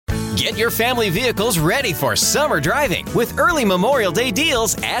Get your family vehicles ready for summer driving with early Memorial Day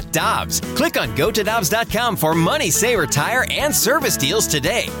deals at Dobbs. Click on GoToDobbs.com for money saver tire and service deals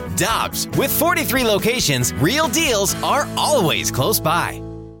today. Dobbs, with 43 locations, real deals are always close by.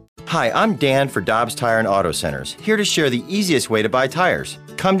 Hi, I'm Dan for Dobbs Tire and Auto Centers, here to share the easiest way to buy tires.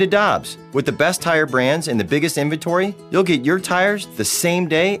 Come to Dobbs. With the best tire brands and the biggest inventory, you'll get your tires the same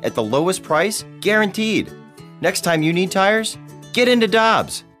day at the lowest price, guaranteed. Next time you need tires, get into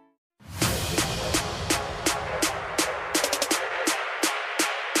Dobbs.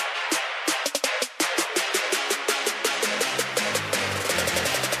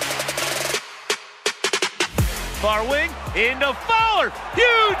 Far wing, into Fowler.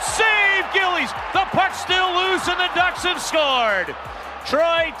 Huge save, Gillies. The puck's still loose and the Ducks have scored.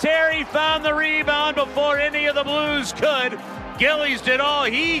 Troy Terry found the rebound before any of the Blues could. Gillies did all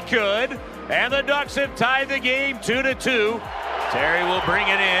he could, and the Ducks have tied the game 2-2. Terry will bring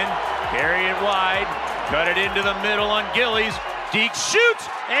it in, carry it wide, cut it into the middle on Gillies. Deke shoots,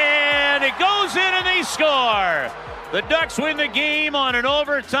 and it goes in and they score. The Ducks win the game on an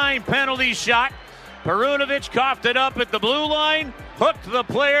overtime penalty shot. Perunovich coughed it up at the blue line, hooked the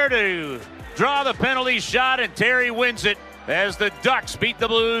player to draw the penalty shot, and Terry wins it as the Ducks beat the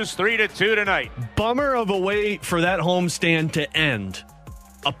Blues 3-2 tonight. Bummer of a way for that homestand to end.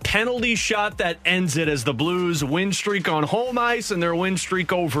 A penalty shot that ends it as the Blues win streak on home ice and their win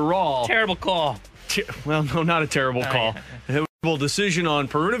streak overall. Terrible call. Well, no, not a terrible call. Yeah. A terrible decision on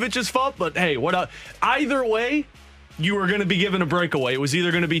Perunovich's fault, but hey, either way, you were going to be given a breakaway. It was either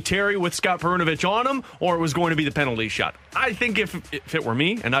going to be Terry with Scott Perunovich on him, or it was going to be the penalty shot. I think if it were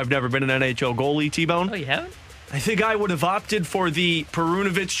me, and I've never been an NHL goalie, T-Bone. Oh, you haven't? I think I would have opted for the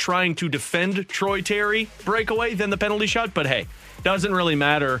Perunovich trying to defend Troy Terry breakaway than the penalty shot, but hey, doesn't really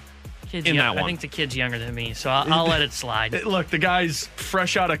matter. That one. I think the kid's younger than me, so I'll let it slide. Look, the guy's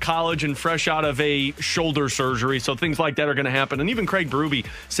fresh out of college and fresh out of a shoulder surgery, so things like that are going to happen. And even Craig Berube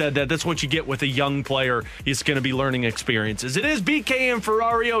said that that's what you get with a young player. He's going to be learning experiences. It is BK and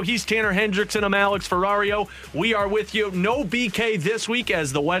Ferrario. He's Tanner Hendrickson. I'm Alex Ferrario. We are with you. No BK this week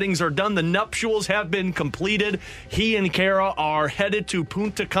as the weddings are done. The nuptials have been completed. He and Kara are headed to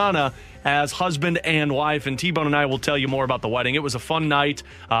Punta Cana as husband and wife, and T-Bone and I will tell you more about the wedding. It was a fun night,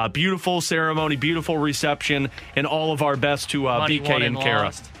 beautiful ceremony, beautiful reception, and all of our best to BK and Kara.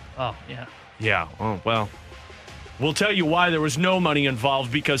 Lost. Oh, yeah. Yeah, oh, well, we'll tell you why there was no money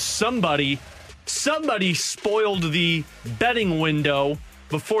involved, because somebody spoiled the betting window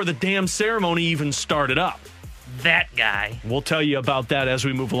before the damn ceremony even started up. That guy. We'll tell you about that as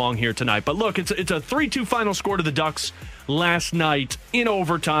we move along here tonight. But look, it's a 3-2 final score to the Ducks last night in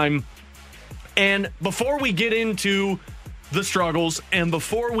overtime. And before we get into the struggles and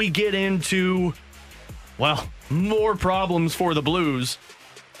before we get into, well, more problems for the Blues,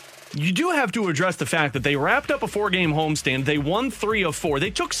 you do have to address the fact that they wrapped up a 4-game homestand. They won 3 of 4.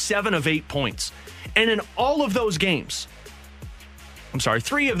 They took 7 of 8 points. And in all of those games,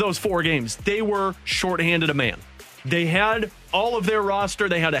 3 of those 4 games, they were shorthanded a man. They had all of their roster.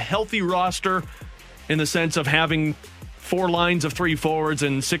 They had a healthy roster in the sense of having 4 lines of 3 forwards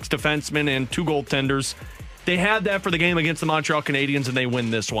and 6 defensemen and 2 goaltenders. They had that for the game against the Montreal Canadiens, and they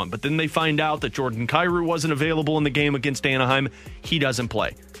win this one. But then they find out that Jordan Kyrou wasn't available in the game against Anaheim. He doesn't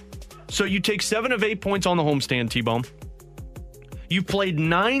play. So you take 7 of 8 points on the homestand, T-Bone. You played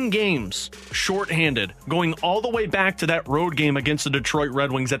 9 games shorthanded, going all the way back to that road game against the Detroit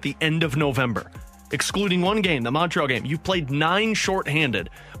Red Wings at the end of November. Excluding one game, the Montreal game, you played 9 shorthanded,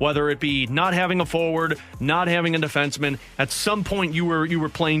 whether it be not having a forward, not having a defenseman. At some point, you were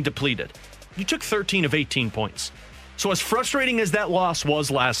playing depleted. You took 13 of 18 points. So as frustrating as that loss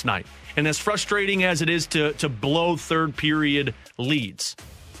was last night, and as frustrating as it is to blow third period leads,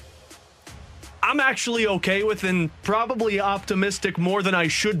 I'm actually okay with and probably optimistic more than I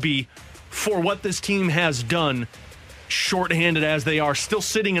should be for what this team has done, shorthanded as they are, still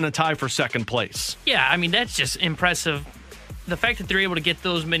sitting in a tie for second place. Yeah, I mean, that's just impressive. The fact that they're able to get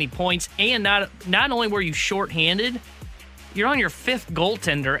those many points, and not only were you shorthanded, you're on your 5th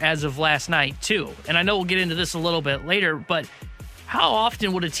goaltender as of last night, too. And I know we'll get into this a little bit later, but how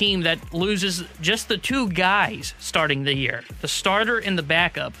often would a team that loses just the 2 guys starting the year, the starter and the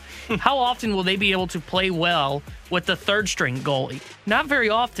backup, how often will they be able to play well with the 3rd-string goalie? Not very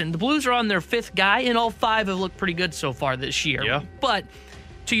often. The Blues are on their 5th guy, and all 5 have looked pretty good so far this year. Yeah. But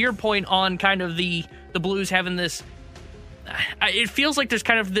to your point on kind of the Blues having this, it feels like there's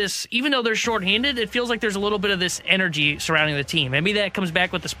kind of this, even though they're shorthanded, it feels like there's a little bit of this energy surrounding the team. Maybe that comes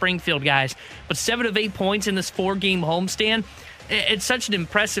back with the Springfield guys. But 7 of 8 points in this 4-game homestand, it's such an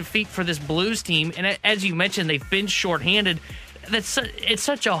impressive feat for this Blues team. And as you mentioned, they've been shorthanded. it's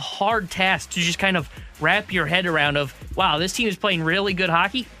such a hard task to just kind of wrap your head around of, wow, this team is playing really good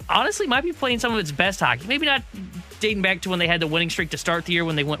hockey. Honestly, might be playing some of its best hockey. Maybe not dating back to when they had the winning streak to start the year,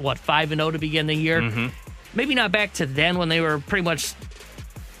 when they went, 5-0 to begin the year. Mm-hmm. Maybe not back to then when they were pretty much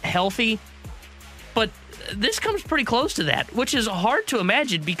healthy. But this comes pretty close to that, which is hard to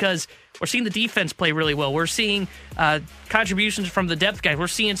imagine because we're seeing the defense play really well. We're seeing contributions from the depth guys. We're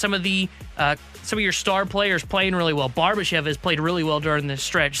seeing some of your star players playing really well. Barbashev has played really well during this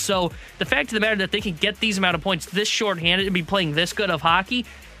stretch. So the fact of the matter that they can get these amount of points this shorthanded and be playing this good of hockey,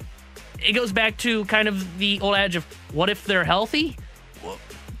 it goes back to kind of the old adage of what if they're healthy?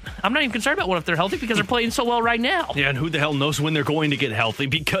 I'm not even concerned about what if they're healthy because they're playing so well right now. Yeah, and who the hell knows when they're going to get healthy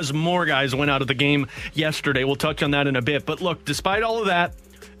because more guys went out of the game yesterday. We'll touch on that in a bit. But look, despite all of that,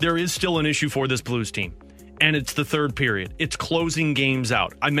 there is still an issue for this Blues team, and it's the third period. It's closing games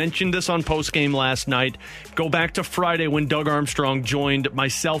out. I mentioned this on postgame last night. Go back to Friday when Doug Armstrong joined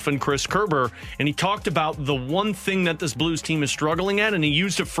myself and Chris Kerber, and he talked about the one thing that this Blues team is struggling at, and he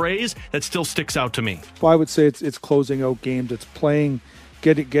used a phrase that still sticks out to me. Well, I would say it's closing out games. It's playing,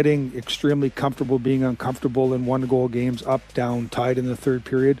 getting extremely comfortable, being uncomfortable in one-goal games, up, down, tied in the third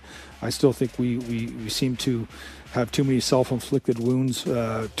period. I still think we seem to have too many self-inflicted wounds,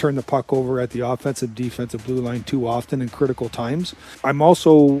 turn the puck over at the offensive, defensive blue line too often in critical times. I'm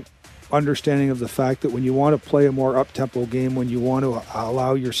also understanding of the fact that when you want to play a more up-tempo game, when you want to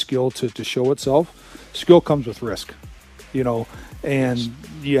allow your skill to show itself, skill comes with risk, and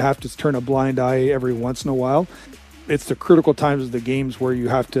you have to turn a blind eye every once in a while. It's the critical times of the games where we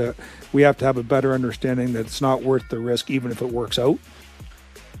have to have a better understanding that it's not worth the risk, even if it works out.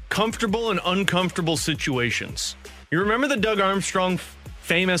 Comfortable and uncomfortable situations. You remember the Doug Armstrong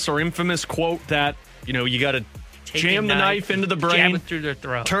famous or infamous quote that, you got to jam the knife into the brain, jam it through their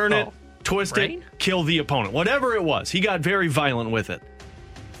throat, turn it, twist it, kill the opponent. Whatever it was, he got very violent with it.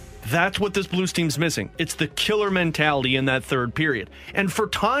 That's what this Blues team's missing. It's the killer mentality in that third period. And for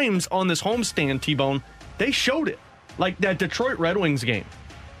times on this homestand, T-Bone, they showed it. Like that Detroit Red Wings game.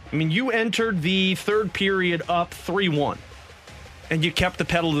 I mean, you entered the third period up 3-1. And you kept the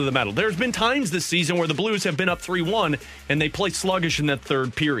pedal to the metal. There's been times this season where the Blues have been up 3-1 and they play sluggish in that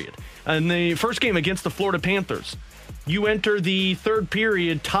third period. In the first game against the Florida Panthers, you enter the third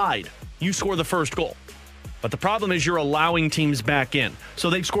period tied. You score the first goal. But the problem is you're allowing teams back in. So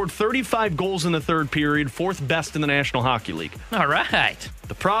they've scored 35 goals in the third period, fourth best in the National Hockey League. All right.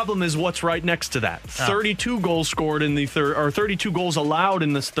 The problem is what's right next to that. 32 goals scored in the third, or 32 goals allowed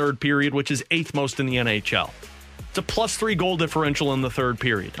in this third period, which is eighth most in the NHL. It's a +3 goal differential in the third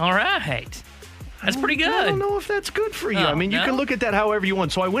period. All right. That's pretty good. I don't know if that's good for you. No, I mean, you can look at that however you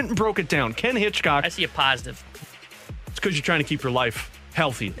want. So I went and broke it down. Ken Hitchcock. I see a positive. It's because you're trying to keep your life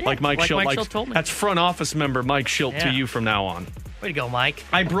healthy, Yeah, like Mike Schilt. Mike Schilt told me. That's front office member Mike Schilt to you from now on. Way to go, Mike.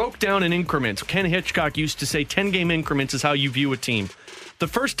 I broke down in increments. Ken Hitchcock used to say 10-game increments is how you view a team. The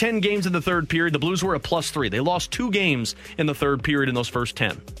first 10 games in the third period, the Blues were a +3. They lost 2 games in the third period in those first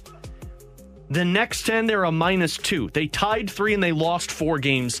 10. The next 10, they're a -2. They tied 3 and they lost 4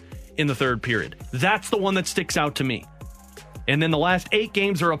 games in the third period. That's the one that sticks out to me. And then the last 8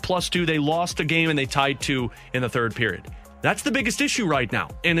 games are a +2. They lost a game and they tied 2 in the third period. That's the biggest issue right now.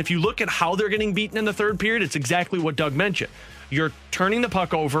 And if you look at how they're getting beaten in the third period, it's exactly what Doug mentioned. You're turning the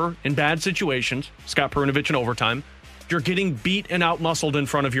puck over in bad situations, Scott Perunovich in overtime. You're getting beat and out-muscled in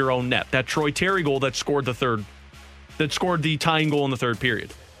front of your own net. That Troy Terry goal that scored the tying goal in the third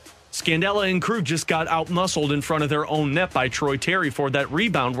period. Scandella and Krug just got out-muscled in front of their own net by Troy Terry for that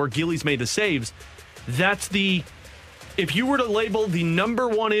rebound where Gillies made the saves. If you were to label the number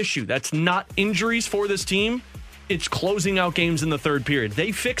one issue, that's not injuries for this team, it's closing out games in the third period.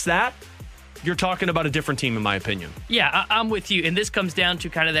 They fix that, you're talking about a different team, in my opinion. Yeah, I'm with you. And this comes down to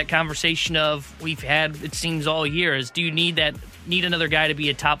kind of that conversation of we've had, it seems, all year is, do you need another guy to be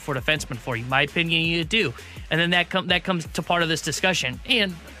a top 4 defenseman for you? My opinion, you do. And then that comes to part of this discussion.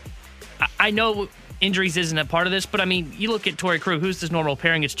 And I know injuries isn't a part of this, but I mean, you look at Torrey Krug, who's this normal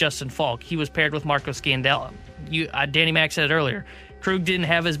pairing? It's Justin Falk. He was paired with Marco Scandella. Danny Mac said it earlier. Krug didn't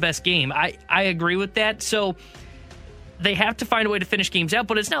have his best game. I agree with that. So they have to find a way to finish games out,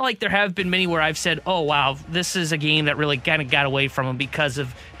 but it's not like there have been many where I've said, oh, wow, this is a game that really kind of got away from them because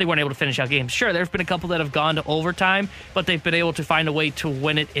they weren't able to finish out games. Sure, there's been a couple that have gone to overtime, but they've been able to find a way to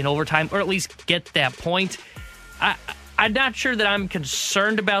win it in overtime or at least get that point. I'm not sure that I'm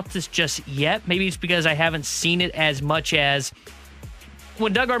concerned about this just yet. Maybe it's because I haven't seen it as much as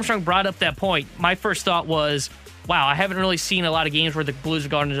when Doug Armstrong brought up that point, my first thought was, wow, I haven't really seen a lot of games where the Blues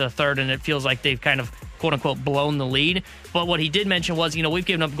have gone into the third and it feels like they've kind of quote-unquote blown the lead. But what he did mention was, we've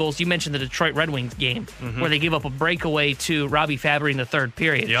given up goals. You mentioned the Detroit Red Wings game where they gave up a breakaway to Robbie Fabry in the third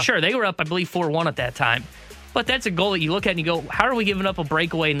period. Yeah. Sure, they were up, I believe, 4-1 at that time. But that's a goal that you look at and you go, how are we giving up a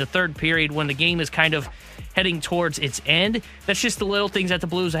breakaway in the third period when the game is kind of heading towards its end? That's just the little things that the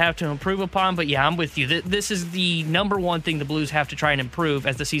Blues have to improve upon. But yeah, I'm with you. This is the number one thing the Blues have to try and improve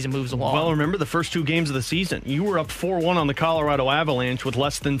as the season moves along. Well, remember the first 2 games of the season. You were up 4-1 on the Colorado Avalanche with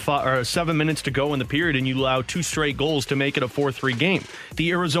less than 7 minutes to go in the period, and you allowed 2 straight goals to make it a 4-3 game.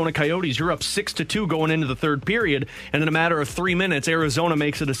 The Arizona Coyotes, you're up 6-2 going into the third period, and in a matter of 3 minutes, Arizona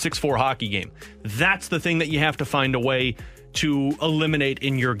makes it a 6-4 hockey game. That's the thing that you have to find a way to eliminate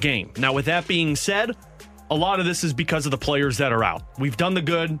in your game. Now, with that being said, a lot of this is because of the players that are out. We've done the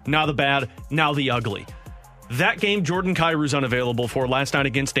good, now the bad, now the ugly. That game, Jordan Kyrou's unavailable for last night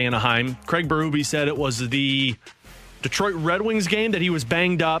against Anaheim. Craig Berube said it was the Detroit Red Wings game that he was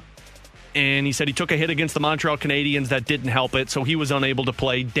banged up, and he said he took a hit against the Montreal Canadiens that didn't help it, so he was unable to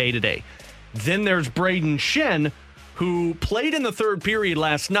play day-to-day. Then there's Brayden Schenn, who played in the third period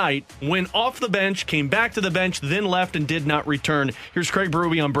last night, went off the bench, came back to the bench, then left and did not return. Here's Craig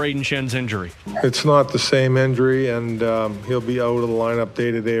Berube on Brayden Schenn's injury. It's not the same injury, and he'll be out of the lineup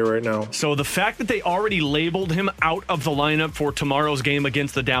day-to-day right now. So the fact that they already labeled him out of the lineup for tomorrow's game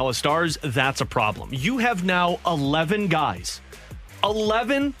against the Dallas Stars, that's a problem. You have now 11 guys out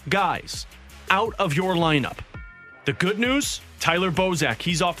of your lineup. The good news, Tyler Bozak,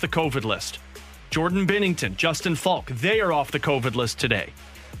 he's off the COVID list. Jordan Binnington, Justin Falk, they are off the COVID list today.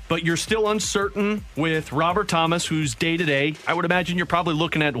 But you're still uncertain with Robert Thomas, who's day-to-day. I would imagine you're probably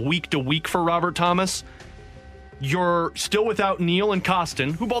looking at week-to-week for Robert Thomas. You're still without Neal and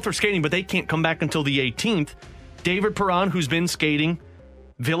Kostin, who both are skating, but they can't come back until the 18th. David Perron, who's been skating.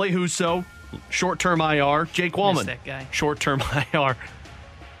 Ville Husso, short-term IR. Jake Wallman, that guy. Short-term IR.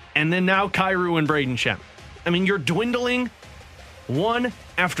 And then now Kyrou and Brayden Schenn. I mean, you're dwindling one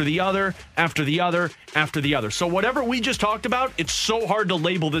after the other, after the other, after the other. So whatever we just talked about, it's so hard to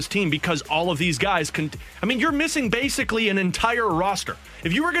label this team because all of these guys can... I mean, you're missing basically an entire roster.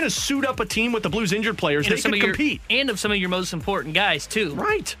 If you were going to suit up a team with the Blues injured players, they could compete. And of some of your most important guys, too.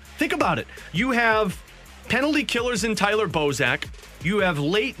 Right. Think about it. You have penalty killers in Tyler Bozak. You have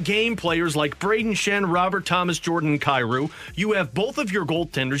late game players like Brayden Schenn, Robert Thomas, Jordan Kyrou. You have both of your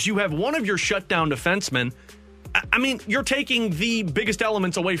goaltenders. You have one of your shutdown defensemen. I mean, you're taking the biggest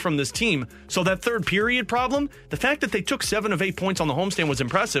elements away from this team. So that third period problem, the fact that they took 7 of 8 points on the homestand was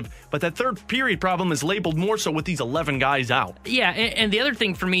impressive, but that third period problem is labeled more so with these 11 guys out. Yeah, and the other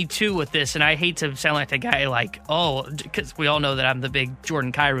thing for me, too, with this, and I hate to sound like that guy because we all know that I'm the big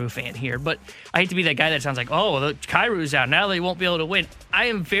Jordan Kyrou fan here, but I hate to be that guy that sounds like, the Kyrou's out, now they won't be able to win. I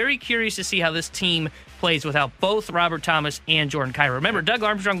am very curious to see how this team plays without both Robert Thomas and Jordan Kyrou. Remember, Doug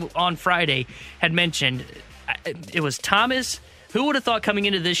Armstrong on Friday had mentioned... It was Thomas. Who would have thought coming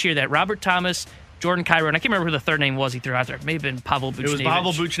into this year that Robert Thomas, Jordan Kyrou, and I can't remember who the third name was he threw out there. It may have been Pavel Buchnevich. It was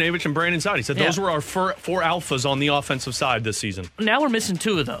Pavel Buchnevich and Brandon Saad. He said those were our four alphas on the offensive side this season. Now we're missing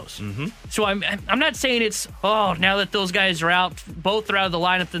 2 of those. Mm-hmm. So I'm not saying it's, now that those guys are out, both are out of the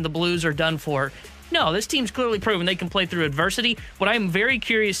lineup, then the Blues are done for. No, this team's clearly proven they can play through adversity, but I'm very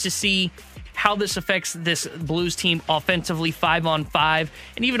curious to see how this affects this Blues team offensively, 5-on-5,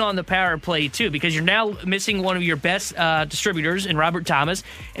 and even on the power play, too, because you're now missing one of your best distributors in Robert Thomas,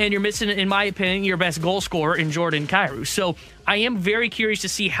 and you're missing, in my opinion, your best goal scorer in Jordan Kyrou. So I am very curious to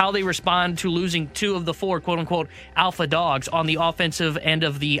see how they respond to losing 2 of the 4, quote-unquote, alpha dogs on the offensive end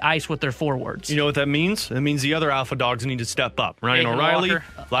of the ice with their forwards. You know what that means? It means the other alpha dogs need to step up. Ryan O'Reilly.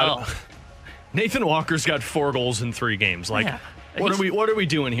 Nathan Walker's got 4 goals in 3 games. Yeah. What are we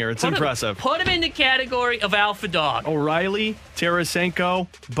doing here? It's impressive. Put him in the category of alpha dog. O'Reilly, Tarasenko,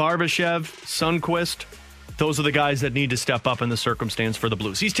 Barbashev, Sundqvist. Those are the guys that need to step up in the circumstance for the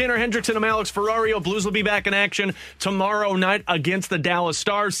Blues. He's Tanner Hendrickson. I'm Alex Ferrario. Blues will be back in action tomorrow night against the Dallas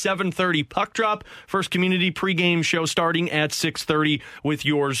Stars. 7:30 puck drop. First community pregame show starting at 6:30 with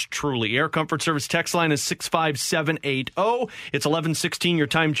yours truly. Air Comfort Service text line is 65780. It's 11:16. Your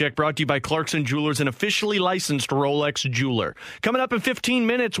time check brought to you by Clarkson Jewelers, an officially licensed Rolex jeweler. Coming up in 15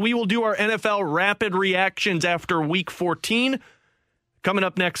 minutes, we will do our NFL rapid reactions after Week 14. Coming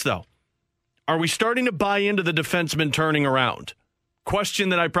up next, though. Are we starting to buy into the defenseman turning around? Question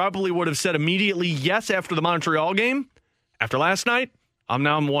that I probably would have said immediately yes after the Montreal game. After last night, I'm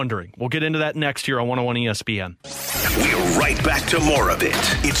wondering. We'll get into that next here on 101 ESPN. We're right back to more of it.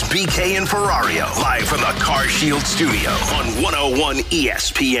 It's BK and Ferrario, live from the Car Shield studio on 101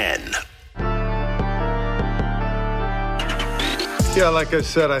 ESPN. Yeah, like I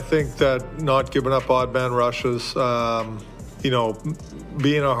said, I think that not giving up odd man rushes,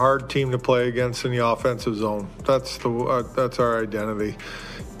 being a hard team to play against in the offensive zone. That's our identity.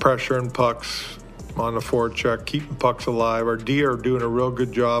 Pressure and pucks on the forecheck, keeping pucks alive. Our D are doing a real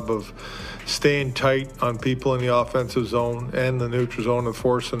good job of staying tight on people in the offensive zone and the neutral zone and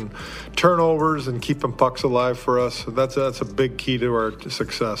forcing turnovers and keeping pucks alive for us. That's a big key to our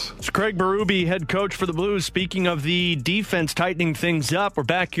success. It's Craig Berube, head coach for the Blues. Speaking of the defense tightening things up, we're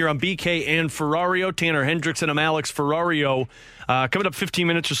back here on BK and Ferrario. Tanner Hendricks and I'm Alex Ferrario. Coming up 15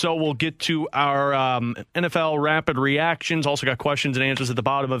 minutes or so, we'll get to our NFL rapid reactions. Also got questions and answers at the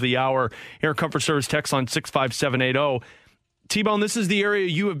bottom of the hour. Air Comfort Service text line 65780. T-Bone, this is the area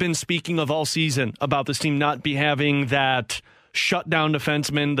you have been speaking of all season about this team not be having that shutdown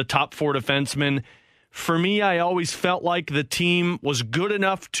defenseman, the top four defensemen. For me, I always felt like the team was good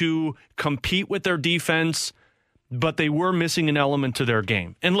enough to compete with their defense, but they were missing an element to their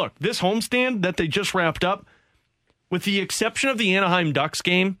game. And look, this homestand that they just wrapped up, with the exception of the Anaheim Ducks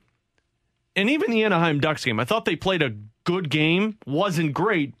game, and even the Anaheim Ducks game, I thought they played a good game. Wasn't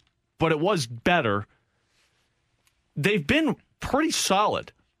great, but it was better. They've been pretty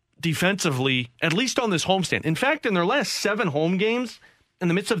solid defensively, at least on this homestand. In fact, in their last 7 home games, in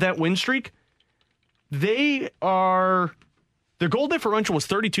the midst of that win streak, their goal differential was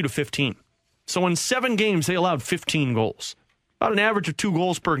 32-15. So in 7 games, they allowed 15 goals. About an average of 2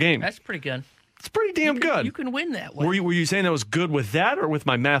 goals per game. That's pretty good. It's pretty damn good. You can win that way. Were you saying that was good with that or with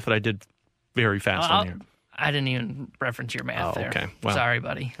my math that I did very fast on here? I didn't even reference your math there. Okay. Well, sorry,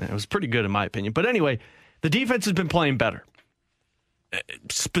 buddy. It was pretty good in my opinion. But anyway, the defense has been playing better.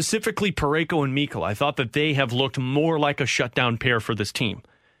 Specifically, Parayko and Mikkola. I thought that they have looked more like a shutdown pair for this team.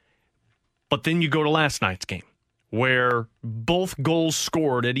 But then you go to last night's game, where both goals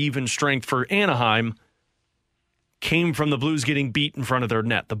scored at even strength for Anaheim came from the Blues getting beat in front of their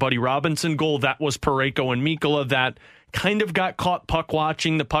net. The Buddy Robinson goal, that was Parayko and Mikkola. That kind of got caught puck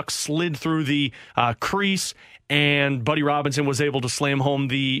watching. The puck slid through the crease, and Buddy Robinson was able to slam home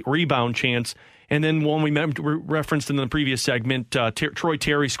the rebound chance. And then one we referenced in the previous segment, Troy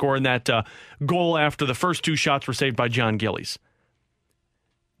Terry scoring that goal after the first 2 shots were saved by John Gillies.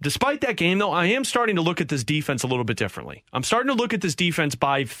 Despite that game, though, I am starting to look at this defense a little bit differently. I'm starting to look at this defense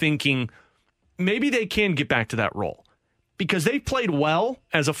by thinking maybe they can get back to that role, because they played well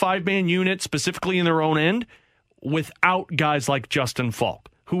as a 5-man unit, specifically in their own end, without guys like Justin Falk,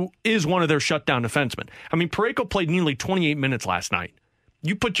 who is one of their shutdown defensemen. I mean, Parayko played nearly 28 minutes last night.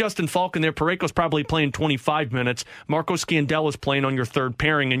 You put Justin Falk in there, Parayko's probably playing 25 minutes. Marco Scandella's playing on your third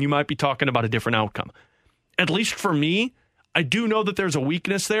pairing, and you might be talking about a different outcome. At least for me, I do know that there's a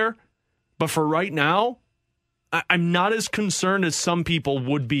weakness there, but for right now, I'm not as concerned as some people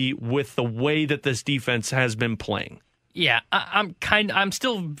would be with the way that this defense has been playing. Yeah, I'm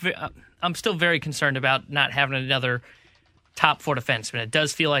still very concerned about not having another top 4 defenseman. It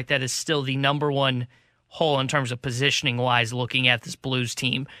does feel like that is still the number one hole in terms of positioning wise looking at this Blues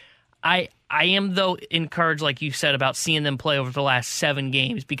team. I am, though, encouraged, like you said, about seeing them play over the last 7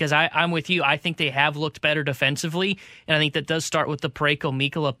 games, because I'm with you. I think they have looked better defensively, and I think that does start with the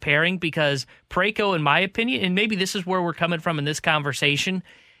Parayko-Mikkola pairing, because Parayko, in my opinion, and maybe this is where we're coming from in this conversation,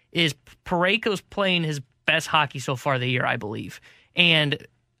 is Parayko's playing his best hockey so far the year, I believe. And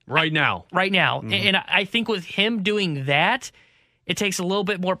Right now. Mm-hmm. And I think with him doing that, it takes a little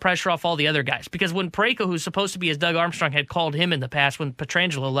bit more pressure off all the other guys. Because when Parayko, who's supposed to be, as Doug Armstrong had called him in the past when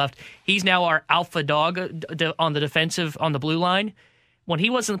Pietrangelo left, he's now our alpha dog on the defensive, on the blue line. When he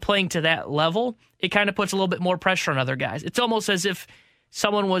wasn't playing to that level, it kind of puts a little bit more pressure on other guys. It's almost as if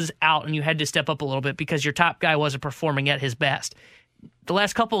someone was out and you had to step up a little bit because your top guy wasn't performing at his best. The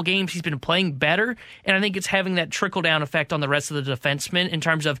last couple of games, he's been playing better, and I think it's having that trickle-down effect on the rest of the defensemen in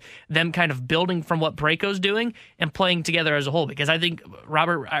terms of them kind of building from what Parayko's doing and playing together as a whole. Because I think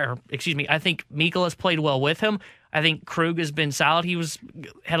I think Mikkola's played well with him. I think Krug has been solid. He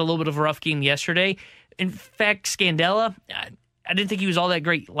had a little bit of a rough game yesterday. In fact, Scandella, I didn't think he was all that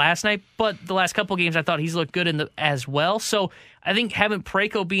great last night, but the last couple of games I thought he's looked good as well. So I think having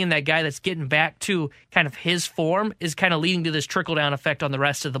Parayko being that guy that's getting back to kind of his form is kind of leading to this trickle-down effect on the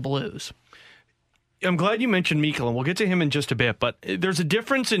rest of the Blues. I'm glad you mentioned Mikkola, and we'll get to him in just a bit, but there's a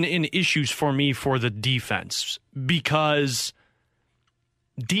difference in issues for me for the defense, because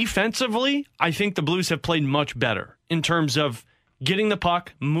defensively, I think the Blues have played much better in terms of getting the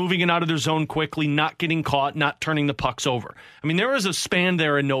puck, moving it out of their zone quickly, not getting caught, not turning the pucks over. I mean, there was a span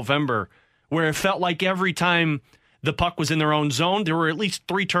there in November where it felt like every time the puck was in their own zone, there were at least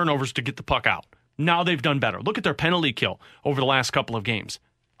 3 turnovers to get the puck out. Now they've done better. Look at their penalty kill over the last couple of games.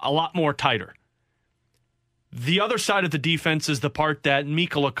 A lot more tighter. The other side of the defense is the part that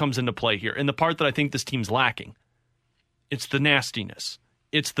Mikkola comes into play here, and the part that I think this team's lacking. It's the nastiness.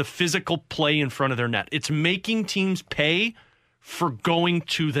 It's the physical play in front of their net. It's making teams pay for going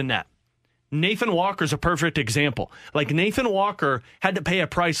to the net. Nathan Walker's a perfect example. Like, Nathan Walker had to pay a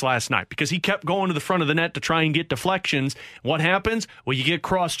price last night because he kept going to the front of the net to try and get deflections. What happens? Well, you get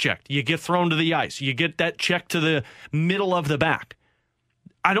cross-checked. You get thrown to the ice. You get that check to the middle of the back.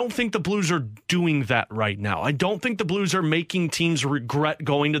 I don't think the Blues are doing that right now. I don't think the Blues are making teams regret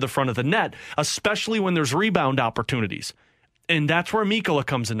going to the front of the net, especially when there's rebound opportunities. And that's where Mikkola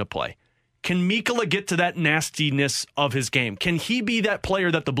comes into play. Can Mikkola get to that nastiness of his game? Can he be that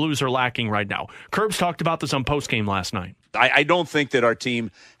player that the Blues are lacking right now? Curbs talked about this on postgame last night. I don't think that our team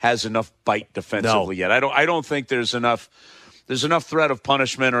has enough bite defensively yet. I don't think there's enough threat of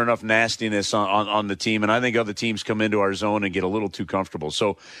punishment or enough nastiness on the team, and I think other teams come into our zone and get a little too comfortable.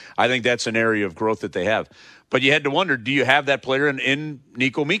 So I think that's an area of growth that they have. But you had to wonder, do you have that player in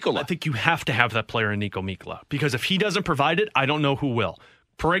Niko Mikkola? I think you have to have that player in Niko Mikkola, because if he doesn't provide it, I don't know who will.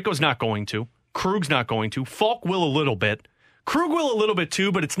 Parayko's not going to. Krug's not going to. Falk will a little bit. Krug will a little bit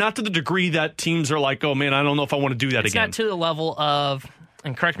too, but it's not to the degree that teams are like, oh man, I don't know if I want to do that again. It's not to the level of,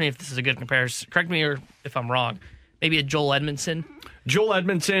 and correct me if this is a good comparison, correct me if I'm wrong, maybe a Joel Edmondson. Joel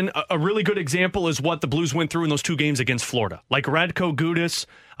Edmondson, a really good example is what the Blues went through in those two games against Florida. Like Radko Gudas,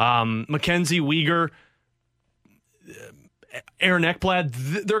 Mackenzie Weegar, Aaron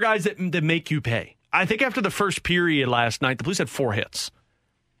Ekblad, they're guys that make you pay. I think after the first period last night, the Blues had 4 hits.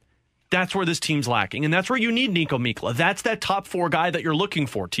 That's where this team's lacking, and that's where you need Niko Mikkola. That's that top 4 guy that you're looking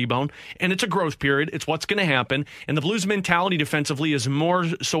for, T-Bone, and it's a growth period. It's what's going to happen, and the Blues' mentality defensively is more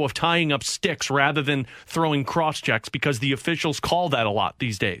so of tying up sticks rather than throwing cross-checks, because the officials call that a lot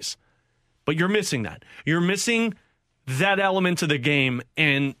these days. But you're missing that. You're missing that element of the game,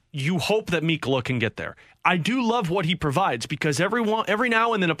 and you hope that Mikkola can get there. I do love what he provides, because every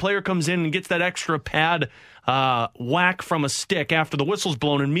now and then a player comes in and gets that extra pad whack from a stick after the whistle's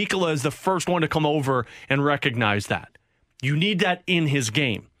blown, and Mikkola is the first one to come over and recognize that. You need that in his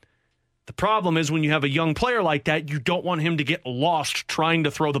game. The problem is when you have a young player like that, you don't want him to get lost trying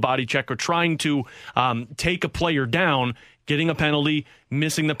to throw the body check or trying to take a player down, getting a penalty,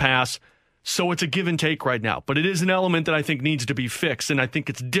 missing the pass. So it's a give and take right now. But it is an element that I think needs to be fixed, and I think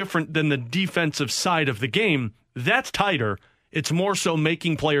it's different than the defensive side of the game. That's tighter. It's more so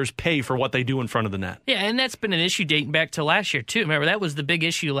making players pay for what they do in front of the net. Yeah, and that's been an issue dating back to last year, too. Remember, that was the big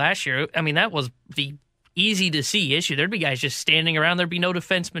issue last year. I mean, that was the easy-to-see issue. There'd be guys just standing around. There'd be no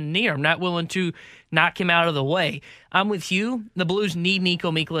defenseman near him, not willing to knock him out of the way. I'm with you. The Blues need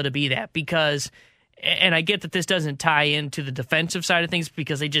Niko Mikkola to be that, because... And I get that this doesn't tie into the defensive side of things,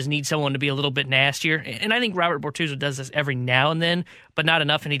 because they just need someone to be a little bit nastier. And I think Robert Bortuzzo does this every now and then, but not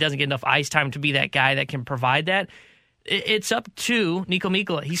enough, and he doesn't get enough ice time to be that guy that can provide that. It's up to Niko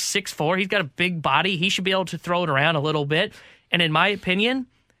Mikkola. He's 6'4". He's got a big body. He should be able to throw it around a little bit. And in my opinion,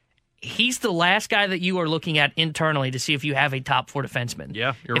 he's the last guy that you are looking at internally to see if you have a top 4 defenseman.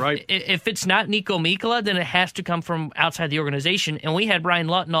 Yeah, you're right. If it's not Niko Mikkola, then it has to come from outside the organization. And we had Brian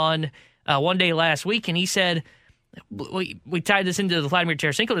Lutton on one day last week, and he said, we tied this into the Vladimir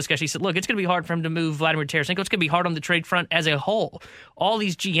Tarasenko discussion. He said, look, it's going to be hard for him to move Vladimir Tarasenko. It's going to be hard on the trade front as a whole. All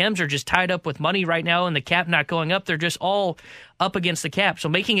these GMs are just tied up with money right now, and the cap not going up. They're just all up against the cap. So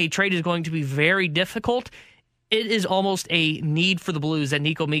making a trade is going to be very difficult. It is almost a need for the Blues that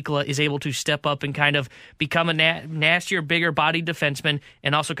Niko Mikkola is able to step up and kind of become a nastier, bigger-bodied defenseman,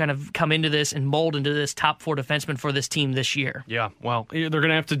 and also kind of come into this and mold into this top 4 defenseman for this team this year. Yeah, well, they're going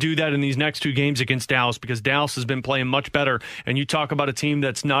to have to do that in these next 2 games against Dallas, because Dallas has been playing much better. And you talk about a team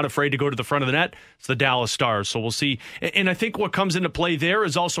that's not afraid to go to the front of the net, it's the Dallas Stars. So we'll see. And I think what comes into play there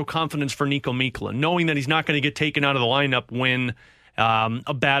is also confidence for Niko Mikkola, knowing that he's not going to get taken out of the lineup when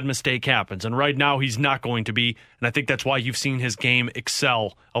a bad mistake happens. And right now he's not going to be, and I think that's why you've seen his game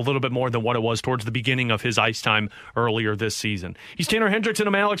excel a little bit more than what it was towards the beginning of his ice time earlier this season. He's Tanner Hendrickson.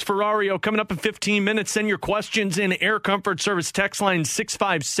 I'm Alex Ferrario. Coming up in 15 minutes, send your questions in. Air Comfort Service text line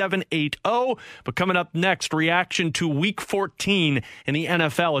 65780. But coming up next, reaction to Week 14 in the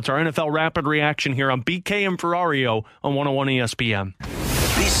NFL. It's our NFL Rapid Reaction here on BK and Ferrario on 101 ESPN.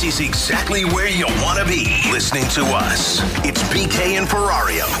 This is exactly where you want to be, listening to us. It's BK and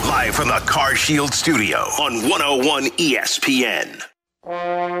Ferrario, live from the Car Shield studio on 101 ESPN.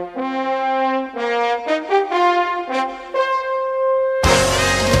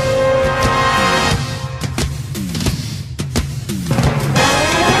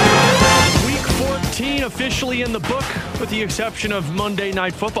 Week 14 officially in the book, with the exception of Monday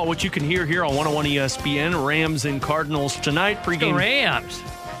Night Football, which you can hear here on 101 ESPN. Rams and Cardinals tonight. Pregame. The Rams.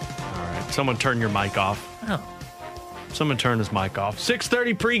 All right, someone turn your mic off. Oh. Someone turn his mic off.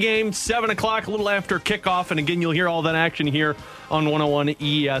 6:30 pregame, 7 o'clock, a little after kickoff. And again, you'll hear all that action here on 101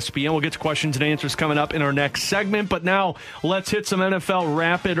 ESPN. We'll get to questions and answers coming up in our next segment. But now let's hit some NFL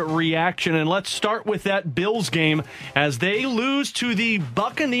rapid reaction. And let's start with that Bills game as they lose to the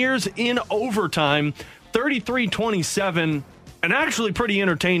Buccaneers in overtime, 33-27. An actually pretty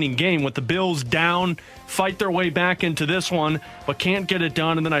entertaining game with the Bills down, fight their way back into this one, but can't get it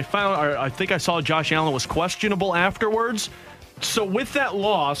done. And then I think I saw Josh Allen was questionable afterwards. So with that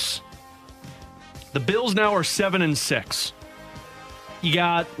loss, the Bills now are 7-6. You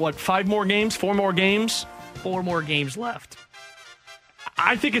got, 4 more games? 4 more games left.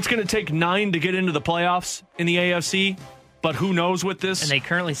 I think it's going to take 9 to get into the playoffs in the AFC. But who knows with this? And they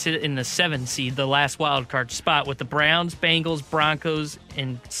currently sit in the 7th seed, the last wild card spot, with the Browns, Bengals, Broncos,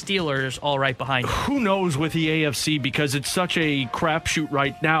 and Steelers all right behind them. Who knows with the AFC because it's such a crapshoot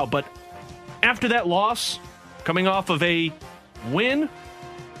right now. But after that loss, coming off of a win,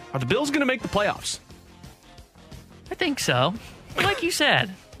 are the Bills going to make the playoffs? I think so. Like you said,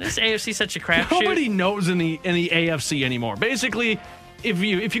 this AFC is such a crapshoot. Nobody knows in the AFC anymore. Basically, if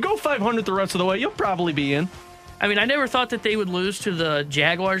you go 500 the rest of the way, you'll probably be in. I mean, I never thought that they would lose to the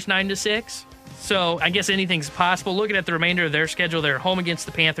Jaguars 9-6. So I guess anything's possible. Looking at the remainder of their schedule, they're home against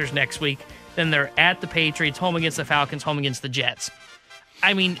the Panthers next week. Then they're at the Patriots, home against the Falcons, home against the Jets.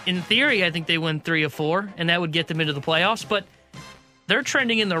 I mean, in theory, I think they win 3 of 4, and that would get them into the playoffs. But they're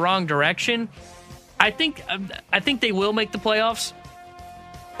trending in the wrong direction. I think they will make the playoffs.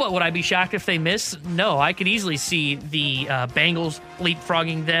 But would I be shocked if they miss? No, I could easily see the Bengals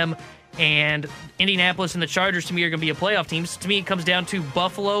leapfrogging them. And Indianapolis and the Chargers, to me, are going to be a playoff team. So to me, it comes down to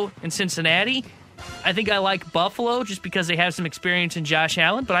Buffalo and Cincinnati. I think I like Buffalo just because they have some experience in Josh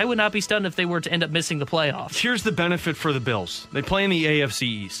Allen, but I would not be stunned if they were to end up missing the playoffs. Here's the benefit for the Bills. They play in the AFC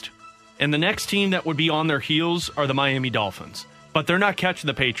East. And the next team that would be on their heels are the Miami Dolphins. But they're not catching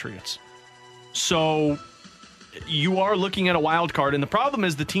the Patriots. So you are looking at a wild card, and the problem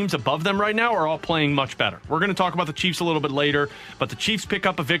is the teams above them right now are all playing much better. We're going to talk about the Chiefs a little bit later, but the Chiefs pick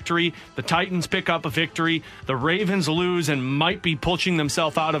up a victory, the Titans pick up a victory, the Ravens lose and might be pushing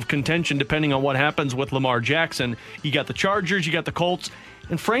themselves out of contention depending on what happens with Lamar Jackson. You got the Chargers, you got the Colts,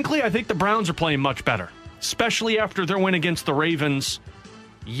 and frankly, I think the Browns are playing much better, especially after their win against the Ravens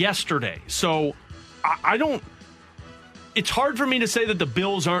yesterday. So I don't... It's hard for me to say that the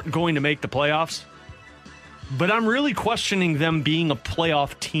Bills aren't going to make the playoffs. But I'm really questioning them being a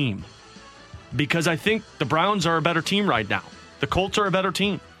playoff team because I think the Browns are a better team right now. The Colts are a better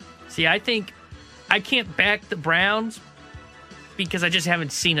team. See, I think I can't back the Browns because I just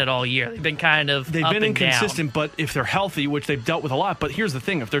haven't seen it all year. They've been kind of They've up been and inconsistent, down. but if they're healthy, which they've dealt with a lot, but here's the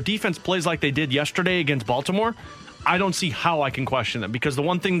thing. If their defense plays like they did yesterday against Baltimore, I don't see how I can question them because the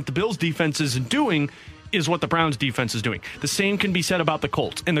one thing that the Bills' defense isn't doing is what the Browns' defense is doing. The same can be said about the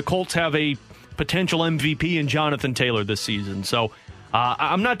Colts, and the Colts have a potential MVP in Jonathan Taylor this season. So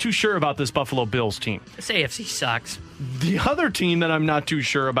I'm not too sure about this Buffalo Bills team. This AFC sucks. The other team that I'm not too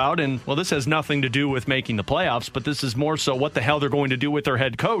sure about, and well, this has nothing to do with making the playoffs, but this is more so what the hell they're going to do with their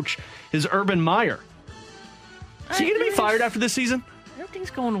head coach, is Urban Meyer. Is he going to be fired after this season?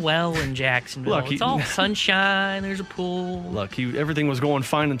 Everything's going well in Jacksonville. Look, it's all sunshine. There's a pool. Look, everything was going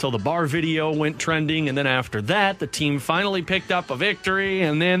fine until the bar video went trending, and then after that, the team finally picked up a victory,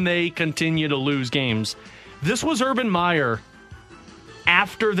 and then they continue to lose games. This was Urban Meyer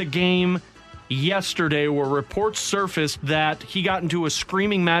after the game yesterday, where reports surfaced that he got into a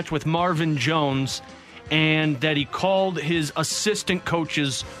screaming match with Marvin Jones and that he called his assistant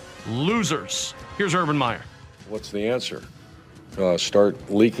coaches losers. Here's Urban Meyer. What's the answer?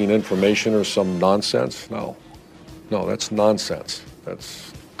 Start leaking information or some nonsense? No, that's nonsense.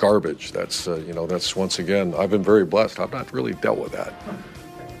 That's garbage. That's that's once again. I've been very blessed. I've not really dealt with that.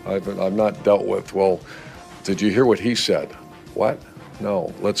 I've not dealt with. Well, did you hear what he said? What?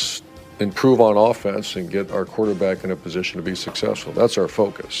 No. Let's improve on offense and get our quarterback in a position to be successful. That's our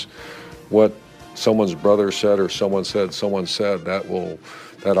focus. What someone's brother said or someone said that will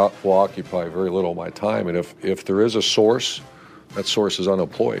occupy very little of my time. And if there is a source. That source is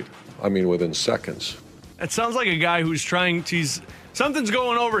unemployed. I mean, within seconds. It sounds like a guy who's something's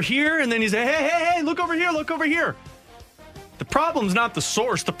going over here, and then he's like, hey, look over here. The problem's not the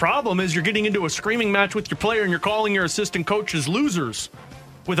source. The problem is you're getting into a screaming match with your player, and you're calling your assistant coaches losers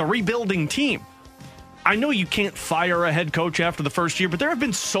with a rebuilding team. I know you can't fire a head coach after the first year, but there have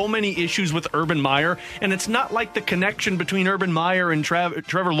been so many issues with Urban Meyer, and it's not like the connection between Urban Meyer and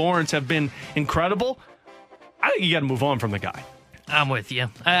Trevor Lawrence have been incredible. I think you got to move on from the guy. I'm with you.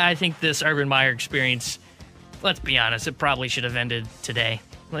 I think this Urban Meyer experience, let's be honest, it probably should have ended today.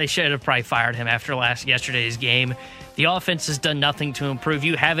 They should have probably fired him after yesterday's game. The offense has done nothing to improve.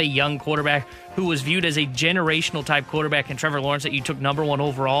 You have a young quarterback who was viewed as a generational type quarterback in Trevor Lawrence that you took number 1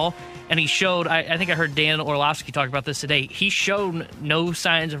 overall. And he showed, I think I heard Dan Orlovsky talk about this today, he showed no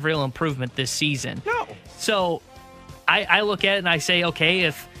signs of real improvement this season. No. So I look at it and I say, okay,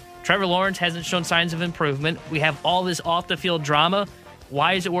 if Trevor Lawrence hasn't shown signs of improvement, we have all this off the field drama.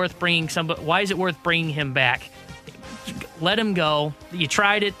 Why is it worth bringing him back? Let him go. You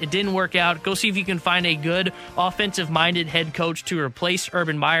tried it. It didn't work out. Go see if you can find a good offensive-minded head coach to replace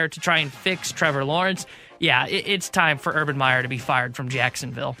Urban Meyer to try and fix Trevor Lawrence. Yeah, it's time for Urban Meyer to be fired from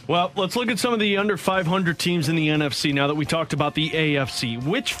Jacksonville. Well, let's look at some of the under 500 teams in the NFC now that we talked about the AFC.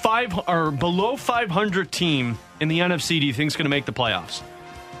 Which below 500 team in the NFC do you think is going to make the playoffs?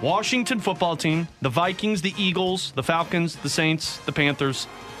 Washington football team, the Vikings, the Eagles, the Falcons, the Saints, the Panthers,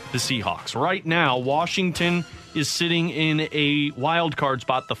 the Seahawks. Right now, Washington is sitting in a wild card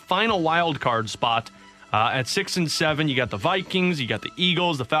spot, the final wild card spot at 6 and 7. You got the Vikings, you got the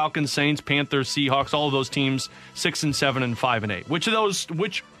Eagles, the Falcons, Saints, Panthers, Seahawks. All of those teams 6 and 7 and 5 and 8. Which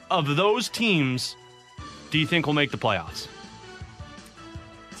of those teams do you think will make the playoffs?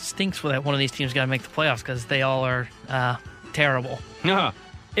 It stinks that one of these teams got to make the playoffs because they all are terrible. Yeah.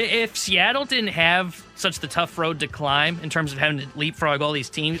 If Seattle didn't have such the tough road to climb in terms of having to leapfrog all these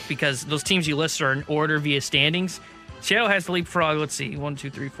teams, because those teams you list are in order via standings, Seattle has to leapfrog,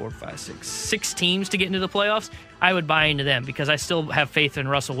 6 teams to get into the playoffs, I would buy into them because I still have faith in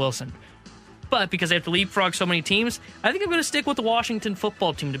Russell Wilson. But because they have to leapfrog so many teams, I think I'm going to stick with the Washington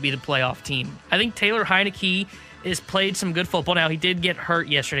football team to be the playoff team. I think Taylor Heineke has played some good football. Now, he did get hurt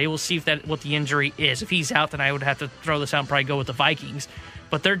yesterday. We'll see what the injury is. If he's out, then I would have to throw this out and probably go with the Vikings.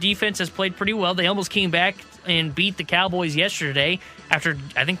 But their defense has played pretty well. They almost came back and beat the Cowboys yesterday after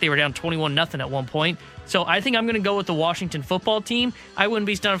I think they were down 21-0 at one point. So I think I'm going to go with the Washington football team. I wouldn't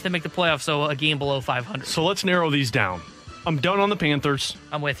be stunned if they make the playoffs, so a game below 500. So let's narrow these down. I'm done on the Panthers.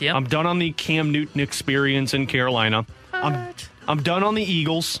 I'm with you. I'm done on the Cam Newton experience in Carolina. I'm done on the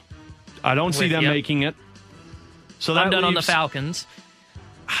Eagles. I don't see them making it. So I'm done on the Falcons.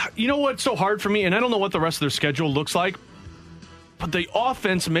 You know what's so hard for me? And I don't know what the rest of their schedule looks like. But the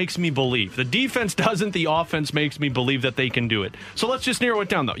offense makes me believe. The defense doesn't. The offense makes me believe that they can do it. So let's just narrow it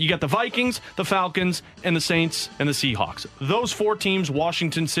down, though. You got the Vikings, the Falcons, and the Saints, and the Seahawks. Those 4 teams,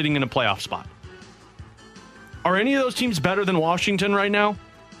 Washington sitting in a playoff spot. Are any of those teams better than Washington right now?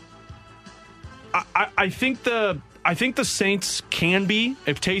 I think the Saints can be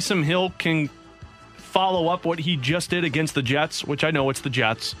if Taysom Hill can follow up what he just did against the Jets, which I know it's the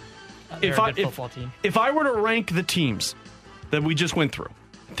Jets. They're a good football team. If I were to rank the teams that we just went through,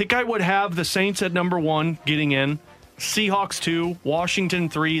 I think I would have the Saints at number 1 getting in, Seahawks 2, Washington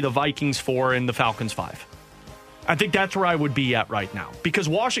 3, the Vikings 4, and the Falcons 5. I think that's where I would be at right now. Because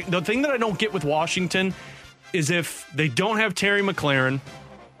the thing that I don't get with Washington is if they don't have Terry McLaurin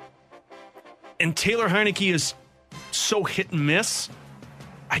and Taylor Heineke is so hit and miss,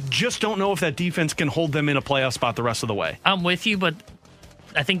 I just don't know if that defense can hold them in a playoff spot the rest of the way. I'm with you, but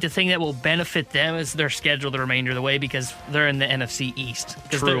I think the thing that will benefit them is their schedule the remainder of the way because they're in the NFC East.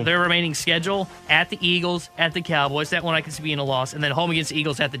 Because their remaining schedule at the Eagles, at the Cowboys, that one I can see being a loss, and then home against the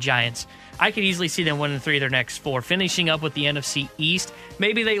Eagles at the Giants. I could easily see them winning 3 of their next 4, finishing up with the NFC East.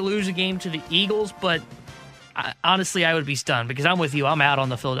 Maybe they lose a game to the Eagles, but honestly, I would be stunned because I'm with you. I'm out on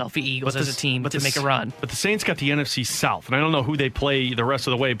the Philadelphia Eagles as a team to make a run. But the Saints got the NFC South, and I don't know who they play the rest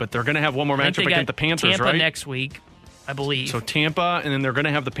of the way, but they're going to have one more matchup against the Panthers, Tampa right? next week, I believe. So Tampa, and then they're going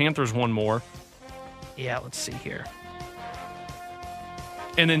to have the Panthers one more. Yeah, let's see here.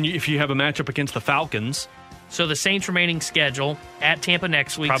 And then if you have a matchup against the Falcons. So the Saints' remaining schedule at Tampa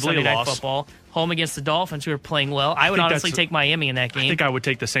next week, probably Sunday Night Football. Home against the Dolphins, who are playing well. I would honestly take Miami in that game. I think I would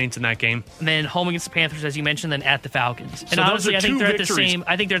take the Saints in that game. And then home against the Panthers, as you mentioned, then at the Falcons. And so honestly, I think they're at the same.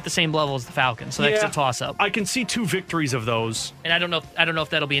 I think they're at the same level as the Falcons. So that's a toss-up. I can see 2 victories of those. And I don't know if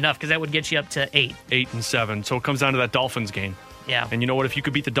that'll be enough because that would get you up to 8. 8 and 7. So it comes down to that Dolphins game. Yeah. And you know what? If you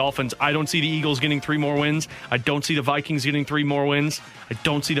could beat the Dolphins, I don't see the Eagles getting 3 more wins. I don't see the Vikings getting 3 more wins. I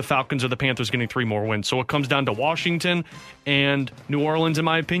don't see the Falcons or the Panthers getting 3 more wins. So it comes down to Washington and New Orleans, in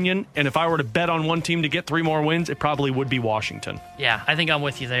my opinion. And if I were to bet on one team to get 3 more wins, it probably would be Washington. Yeah, I think I'm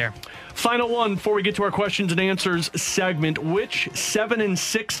with you there. Final one before we get to our questions and answers segment. Which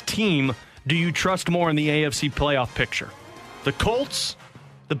 7-6 team do you trust more in the AFC playoff picture? The Colts,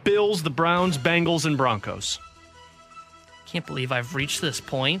 the Bills, the Browns, Bengals, and Broncos. Can't believe I've reached this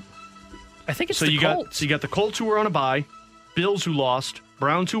point. I think it's the Colts. You got the Colts who were on a bye, Bills who lost,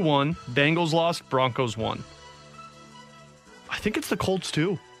 Browns who won, Bengals lost, Broncos won. I think it's the Colts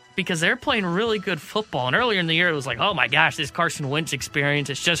too. because they're playing really good football. And earlier in the year, it was like, oh my gosh, this Carson Wentz experience.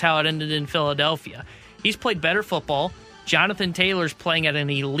 It's just how it ended in Philadelphia. He's played better football. Jonathan Taylor's playing at an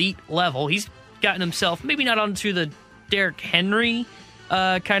elite level. He's gotten himself maybe not onto the Derrick Henry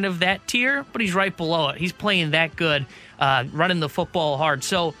kind of that tier, but he's right below it. He's playing that good, running the football hard.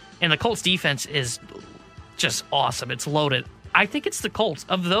 So, and the Colts defense is just awesome. It's loaded. I think it's the Colts.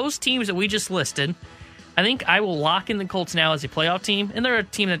 Of those teams that we just listed, I think I will lock in the Colts now as a playoff team, and they're a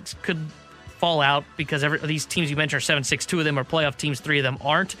team that could fall out because these teams you mentioned are 7-6. 2 of them are playoff teams, 3 of them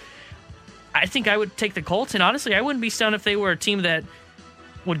aren't. I think I would take the Colts, and honestly, I wouldn't be stunned if they were a team that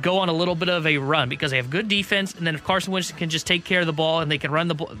would go on a little bit of a run because they have good defense, and then if Carson Wentz can just take care of the ball and they can run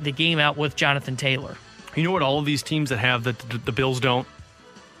the game out with Jonathan Taylor. You know what all of these teams that have that the Bills don't?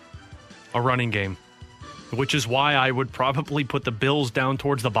 A running game, which is why I would probably put the Bills down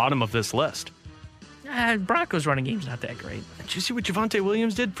towards the bottom of this list. Broncos running game's not that great. Did you see what Javonte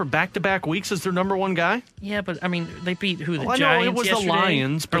Williams did for back-to-back weeks as their number one guy? Yeah, but I mean, they beat who? The Giants. I know it was yesterday? the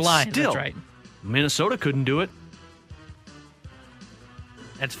Lions, but Lions, still, that's right. Minnesota couldn't do it.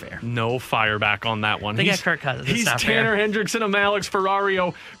 That's fair. No fire back on that one. They got Kirk Cousins. He's Tanner Hendrickson. I'm Alex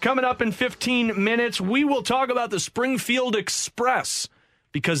Ferrario. Coming up in 15 minutes, we will talk about the Springfield Express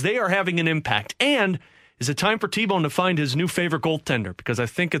because they are having an impact. And is it time for T-Bone to find his new favorite goaltender? Because I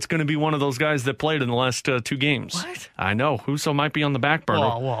think it's going to be one of those guys that played in the last 2 games. What? I know. Husso might be on the back burner.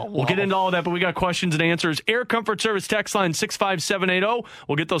 Whoa. We'll get into all of that, but we got questions and answers. Air Comfort Service text line 65780.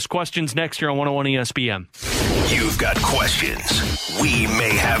 We'll get those questions next year on 101 ESPN. You've got questions. We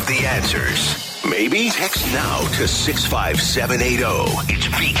may have the answers. Maybe? Text now to 65780. It's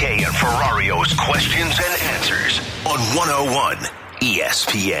BK and Ferrario's questions and answers on 101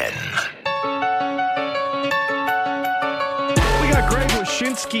 ESPN. Greg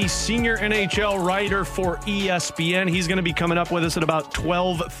Wyshynski, senior NHL writer for ESPN. He's going to be coming up with us at about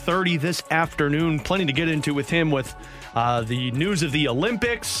 12:30 this afternoon. Plenty to get into with him with the news of the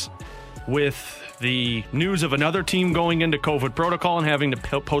Olympics, with the news of another team going into COVID protocol and having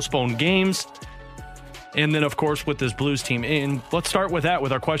to postpone games. And then, of course, with this Blues team. And let's start with that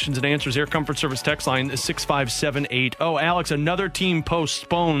with our questions and answers. Air Comfort Service text line is 65780. Alex, another team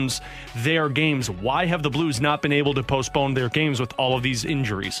postpones their games. Why have the Blues not been able to postpone their games with all of these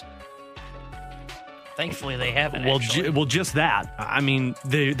injuries? Thankfully, they haven't. Well, just that. I mean,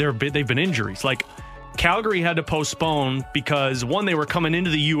 they've been injuries. Like, Calgary had to postpone because, one, they were coming into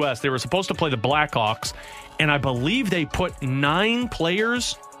the U.S. They were supposed to play the Blackhawks, and I believe they put 9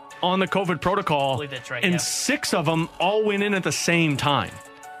 players on the COVID protocol, I believe that's right, and yeah. 6 of them all went in at the same time.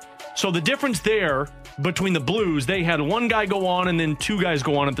 So the difference there between the Blues, they had 1 guy go on and then 2 guys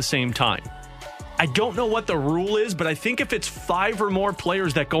go on at the same time. I don't know what the rule is, but I think if it's 5 or more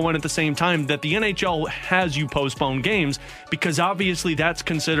players that go in at the same time, that the NHL has you postpone games because obviously that's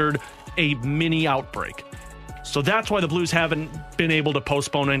considered a mini outbreak. So that's why the Blues haven't been able to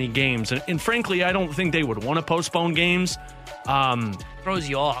postpone any games. And frankly, I don't think they would want to postpone games. Throws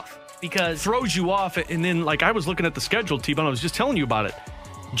you off. Because throws you off. And then, like, I was looking at the schedule, T-Bone, I was just telling you about it.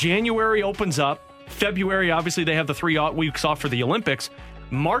 January opens up. February, obviously, they have the 3 weeks off for the Olympics.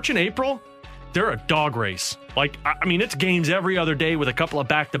 March and April, they're a dog race. Like, I mean, it's games every other day with a couple of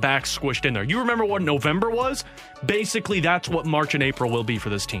back-to-backs squished in there. You remember what November was? Basically, that's what March and April will be for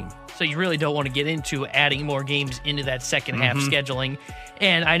this team. So you really don't want to get into adding more games into that second half scheduling.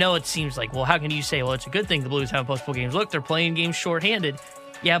 And I know it seems like, well, how can you say, well, it's a good thing the Blues haven't postponed games. Look, they're playing games shorthanded.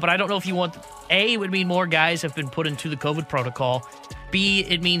 Yeah, but I don't know if you want... A, it would mean more guys have been put into the COVID protocol. B,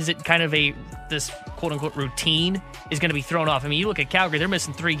 it means that kind of this quote-unquote routine is going to be thrown off. I mean, you look at Calgary, they're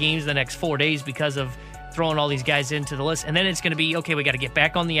missing 3 games the next 4 days because of throwing all these guys into the list. And then it's going to be, okay, we got to get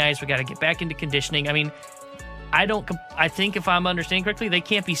back on the ice. We got to get back into conditioning. I mean, I think if I'm understanding correctly, they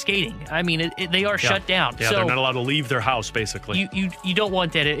can't be skating. I mean, they are shut down. Yeah, so they're not allowed to leave their house, basically. You don't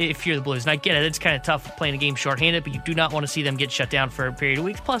want that if you're the Blues. And I get it. It's kind of tough playing a game shorthanded, but you do not want to see them get shut down for a period of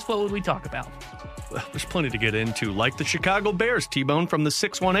weeks. Plus, what would we talk about? There's plenty to get into, like the Chicago Bears, T-Bone from the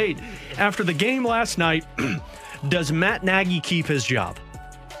 618. After the game last night, does Matt Nagy keep his job?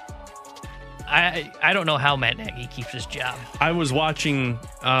 I don't know how Matt Nagy keeps his job. I was watching...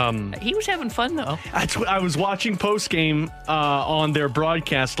 he was having fun, though. I was watching postgame on their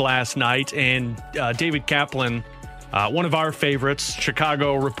broadcast last night, and David Kaplan, one of our favorites,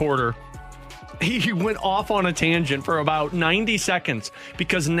 Chicago reporter, he went off on a tangent for about 90 seconds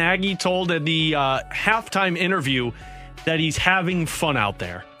because Nagy told in the halftime interview that he's having fun out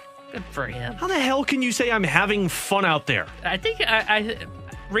there. Good for him. How the hell can you say I'm having fun out there? I think I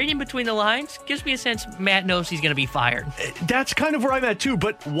reading between the lines gives me a sense Matt knows he's going to be fired. That's kind of where I'm at too,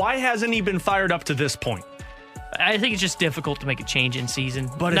 but why hasn't he been fired up to this point? I think it's just difficult to make a change in season.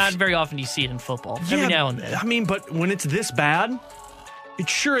 But not very often do you see it in football. Every now and then. I mean, but when it's this bad, it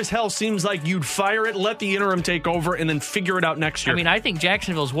sure as hell seems like you'd fire it, let the interim take over, and then figure it out next year. I mean, I think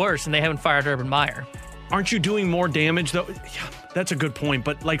Jacksonville's worse, and they haven't fired Urban Meyer. Aren't you doing more damage, though? Yeah, that's a good point.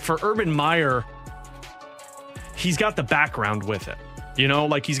 But, like, for Urban Meyer, he's got the background with it. You know,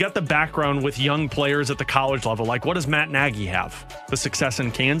 like, he's got the background with young players at the college level. Like, what does Matt Nagy have? The success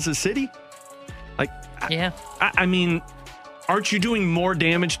in Kansas City? Like, yeah. I mean, aren't you doing more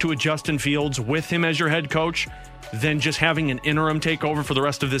damage to a Justin Fields with him as your head coach than just having an interim take over for the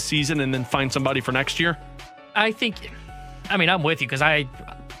rest of this season and then find somebody for next year? I'm with you because I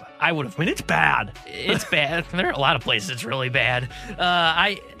would have. I mean, it's bad. It's bad. There are a lot of places it's really bad.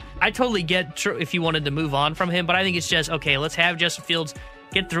 I totally get if you wanted to move on from him, but I think it's just, okay, let's have Justin Fields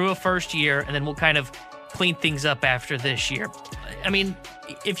get through a first year, and then we'll kind of clean things up after this year. I mean,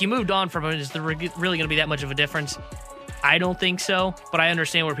 if you moved on from him, is there really going to be that much of a difference? I don't think so, but I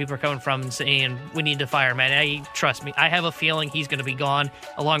understand where people are coming from and saying we need to fire him. Trust me, I have a feeling he's going to be gone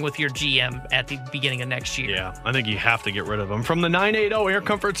along with your GM at the beginning of next year. Yeah, I think you have to get rid of him. From the 980 Air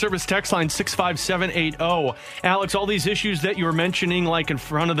Comfort Service text line 65780. Alex, all these issues that you were mentioning, like in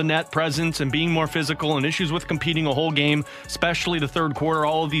front of the net presence and being more physical and issues with competing a whole game, especially the third quarter,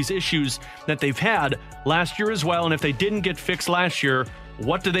 all of these issues that they've had last year as well, and if they didn't get fixed last year,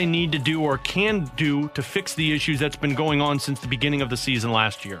 what do they need to do or can do to fix the issues that's been going on since the beginning of the season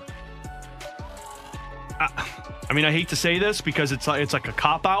last year? I mean, I hate to say this because it's like a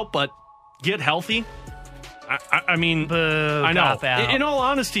cop-out, but get healthy. I mean, I know. Cop-out. In all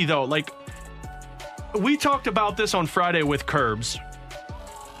honesty, though, like, we talked about this on Friday with Curbs.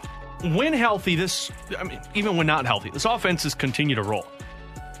 When healthy, even when not healthy, this offense has continued to roll.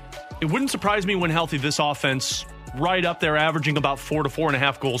 It wouldn't surprise me when healthy, this offense right up there, averaging about 4 to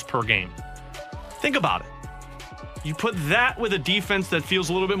 4.5 goals per game. Think about it. You put that with a defense that feels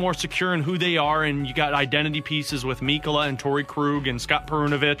a little bit more secure in who they are, and you got identity pieces with Mikkola and Torrey Krug and Scott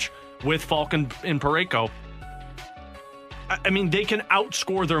Perunovich with Falk and Parayko. I mean, they can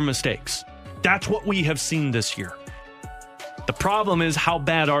outscore their mistakes. That's what we have seen this year. The problem is, how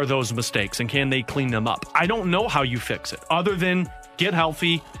bad are those mistakes, and can they clean them up? I don't know how you fix it, other than get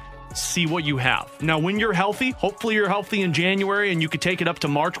healthy, see what you have. Now, when you're healthy, hopefully you're healthy in January and you could take it up to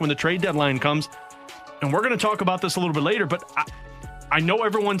March when the trade deadline comes. And we're going to talk about this a little bit later, but I know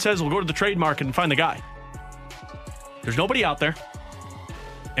everyone says we'll go to the trade market and find the guy. There's nobody out there.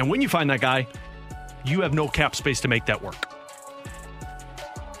 And when you find that guy, you have no cap space to make that work.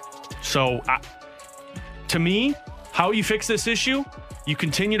 So, to me, how you fix this issue, you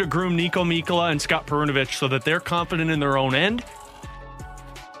continue to groom Niko Mikkola and Scott Perunovich so that they're confident in their own end.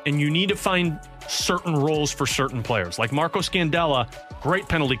 And you need to find certain roles for certain players. Like Marco Scandella, great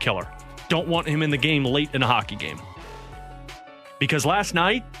penalty killer. Don't want him in the game late in a hockey game. Because last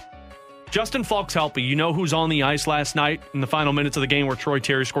night, Justin Falk's healthy. You know who's on the ice last night in the final minutes of the game where Troy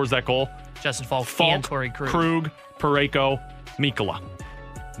Terry scores that goal? Justin Falk and Torrey Krug, Parayko, Mikkola.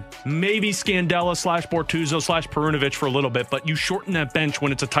 Maybe Scandella / Bortuzzo / Perunovich for a little bit, but you shorten that bench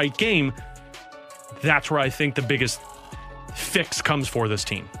when it's a tight game. That's where I think the biggest fix comes for this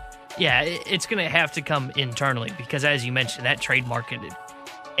team. Yeah, it's going to have to come internally because, as you mentioned, that trade market,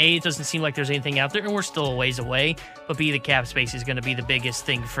 A, it doesn't seem like there's anything out there, and we're still a ways away, but B, the cap space is going to be the biggest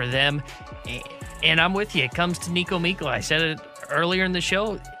thing for them. And I'm with you. It comes to Niko Mikkola. I said it earlier in the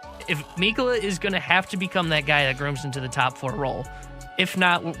show. If Mikkola is going to have to become that guy that grooms into the top 4 role. If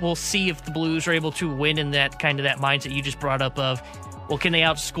not, we'll see if the Blues are able to win in that kind of that mindset you just brought up of, well, can they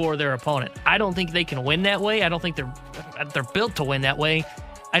outscore their opponent? I don't think they can win that way. I don't think they're built to win that way.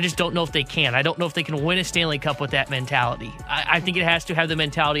 I just don't know if they can. I don't know if they can win a Stanley Cup with that mentality. I think it has to have the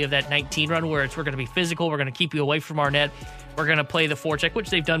mentality of that 19 run where we're going to be physical, we're going to keep you away from our net, we're going to play the forecheck, which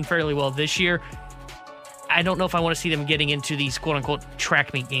they've done fairly well this year. I don't know if I want to see them getting into these quote-unquote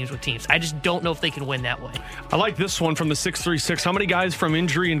track meet games with teams. I just don't know if they can win that way. I like this one from the 636. How many guys from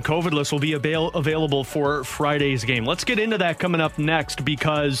injury and COVID list will be available for Friday's game? Let's get into that coming up next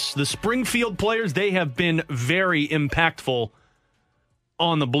because the Springfield players, they have been very impactful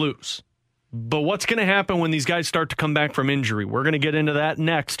on the Blues. But what's going to happen when these guys start to come back from injury? We're going to get into that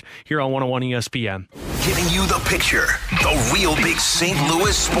next here on 101 ESPN. Giving you the picture, the real big St.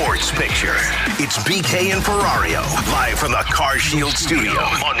 Louis sports picture. It's BK and Ferrario, live from the Car Shield studio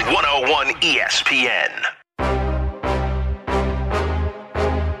on 101 ESPN.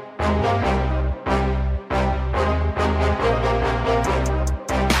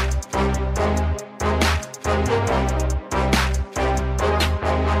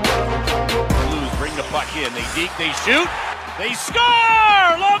 In. They deke, they shoot, they score!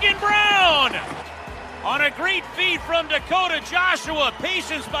 Logan Brown! On a great feed from Dakota Joshua.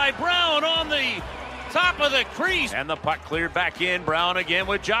 Patience by Brown on the top of the crease. And the puck cleared back in. Brown again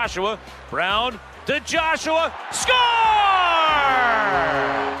with Joshua. Brown to Joshua. Score!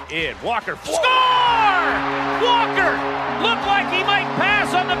 In. Walker. Score! Walker looked like he might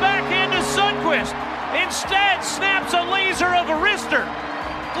pass on the backhand to Sundqvist. Instead, snaps a laser of a wrister.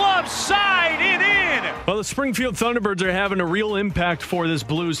 Glove side and in. Well, the Springfield Thunderbirds are having a real impact for this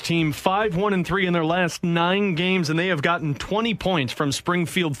Blues team. 5-1-3 in their last 9 games, and they have gotten 20 points from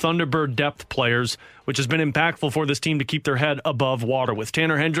Springfield Thunderbird depth players, which has been impactful for this team to keep their head above water. With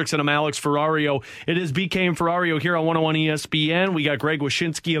Tanner Hendricks and I'm Alex Ferrario, it is BK and Ferrario here on 101 ESPN. We got Greg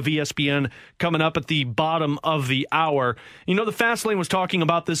Wyshynski of ESPN coming up at the bottom of the hour. You know, the Fast Lane was talking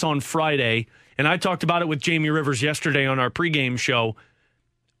about this on Friday, and I talked about it with Jamie Rivers yesterday on our pregame show.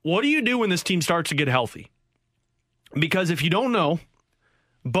 What do you do when this team starts to get healthy? Because if you don't know,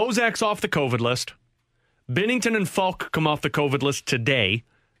 Bozak's off the COVID list. Binnington and Falk come off the COVID list today.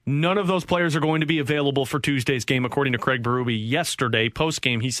 None of those players are going to be available for Tuesday's game, according to Craig Berube yesterday.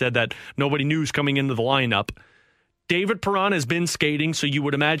 Post-game, he said that nobody knew who's coming into the lineup. David Perron has been skating, so you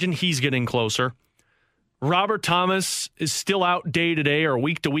would imagine he's getting closer. Robert Thomas is still out day-to-day or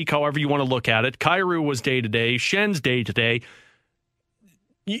week-to-week, however you want to look at it. Kyrou was day-to-day. Schen's day-to-day.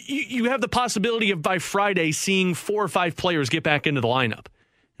 You have the possibility of by Friday seeing 4 or 5 players get back into the lineup.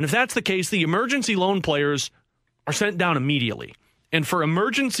 And if that's the case, the emergency loan players are sent down immediately. And for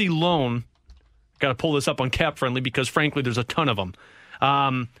emergency loan, got to pull this up on Cap Friendly because, frankly, there's a ton of them.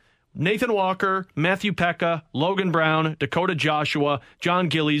 Nathan Walker, Matthew Pekka, Logan Brown, Dakota Joshua, John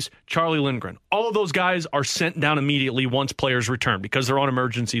Gillies, Charlie Lindgren. All of those guys are sent down immediately once players return because they're on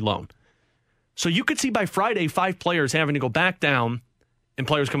emergency loan. So you could see by Friday 5 players having to go back down and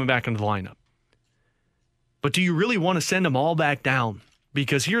players coming back into the lineup. But do you really want to send them all back down?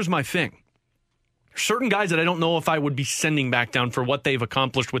 Because here's my thing. There's certain guys that I don't know if I would be sending back down for what they've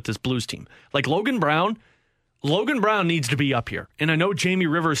accomplished with this Blues team. Like Logan Brown. Logan Brown needs to be up here. And I know Jamie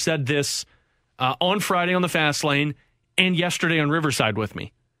Rivers said this on Friday on the Fast Lane and yesterday on Riverside with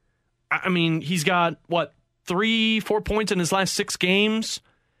me. I mean, he's got, 3-4 points in his last 6 games?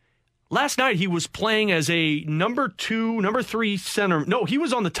 Last night, he was playing as a number 3 center. No, he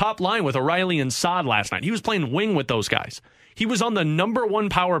was on the top line with O'Reilly and Saad last night. He was playing wing with those guys. He was on the number 1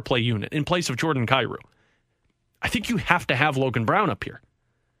 power play unit in place of Jordan Kyrou. I think you have to have Logan Brown up here.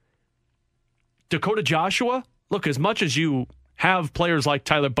 Dakota Joshua, look, as much as you have players like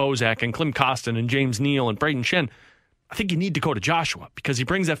Tyler Bozak and Klim Kostin and James Neal and Braden Shen, I think you need Dakota Joshua because he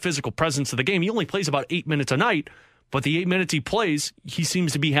brings that physical presence to the game. He only plays about 8 minutes a night, but the 8 minutes he plays, he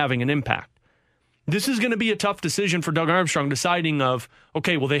seems to be having an impact. This is going to be a tough decision for Doug Armstrong, deciding of,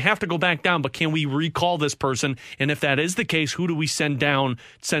 okay, well, they have to go back down, but can we recall this person? And if that is the case, who do we send down,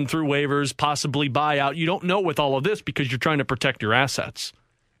 send through waivers, possibly buy out? You don't know with all of this because you're trying to protect your assets.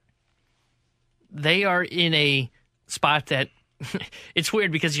 They are in a spot that it's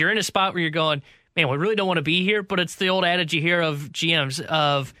weird because you're in a spot where you're going, man, we really don't want to be here, but it's the old adage you hear of GMs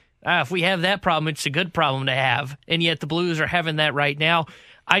of, if we have that problem, it's a good problem to have. And yet the Blues are having that right now.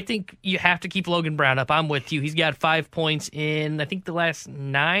 I think you have to keep Logan Brown up. I'm with you. He's got 5 points in, I think, the last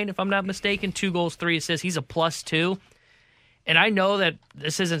 9, if I'm not mistaken. 2 goals, 3 assists. He's a +2. And I know that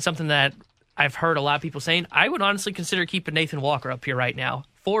this isn't something that I've heard a lot of people saying. I would honestly consider keeping Nathan Walker up here right now.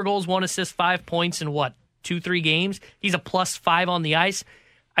 4 goals, 1 assist, 5 points in 2-3 games. He's a +5 on the ice.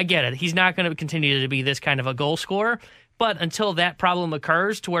 I get it. He's not going to continue to be this kind of a goal scorer. But until that problem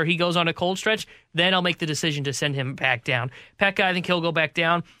occurs to where he goes on a cold stretch, then I'll make the decision to send him back down. Pekka, I think he'll go back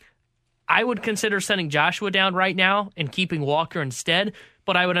down. I would consider sending Joshua down right now and keeping Walker instead.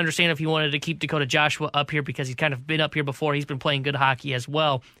 But I would understand if you wanted to keep Dakota Joshua up here because he's kind of been up here before. He's been playing good hockey as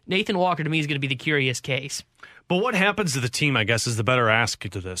well. Nathan Walker, to me, is going to be the curious case. But what happens to the team, I guess, is the better ask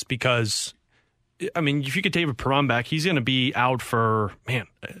to this because, I mean, if you get David Perron back, he's going to be out for,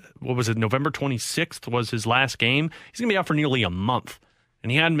 what was it, November 26th was his last game. He's going to be out for nearly a month,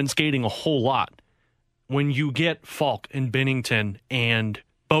 and he hadn't been skating a whole lot. When you get Falk and Binnington and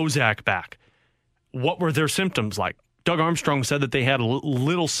Bozak back, what were their symptoms like? Doug Armstrong said that they had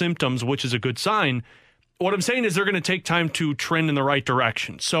little symptoms, which is a good sign. What I'm saying is they're going to take time to trend in the right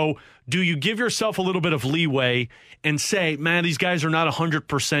direction. So do you give yourself a little bit of leeway and say, man, these guys are not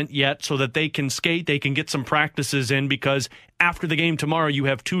 100% yet so that they can skate, they can get some practices in because after the game tomorrow, you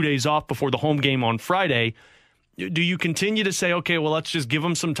have 2 days off before the home game on Friday. Do you continue to say, okay, well, let's just give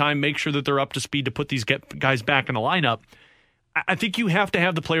them some time, make sure that they're up to speed to put these guys back in the lineup? I think you have to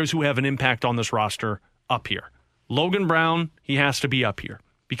have the players who have an impact on this roster up here. Logan Brown, he has to be up here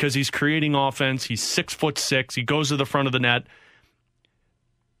because he's creating offense. He's 6'6". He goes to the front of the net.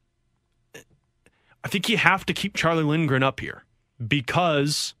 think you have to keep Charlie Lindgren up here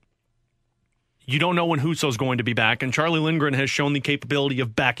because you don't know when Husso's going to be back, and Charlie Lindgren has shown the capability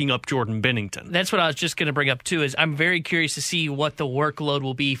of backing up Jordan Binnington. That's what I was just going to bring up, too, is I'm very curious to see what the workload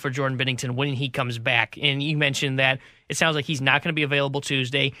will be for Jordan Binnington when he comes back. And you mentioned that it sounds like he's not going to be available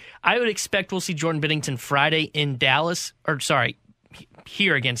Tuesday. I would expect we'll see Jordan Binnington Friday in Dallas,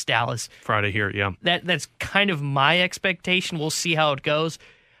 here against Dallas. Friday here, yeah. That's kind of my expectation. We'll see how it goes.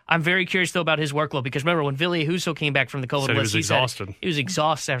 I'm very curious, though, about his workload because remember when Ville Husso came back from the COVID list, he was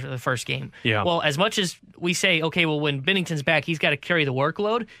exhausted after the first game. Yeah. Well, as much as we say, okay, well, when Binnington's back, he's got to carry the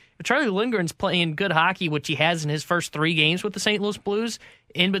workload. But Charlie Lindgren's playing good hockey, which he has in his first 3 games with the St. Louis Blues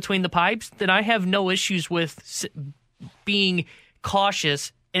in between the pipes, then I have no issues with being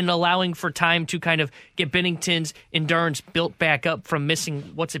cautious and allowing for time to kind of get Binnington's endurance built back up from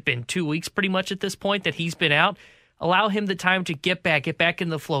missing, 2 weeks pretty much at this point that he's been out. Allow him the time to get back in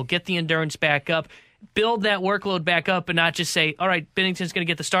the flow, get the endurance back up, build that workload back up, and not just say, all right, Binnington's going to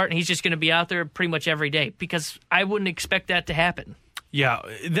get the start, and he's just going to be out there pretty much every day, because I wouldn't expect that to happen. Yeah,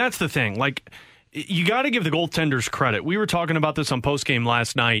 that's the thing. Like, you got to give the goaltenders credit. We were talking about this on postgame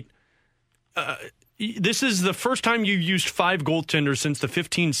last night. This is the first time you've used 5 goaltenders since the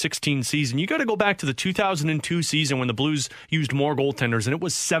 15-16 season. You got to go back to the 2002 season when the Blues used more goaltenders, and it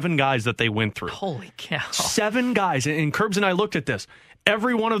was 7 guys that they went through. Holy cow. 7 guys. And Curbs and I looked at this.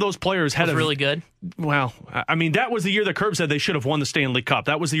 Every one of those players was really good. Well, I mean, that was the year that Curbs said they should have won the Stanley Cup.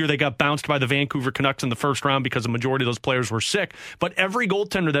 That was the year they got bounced by the Vancouver Canucks in the first round because the majority of those players were sick. But every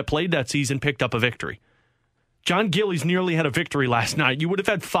goaltender that played that season picked up a victory. John Gillies nearly had a victory last night. You would have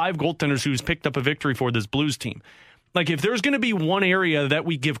had 5 goaltenders who's picked up a victory for this Blues team. Like, if there's going to be one area that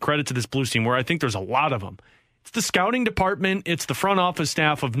we give credit to this Blues team, where I think there's a lot of them, it's the scouting department, it's the front office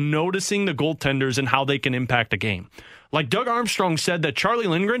staff of noticing the goaltenders and how they can impact a game. Like Doug Armstrong said that Charlie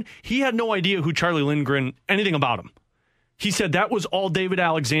Lindgren, he had no idea who Charlie Lindgren, anything about him. He said that was all David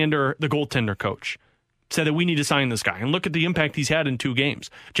Alexander, the goaltender coach. Said that we need to sign this guy. And look at the impact he's had in 2 games.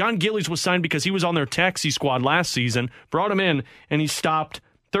 John Gillies was signed because he was on their taxi squad last season, brought him in, and he stopped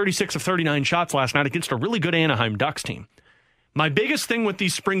 36 of 39 shots last night against a really good Anaheim Ducks team. My biggest thing with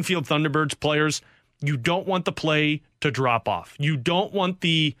these Springfield Thunderbirds players, you don't want the play to drop off. You don't want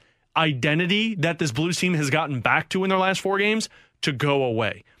the identity that this Blues team has gotten back to in their last 4 games to go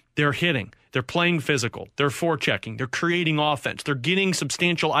away. They're hitting. They're playing physical. They're forechecking. They're creating offense. They're getting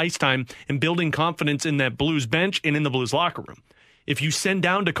substantial ice time and building confidence in that Blues bench and in the Blues locker room. If you send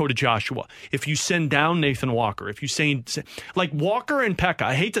down Dakota Joshua, if you send down Nathan Walker, if you say, like Walker and Pekka,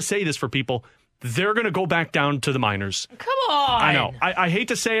 I hate to say this for people, they're going to go back down to the minors. Come on. I know. I hate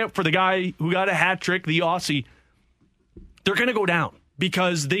to say it for the guy who got a hat trick, the Aussie. They're going to go down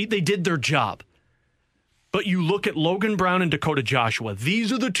because they did their job. But you look at Logan Brown and Dakota Joshua.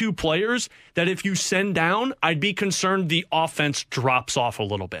 These are the 2 players that if you send down, I'd be concerned the offense drops off a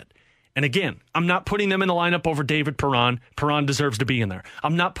little bit. And again, I'm not putting them in the lineup over David Perron. Perron deserves to be in there.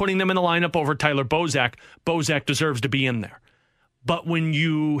 I'm not putting them in the lineup over Tyler Bozak. Bozak deserves to be in there. But when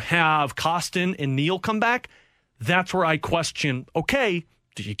you have Kostin and Neal come back, that's where I question, okay,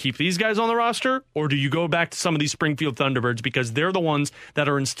 do you keep these guys on the roster, or do you go back to some of these Springfield Thunderbirds because they're the ones that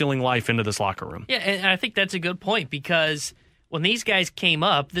are instilling life into this locker room? Yeah, and I think that's a good point because when these guys came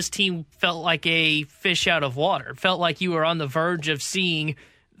up, this team felt like a fish out of water. It felt like you were on the verge of seeing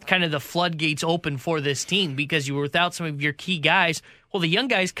kind of the floodgates open for this team because you were without some of your key guys. Well, the young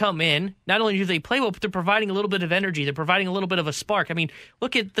guys come in, not only do they play well, but they're providing a little bit of energy. They're providing a little bit of a spark. I mean,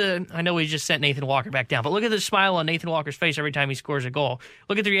 look at I know we just sent Nathan Walker back down, but look at the smile on Nathan Walker's face every time he scores a goal.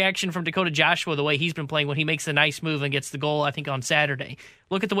 Look at the reaction from Dakota Joshua, the way he's been playing when he makes a nice move and gets the goal, I think, on Saturday.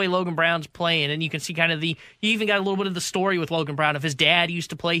 Look at the way Logan Brown's playing, and you can see kind of you even got a little bit of the story with Logan Brown of his dad used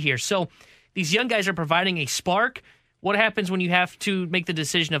to play here. So these young guys are providing a spark. What happens when you have to make the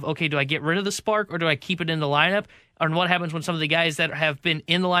decision of, okay, do I get rid of the spark or do I keep it in the lineup? And what happens when some of the guys that have been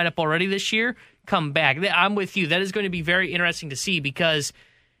in the lineup already this year come back? I'm with you. That is going to be very interesting to see because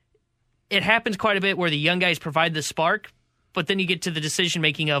it happens quite a bit where the young guys provide the spark, but then you get to the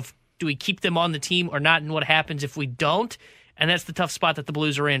decision-making of, do we keep them on the team or not, and what happens if we don't? And that's the tough spot that the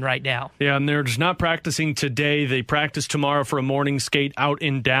Blues are in right now. Yeah, and they're just not practicing today. They practice tomorrow for a morning skate out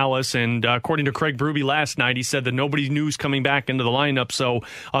in Dallas. And according to Craig Berube last night, he said that nobody knew's coming back into the lineup. So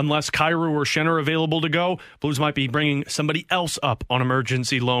unless Kyrou or Schenner are available to go, Blues might be bringing somebody else up on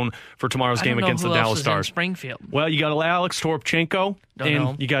emergency loan for tomorrow's game against the Dallas Stars. Springfield. Well, you got Alex Toropchenko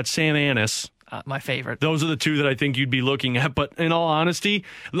you got Sam Anis. My favorite. Those are the 2 that I think you'd be looking at. But in all honesty,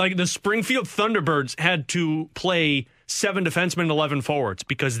 like the Springfield Thunderbirds had to play 7 defensemen and 11 forwards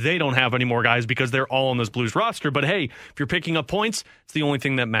because they don't have any more guys because they're all on this Blues roster. But hey, if you're picking up points, it's the only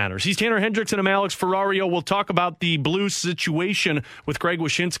thing that matters. He's Tanner Hendrickson. I'm Alex Ferrario. We'll talk about the Blues situation with Greg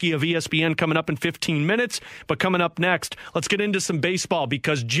Wyshynski of ESPN coming up in 15 minutes. But coming up next, let's get into some baseball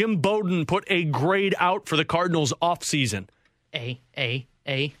because Jim Bowden put a grade out for the Cardinals offseason. AC.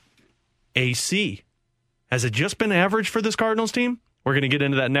 Has it just been average for this Cardinals team? We're going to get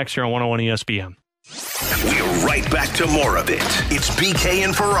into that next year on 101 ESPN. We're right back to more of it. It's BK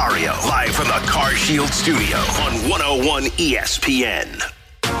and Ferrario, live from the Car Shield studio on 101 ESPN.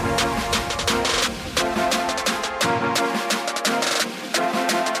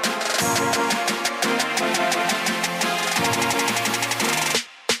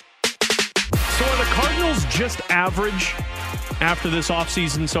 So are the Cardinals just average after this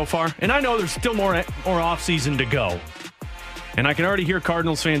offseason so far? And I know there's still more offseason to go. And I can already hear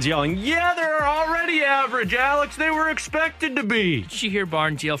Cardinals fans yelling, yeah, they're already average, Alex. They were expected to be. Did you hear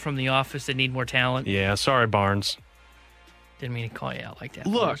Barnes yell from the office they need more talent? Yeah, sorry, Barnes. Didn't mean to call you out like that.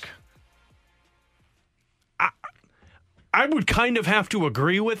 Look, I would kind of have to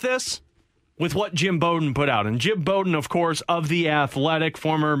agree with this, with what Jim Bowden put out. And Jim Bowden, of course, of The Athletic,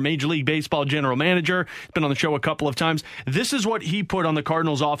 former Major League Baseball general manager, been on the show a couple of times. This is what he put on the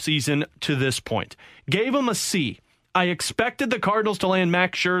Cardinals offseason to this point. Gave him a C. I expected the Cardinals to land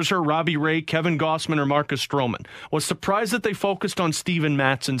Max Scherzer, Robbie Ray, Kevin Gausman, or Marcus Stroman. Was surprised that they focused on Steven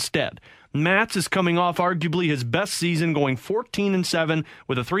Matz instead. Matz is coming off arguably his best season, going 14-7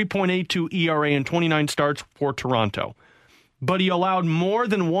 with a 3.82 ERA and 29 starts for Toronto. But he allowed more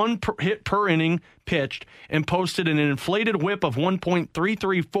than one hit per inning pitched and posted an inflated whip of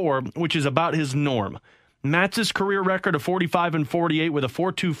 1.334, which is about his norm. Matz's career record of 45-48 with a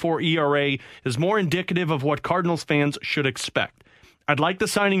 4.24 ERA is more indicative of what Cardinals fans should expect. I'd like the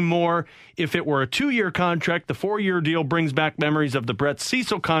signing more if it were a 2-year contract. The 4-year deal brings back memories of the Brett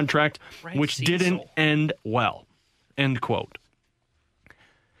Cecil contract, which didn't end well. End quote.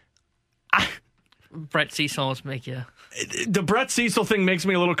 Brett Cecil must make you... The Brett Cecil thing makes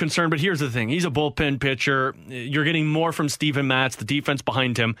me a little concerned, but here's the thing. He's a bullpen pitcher. You're getting more from Steven Matz, the defense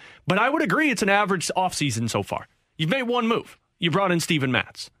behind him. But I would agree it's an average offseason so far. You've made one move. You brought in Steven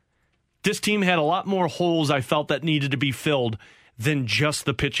Matz. This team had a lot more holes I felt that needed to be filled than just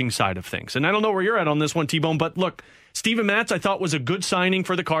the pitching side of things. And I don't know where you're at on this one, T-Bone, but look, Steven Matz I thought was a good signing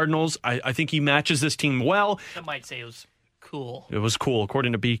for the Cardinals. I think he matches this team well. I might say it was cool. It was cool,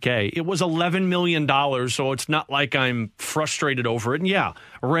 according to BK. It was $11 million, so it's not like I'm frustrated over it. And yeah,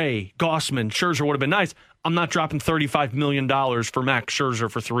 Ray, Gausman, Scherzer would have been nice. I'm not dropping $35 million for Max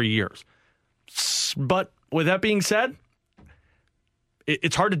Scherzer for 3 years. But with that being said,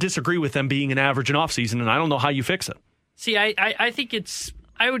 it's hard to disagree with them being an average in offseason, and I don't know how you fix it. See, I think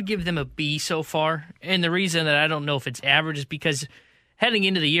I would give them a B so far. And the reason that I don't know if it's average is because heading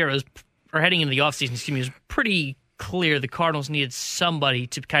into the offseason, it was pretty clear the Cardinals needed somebody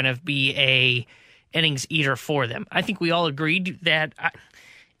to kind of be a innings eater for them. I think we all agreed that,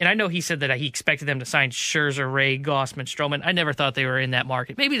 and I know he said that he expected them to sign Scherzer, Ray, Gausman, Stroman. I never thought they were in that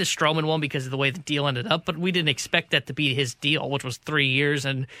market. Maybe the Stroman one because of the way the deal ended up, but we didn't expect that to be his deal, which was 3 years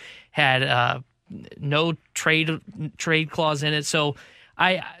and had no trade clause in it. So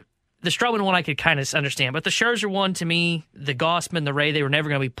the Stroman one I could kind of understand, but the Scherzer one, to me, the Gausman, the Ray, they were never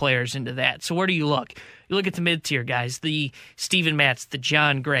going to be players into that. So where do you look? You look at the mid-tier guys, the Steven Matz, the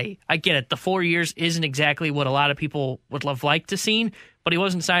John Gray. I get it. The 4 years isn't exactly what a lot of people would have liked to seen, but he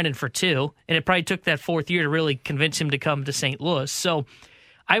wasn't signing for 2, and it probably took that 4th year to really convince him to come to St. Louis. So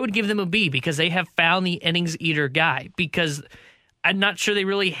I would give them a B because they have found the innings eater guy, because I'm not sure they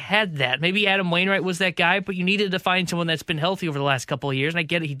really had that. Maybe Adam Wainwright was that guy, but you needed to find someone that's been healthy over the last couple of years. And I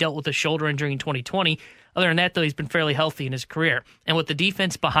get it, he dealt with a shoulder injury in 2020. Other than that, though, he's been fairly healthy in his career. And with the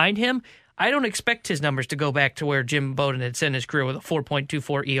defense behind him, I don't expect his numbers to go back to where Jim Bowden had sent his career with a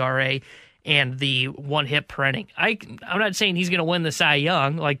 4.24 ERA and the 1 hit per inning. I'm not saying he's going to win the Cy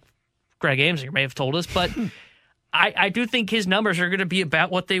Young, like Greg Amsinger may have told us, but I do think his numbers are going to be about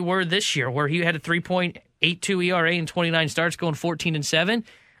what they were this year, where he had a 3.82 ERA and 29 starts going 14-7.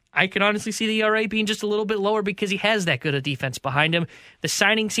 I can honestly see the ERA being just a little bit lower because he has that good a defense behind him. The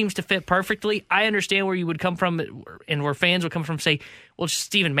signing seems to fit perfectly. I understand where you would come from and where fans would come from, say, well,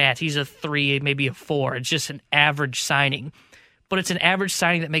 Steven Matz, he's a 3, maybe a 4. It's just an average signing. But it's an average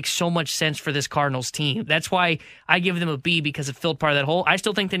signing that makes so much sense for this Cardinals team. That's why I give them a B, because it filled part of that hole. I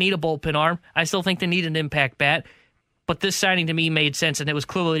still think they need a bullpen arm. I still think they need an impact bat. But this signing to me made sense, and it was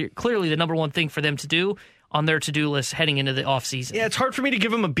clearly the number one thing for them to do. on their to-do list heading into the offseason. Yeah, it's hard for me to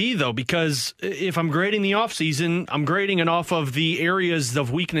give them a B, though, because if I'm grading the offseason, I'm grading it off of the areas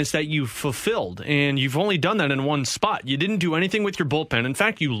of weakness that you've fulfilled, and you've only done that in one spot. You didn't do anything with your bullpen. In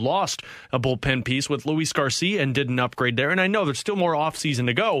fact, you lost a bullpen piece with Luis Garcia and didn't upgrade there, and I know there's still more offseason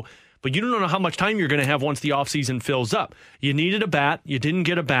to go, but you don't know how much time you're going to have once the offseason fills up. You needed a bat, you didn't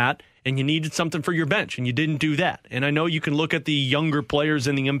get a bat, and you needed something for your bench, and you didn't do that. And I know you can look at the younger players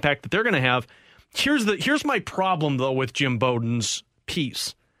and the impact that they're going to have. Here's my problem, though, with Jim Bowden's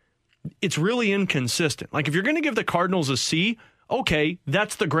piece. It's really inconsistent. Like, if you're going to give the Cardinals a C, okay,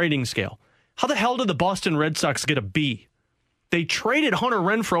 that's the grading scale. How the hell did the Boston Red Sox get a B? They traded Hunter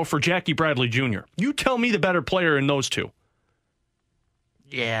Renfroe for Jackie Bradley Jr. You tell me the better player in those two.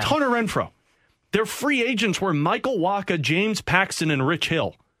 Yeah. Hunter Renfroe. Their free agents were Michael Wacha, James Paxton, and Rich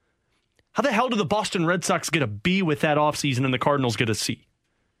Hill. How the hell did the Boston Red Sox get a B with that offseason and the Cardinals get a C?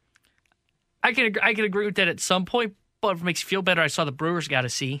 I can agree with that at some point, but if it makes you feel better, I saw the Brewers got a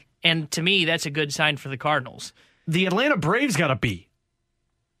C. And to me, that's a good sign for the Cardinals. The Atlanta Braves got a B.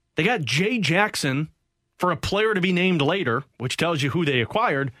 They got Jay Jackson for a player to be named later, which tells you who they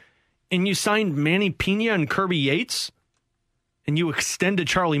acquired, and you signed Manny Pena and Kirby Yates, and you extended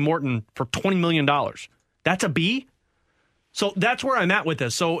Charlie Morton for $20 million. That's a B? So that's where I'm at with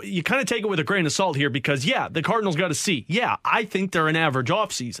this. So you kind of take it with a grain of salt here because, yeah, the Cardinals got a C. Yeah, I think they're an average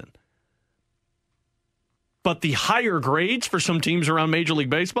offseason. But the higher grades for some teams around Major League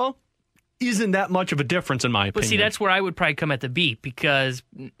Baseball isn't that much of a difference, in my opinion. But see, that's where I would probably come at the B because,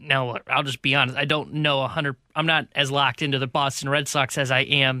 now, I'll just be honest, I don't know 100. I'm not as locked into the Boston Red Sox as I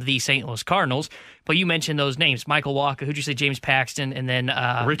am the St. Louis Cardinals. But you mentioned those names. Michael Wacha, who'd you say, James Paxton, and then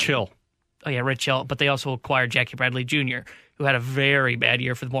Rich Hill. Oh, yeah, Rich Hill. But they also acquired Jackie Bradley Jr., who had a very bad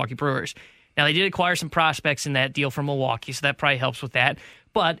year for the Milwaukee Brewers. Now, they did acquire some prospects in that deal from Milwaukee, so that probably helps with that.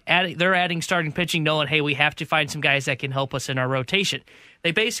 But they're adding starting pitching, knowing, hey, we have to find some guys that can help us in our rotation.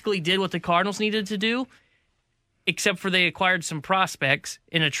 They basically did what the Cardinals needed to do, except for they acquired some prospects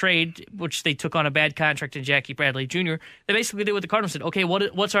in a trade, which they took on a bad contract in Jackie Bradley Jr. They basically did what the Cardinals said. Okay,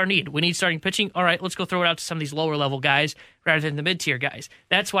 what's our need? We need starting pitching. All right, let's go throw it out to some of these lower-level guys rather than the mid-tier guys.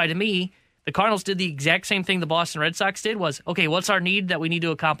 That's why, to me, the Cardinals did the exact same thing the Boston Red Sox did was, okay, what's our need that we need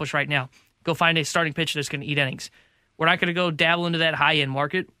to accomplish right now? Go find a starting pitcher that's going to eat innings. We're not going to go dabble into that high-end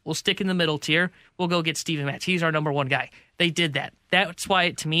market. We'll stick in the middle tier. We'll go get Steven Matz. He's our number one guy. They did that. That's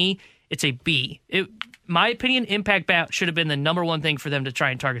why, to me, it's a B. My opinion, impact bat should have been the number one thing for them to try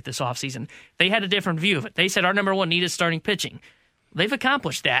and target this offseason. They had a different view of it. They said our number one need is starting pitching. They've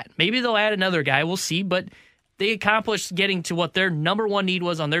accomplished that. Maybe they'll add another guy. We'll see. But they accomplished getting to what their number one need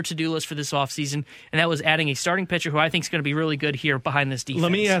was on their to-do list for this offseason, and that was adding a starting pitcher who I think is going to be really good here behind this defense.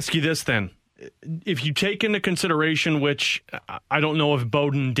 Let me ask you this then. If you take into consideration, which I don't know if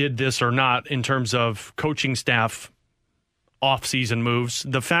Bowden did this or not in terms of coaching staff offseason moves,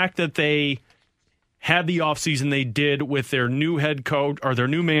 the fact that they had the offseason they did with their new head coach or their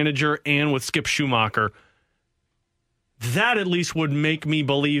new manager and with Skip Schumacher, that at least would make me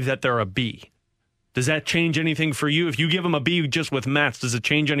believe that they're a B. Does that change anything for you? If you give them a B just with Matz, does it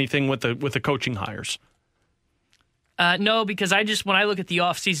change anything with the coaching hires? No, because when I look at the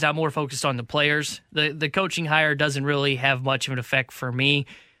offseason, I'm more focused on the players. The coaching hire doesn't really have much of an effect for me.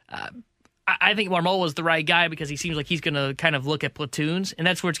 I think Marmol was the right guy because he seems like he's going to kind of look at platoons, and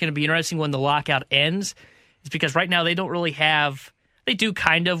that's where it's going to be interesting when the lockout ends. It's because right now they don't really have – they do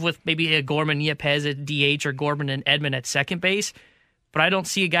kind of with maybe a Gorman Yepez at DH or Gorman and Edman at second base, but I don't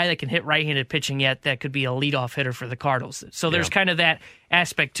see a guy that can hit right-handed pitching yet that could be a leadoff hitter for the Cardinals. So there's kind of that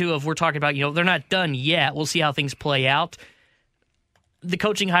aspect, too, of we're talking about, they're not done yet. We'll see how things play out. The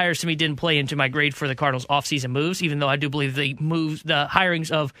coaching hires to me didn't play into my grade for the Cardinals' offseason moves, even though I do believe the hirings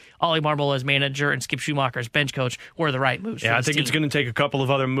of Ollie Marmol as manager and Skip Schumacher as bench coach were the right moves. Yeah, I think it's going to take a couple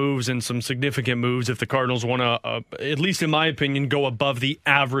of other moves and some significant moves if the Cardinals want to, at least in my opinion, go above the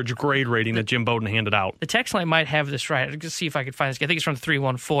average grade rating that Jim Bowden handed out. The text line might have this right. I'll just see if I can find this. I think it's from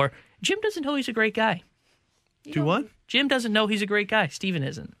 314. Jim doesn't know he's a great guy. Do what? Jim doesn't know he's a great guy. Steven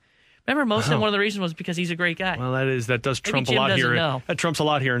isn't. Remember, most of one of the reasons was because he's a great guy. Well, that does trump a lot here. That trumps a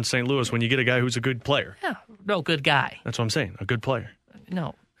lot here in St. Louis when you get a guy who's a good player. Yeah, no, good guy. That's what I'm saying, a good player.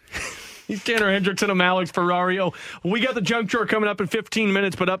 No. He's Tanner Hendrickson. I'm Alex Ferrario. We got the junk drawer coming up in 15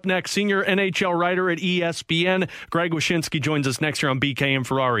 minutes, but up next, senior NHL writer at ESPN, Greg Wyshynski, joins us next here on BK and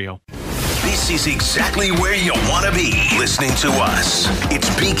Ferrario. This is exactly where you want to be, listening to us. It's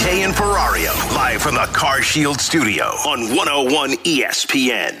BK and Ferrario, live from the Car Shield studio on 101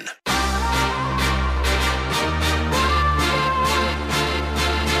 ESPN.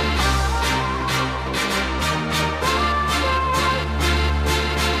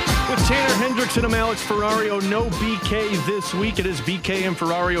 Tanner Hendrickson, I'm Alex Ferrario. No BK this week. It is BK and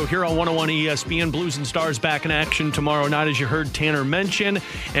Ferrario here on 101 ESPN. Blues and Stars back in action tomorrow night, as you heard Tanner mention.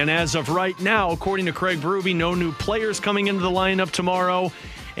 And as of right now, according to Craig Berube, no new players coming into the lineup tomorrow.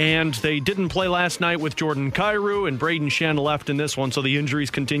 And they didn't play last night with Jordan Kyrou, and Braden Shen left in this one, so the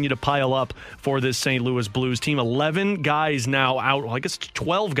injuries continue to pile up for this St. Louis Blues team. 11 guys now out, well, I guess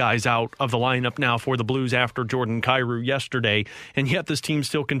 12 guys out of the lineup now for the Blues after Jordan Kyrou yesterday, and yet this team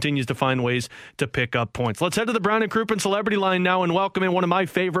still continues to find ways to pick up points. Let's head to the Brown & Crouppen Celebrity Line now and welcome in one of my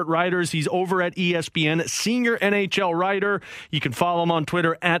favorite writers. He's over at ESPN, senior NHL writer. You can follow him on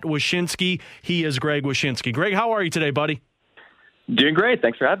Twitter at Wyshynski. He is Greg Wyshynski. Greg, how are you today, buddy? Doing great.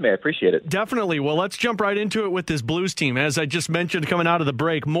 Thanks for having me. I appreciate it. Definitely. Well, let's jump right into it with this Blues team. As I just mentioned coming out of the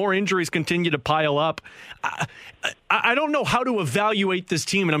break, more injuries continue to pile up. I don't know how to evaluate this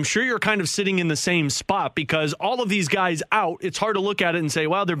team, and I'm sure you're kind of sitting in the same spot because all of these guys out, it's hard to look at it and say,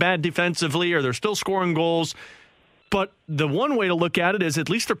 well, they're bad defensively or they're still scoring goals. But the one way to look at it is at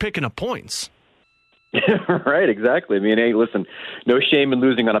least they're picking up points. Right, exactly. I mean, hey, listen, no shame in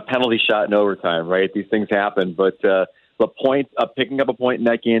losing on a penalty shot in overtime, right? These things happen, but picking up a point in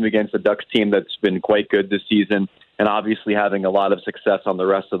that game against the Ducks team that's been quite good this season and obviously having a lot of success on the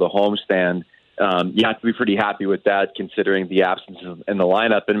rest of the homestand, you have to be pretty happy with that considering the absence in the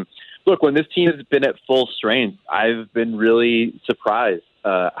lineup. And look, when this team has been at full strength, I've been really surprised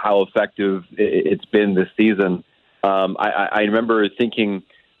how effective it's been this season. I remember thinking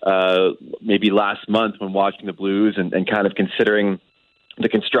maybe last month when watching the Blues and kind of considering the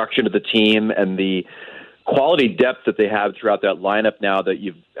construction of the team and the quality depth that they have throughout that lineup now that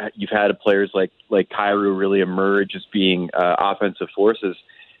you've had players like Kyrou really emerge as being offensive forces.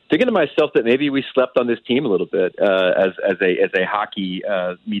 Thinking to myself that maybe we slept on this team a little bit as a hockey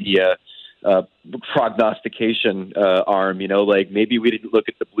media prognostication arm. You know, like maybe we didn't look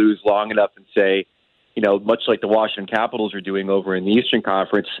at the Blues long enough and say, you know, much like the Washington Capitals are doing over in the Eastern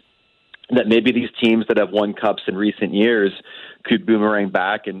Conference, that maybe these teams that have won cups in recent years could boomerang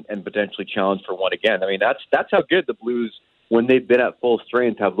back and potentially challenge for one again. I mean, that's how good the Blues, when they've been at full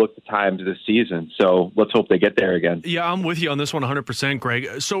strength, have looked at times this season. So let's hope they get there again. Yeah, I'm with you on this one 100%,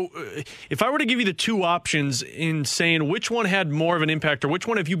 Greg. So if I were to give you the two options in saying which one had more of an impact or which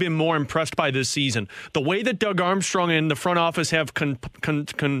one have you been more impressed by this season, the way that Doug Armstrong and the front office have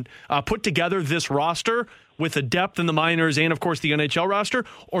put together this roster with the depth in the minors and, of course, the NHL roster,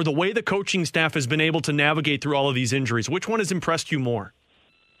 or the way the coaching staff has been able to navigate through all of these injuries? Which one has impressed you more?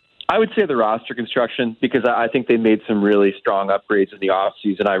 I would say the roster construction, because I think they made some really strong upgrades in the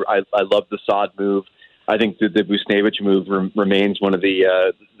offseason. I love the Saad move. I think the Buchnevich move remains one of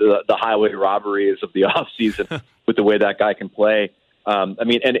the highway robberies of the offseason with the way that guy can play. I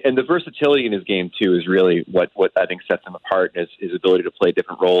mean, and the versatility in his game, too, is really what I think sets him apart, is his ability to play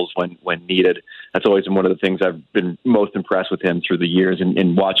different roles when needed. That's always been one of the things I've been most impressed with him through the years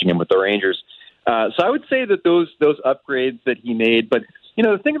in watching him with the Rangers. So I would say that those upgrades that he made. But, you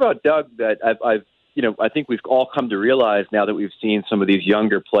know, the thing about Doug that I think we've all come to realize now that we've seen some of these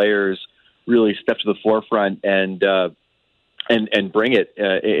younger players really step to the forefront and bring it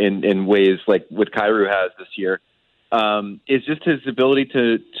in ways like what Kyrou has this year. Is just his ability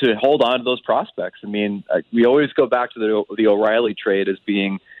to hold on to those prospects. I mean, we always go back to the O'Reilly trade as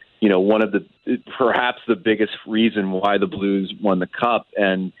being, you know, one of perhaps the biggest reason why the Blues won the Cup,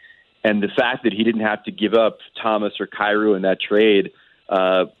 and the fact that he didn't have to give up Thomas or Kyrou in that trade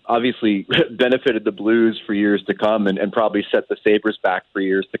obviously benefited the Blues for years to come, and probably set the Sabres back for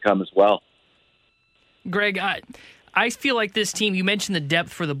years to come as well. Greg, I feel like this team, you mentioned the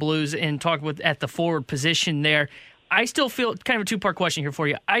depth for the Blues and talked at the forward position there. I still feel, kind of a two-part question here for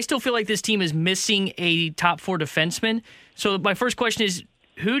you. I still feel like this team is missing a top four defenseman. So my first question is,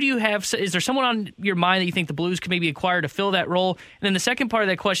 who do you have? Is there someone on your mind that you think the Blues could maybe acquire to fill that role? And then the second part of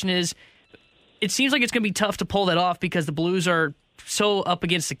that question is, it seems like it's going to be tough to pull that off because the Blues are so up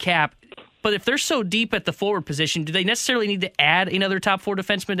against the cap. But if they're so deep at the forward position, do they necessarily need to add another top four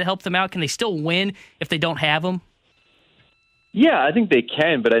defenseman to help them out? Can they still win if they don't have them? Yeah, I think they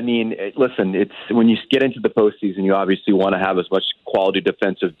can, but I mean, listen, it's when you get into the postseason, you obviously want to have as much quality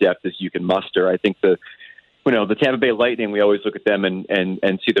defensive depth as you can muster. I think the Tampa Bay Lightning, we always look at them and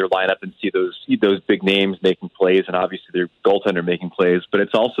see their lineup and see those big names making plays, and obviously their goaltender making plays, but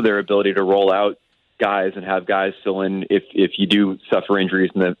it's also their ability to roll out guys and have guys fill in if you do suffer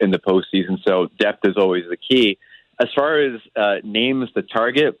injuries in the postseason. So depth is always the key. As far as names to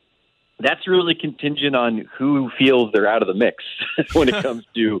target, that's really contingent on who feels they're out of the mix when it comes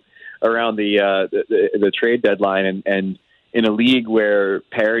to around the trade deadline. And in a league where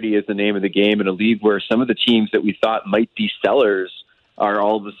parity is the name of the game, in a league where some of the teams that we thought might be sellers are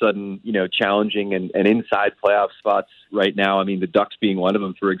all of a sudden, challenging and inside playoff spots right now. I mean, the Ducks being one of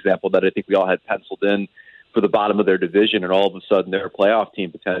them, for example, that I think we all had penciled in for the bottom of their division, and all of a sudden they're a playoff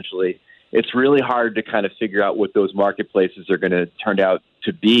team potentially. It's really hard to kind of figure out what those marketplaces are going to turn out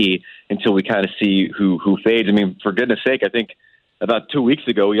to be until we kind of see who fades. I mean, for goodness sake, I think about 2 weeks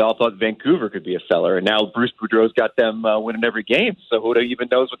ago, we all thought Vancouver could be a seller, and now Bruce Boudreau's got them winning every game. So who even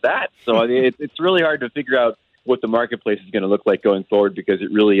knows with that? So I mean, it's really hard to figure out what the marketplace is going to look like going forward, because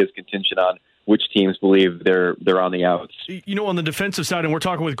it really is contingent on which teams believe they're on the outs. On the defensive side, and we're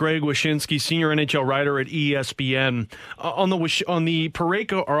talking with Greg Wyshynski, senior NHL writer at ESPN, on the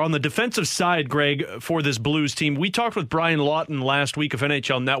Parayko, or on the defensive side, Greg, for this Blues team, we talked with Brian Lawton last week of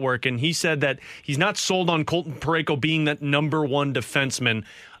NHL Network, and he said that he's not sold on Colton Parayko being that number one defenseman.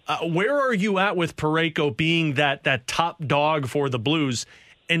 Where are you at with Parayko being that top dog for the Blues?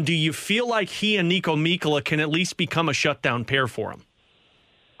 And do you feel like he and Niko Mikkola can at least become a shutdown pair for him?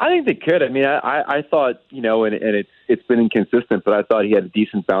 I think they could. I mean, I thought, and it's been inconsistent, but I thought he had a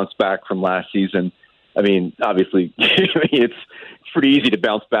decent bounce back from last season. I mean, obviously, it's pretty easy to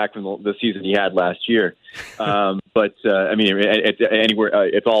bounce back from the season he had last year. But I mean,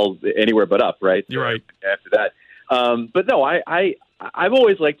 it's all anywhere but up, right? You're right. After that. But no, I've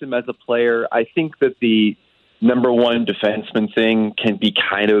always liked him as a player. I think that the number one defenseman thing can be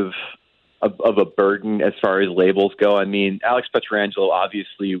kind of a burden as far as labels go. I mean, Alex Pietrangelo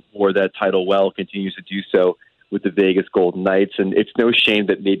obviously wore that title well, continues to do so with the Vegas Golden Knights, and it's no shame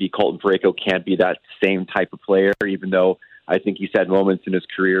that maybe Colton Parayko can't be that same type of player, even though I think he's had moments in his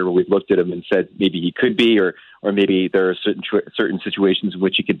career where we've looked at him and said maybe he could be, or maybe there are certain situations in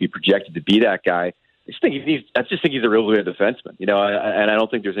which he could be projected to be that guy. I just think he's a real good defenseman, and I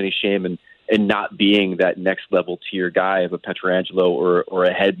don't think there's any shame in not being that next level tier guy of a Pietrangelo or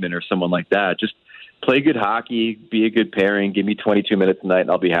a Hedman or someone like that. Just play good hockey, be a good pairing, give me 22 minutes a night,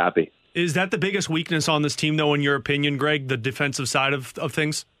 and I'll be happy. Is that the biggest weakness on this team, though, in your opinion, Greg, the defensive side of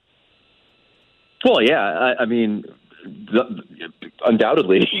things? Well, yeah. I mean,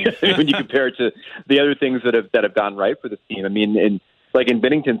 undoubtedly, when you compare it to the other things that have gone right for this team. I mean, in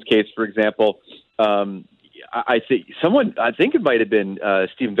Binnington's case, for example, I think it might have been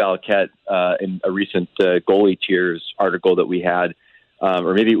Stephen Valiquette in a recent goalie tiers article that we had,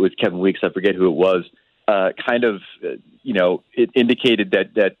 or maybe it was Kevin Weeks. I forget who it was. It indicated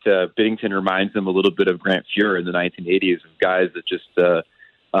that Binnington reminds them a little bit of Grant Fuhr in the 1980s, of guys that just can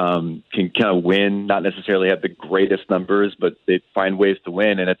kind of win, not necessarily have the greatest numbers, but they find ways to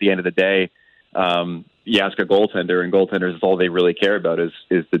win. And at the end of the day, you ask a goaltender, and goaltenders, all they really care about is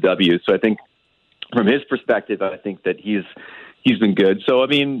the W. So I think from his perspective, I think that he's been good. So, I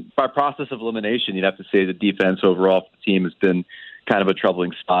mean, by process of elimination, you'd have to say the defense overall for the team has been kind of a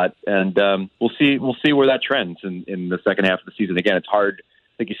troubling spot. And we'll see where that trends in the second half of the season. Again, it's hard, I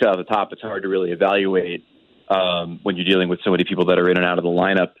think you said at the top, it's hard to really evaluate when you're dealing with so many people that are in and out of the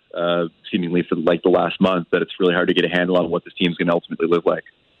lineup, seemingly for like the last month, that it's really hard to get a handle on what this team's going to ultimately look like.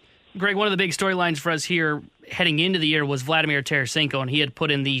 Greg, one of the big storylines for us here heading into the year was Vladimir Tarasenko, and he had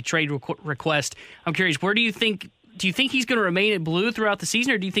put in the trade request. I'm curious, do you think he's going to remain at Blue throughout the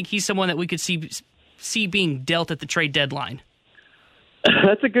season, or do you think he's someone that we could see being dealt at the trade deadline?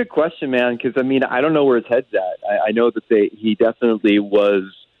 That's a good question, man, because, I mean, I don't know where his head's at. I know that he definitely was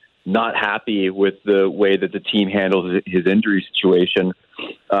not happy with the way that the team handled his injury situation,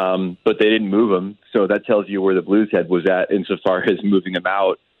 but they didn't move him, so that tells you where the Blues' head was at insofar as moving him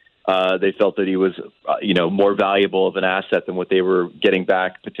out. They felt that he was, more valuable of an asset than what they were getting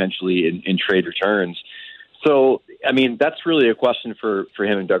back potentially in trade returns. So, I mean, that's really a question for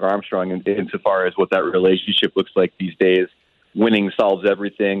him and Doug Armstrong insofar as what that relationship looks like these days. Winning solves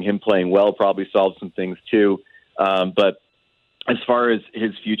everything. Him playing well probably solves some things too. But as far as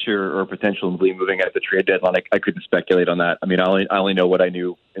his future or potential moving at the trade deadline, I couldn't speculate on that. I mean, I only know what I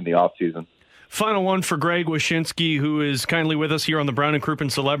knew in the offseason. Final one for Greg Wyshynski, who is kindly with us here on the Brown and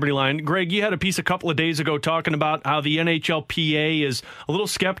Crouppen Celebrity Line. Greg, you had a piece a couple of days ago talking about how the NHLPA is a little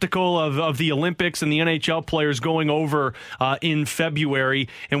skeptical of the Olympics and the NHL players going over in February.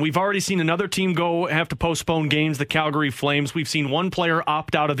 And we've already seen another team have to postpone games, the Calgary Flames. We've seen one player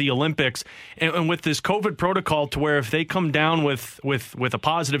opt out of the Olympics. And with this COVID protocol to where if they come down with a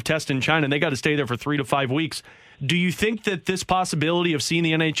positive test in China, they got to stay there for 3 to 5 weeks. Do you think that this possibility of seeing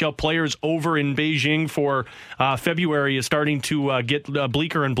the NHL players over in Beijing for February is starting to get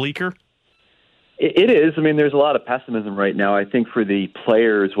bleaker and bleaker? It is. I mean, there's a lot of pessimism right now. I think for the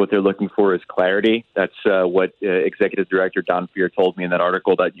players, what they're looking for is clarity. That's what Executive Director Don Fehr told me in that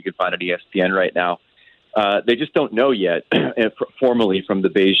article that you can find on ESPN right now. They just don't know yet, formally from the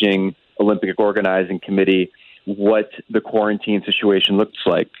Beijing Olympic Organizing Committee, what the quarantine situation looks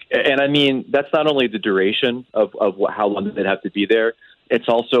like. And I mean, that's not only the duration of how long they'd have to be there, it's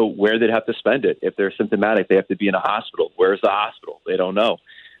also where they'd have to spend it. If they're symptomatic, they have to be in a hospital. Where's the hospital? They don't know.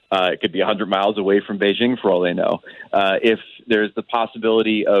 It could be 100 miles away from Beijing for all they know. If there's the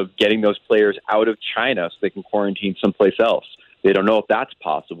possibility of getting those players out of China so they can quarantine someplace else, they don't know if that's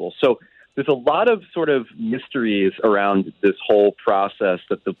possible. So there's a lot of sort of mysteries around this whole process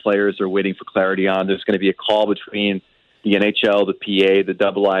that the players are waiting for clarity on. There's going to be a call between the NHL, the PA, the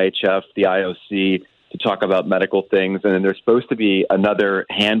IIHF, the IOC to talk about medical things. And then there's supposed to be another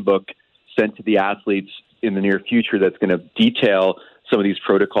handbook sent to the athletes in the near future that's going to detail some of these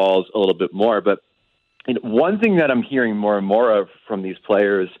protocols a little bit more. But one thing that I'm hearing more and more of from these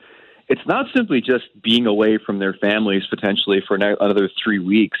players, it's not simply just being away from their families potentially for another 3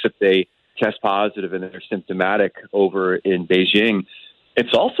 weeks if they test positive and they're symptomatic over in Beijing.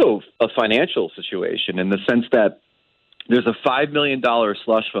 It's also a financial situation in the sense that there's a $5 million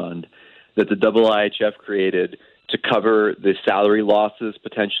slush fund that the IIHF created to cover the salary losses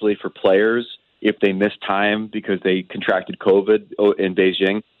potentially for players if they miss time because they contracted COVID in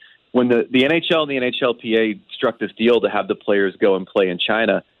Beijing. When the NHL and the NHLPA struck this deal to have the players go and play in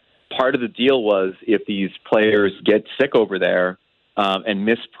China, part of the deal was if these players get sick over there and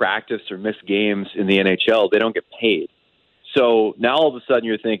miss practice or miss games in the NHL, they don't get paid. So now all of a sudden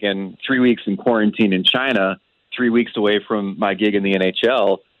you're thinking 3 weeks in quarantine in China, 3 weeks away from my gig in the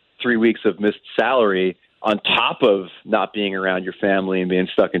NHL, 3 weeks of missed salary on top of not being around your family and being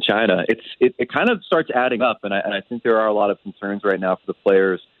stuck in China. It kind of starts adding up, and I think there are a lot of concerns right now for the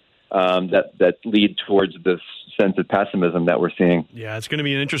players that lead towards this sense of pessimism that we're seeing. Yeah, it's going to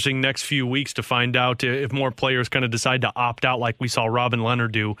be an interesting next few weeks to find out if more players kind of decide to opt out like we saw Robin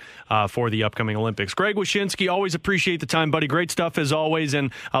Leonard do for the upcoming Olympics. Greg Wyshynski, always appreciate the time, buddy. Great stuff as always,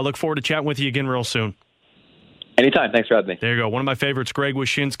 and I look forward to chatting with you again real soon. Anytime. Thanks for having me. There you go. One of my favorites, Greg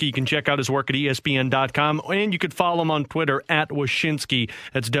Wyshynski. You can check out his work at ESPN.com, and you could follow him on Twitter at Wyshynski.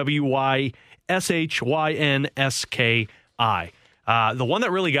 That's WYSHYNSKI. The one that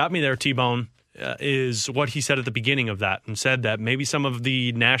really got me there, T-Bone, is what he said at the beginning of that, and said that maybe some of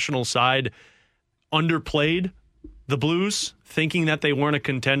the national side underplayed the Blues, thinking that they weren't a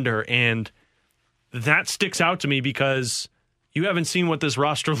contender. And that sticks out to me because you haven't seen what this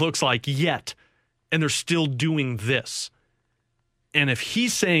roster looks like yet, and they're still doing this. And if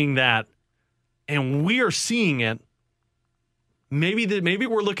he's saying that, and we are seeing it, maybe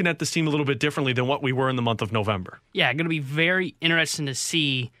we're looking at this team a little bit differently than what we were in the month of November. Yeah, going to be very interesting to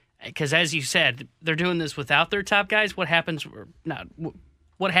see, because as you said, they're doing this without their top guys. What happens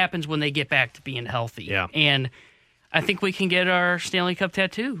when they get back to being healthy? Yeah. And I think we can get our Stanley Cup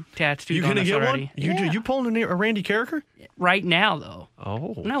tattooed you going to get already. One? You pulling a Randy Carricker? Right now, though.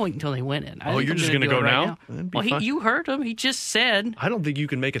 Oh. I'm not waiting until they win it. You're just going to go now? Well, you heard him. He just said. I don't think you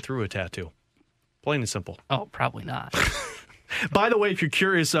can make it through a tattoo. Plain and simple. Oh, probably not. By the way, if you're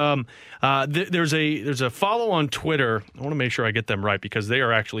curious, there's a follow on Twitter. I want to make sure I get them right because they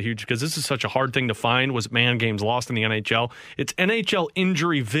are actually huge, because this is such a hard thing to find, was man games lost in the NHL. It's NHL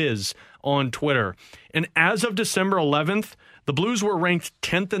Injury Viz on Twitter. And as of December 11th, the Blues were ranked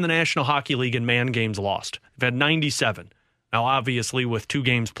 10th in the National Hockey League in man games lost. They've had 97. Now, obviously, with 2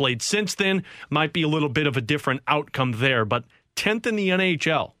 games played since then, might be a little bit of a different outcome there, but 10th in the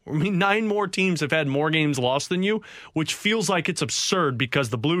NHL. I mean, 9 more teams have had more games lost than you, which feels like it's absurd because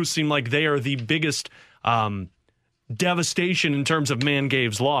the Blues seem like they are the biggest devastation in terms of man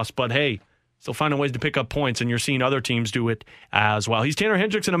games lost. But hey, still finding ways to pick up points, and you're seeing other teams do it as well. He's Tanner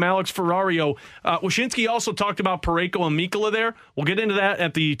Hendrickson. I'm Alex Ferrario. Wyshynski also talked about Parayko and Mikkola there. We'll get into that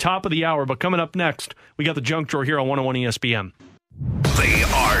at the top of the hour, but coming up next, we got the Junk Drawer here on 101 ESPN. They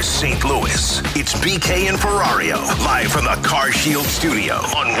are St. Louis. It's BK and Ferrario, live from the Car Shield studio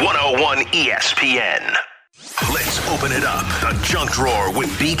on 101 ESPN. Let's open it up. The Junk Drawer with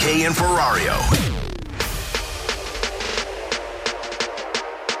BK and Ferrario.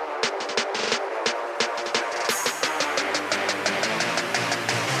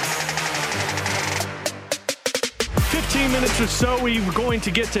 Minutes or so, we're going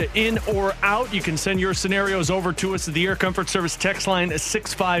to get to in or out. You can send your scenarios over to us at the Air Comfort Service text line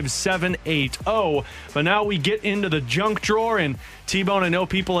 65780. But now we get into the Junk Drawer. And T-Bone, I know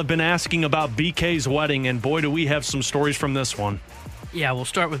people have been asking about BK's wedding, and boy, do we have some stories from this one. Yeah, we'll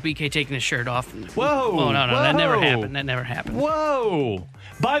start with BK taking his shirt off. Whoa. Oh, no, whoa. That never happened. Whoa.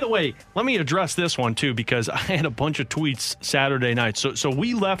 By the way, let me address this one, too, because I had a bunch of tweets Saturday night. So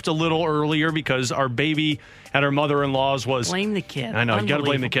we left a little earlier because our baby at her mother-in-law's was... Blame the kid. I know, you got to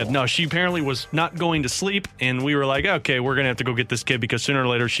blame the kid. No, she apparently was not going to sleep, and we were like, okay, we're going to have to go get this kid because sooner or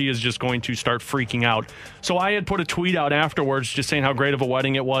later she is just going to start freaking out. So I had put a tweet out afterwards just saying how great of a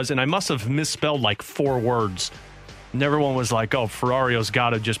wedding it was, and I must have misspelled like 4 words. And everyone was like, oh, Ferrario's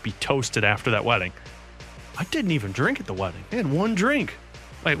got to just be toasted after that wedding. I didn't even drink at the wedding. I had 1 drink.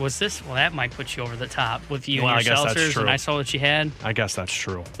 Wait, was this? Well, that might put you over the top with you Well, and I your guess that's seltzers, true. and I saw what you had. I guess that's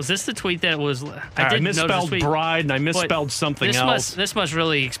true. Was this the tweet that was? I misspelled bride and I misspelled something else. This must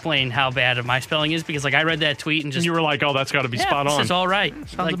really explain how bad my spelling is because, like, I read that tweet and just you were like, "Oh, that's got to be yeah, spot on." This is all right.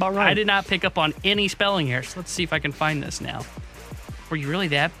 Sounds about right. I did not pick up on any spelling here, so let's see if I can find this now. Were you really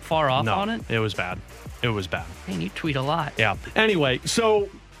that far off on it? It was bad. It was bad. Man, you tweet a lot. Yeah. Anyway, so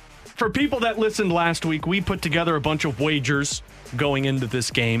for people that listened last week, we put together a bunch of wagers going into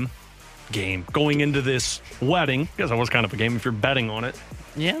this going into this wedding, because it was kind of a game if you're betting on it.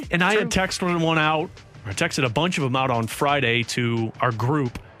 Yeah. And I had texted a bunch of them out on Friday to our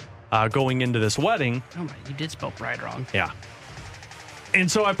group going into this wedding. Oh my, you did spell bride wrong. Yeah. And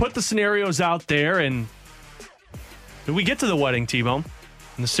so I put the scenarios out there, and we get to the wedding, T-Bone,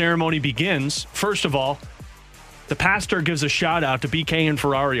 and the ceremony begins. First of all, the pastor gives a shout out to BK and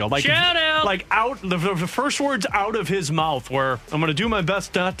Ferrario. Shout out! Like the first words out of his mouth were, I'm going to do my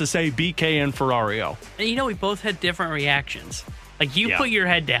best not to say BK and Ferrario. And you know, we both had different reactions. Like, you put your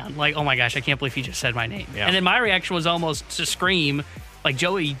head down, like, oh my gosh, I can't believe he just said my name. Yeah. And then my reaction was almost to scream, like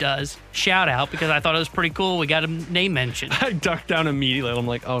Joey does, shout out, because I thought it was pretty cool. We got a name mentioned. I ducked down immediately. I'm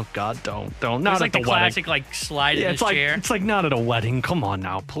like, oh God, don't. Not it's like at the classic, wedding. like, slide in his it's like, chair. It's like not at a wedding. Come on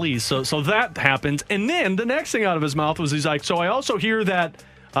now, please. So that happens. And then the next thing out of his mouth was he's like, so I also hear that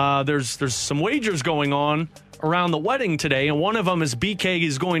there's some wagers going on around the wedding today, and one of them is BK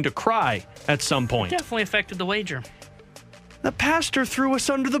is going to cry at some point. Definitely affected the wager. The pastor threw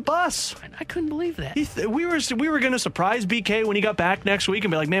us under the bus. I couldn't believe that. We were going to surprise BK when he got back next week and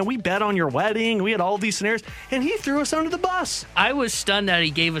be like, man, we bet on your wedding. We had all these scenarios. And he threw us under the bus. I was stunned that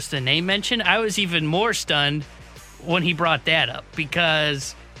he gave us the name mention. I was even more stunned when he brought that up,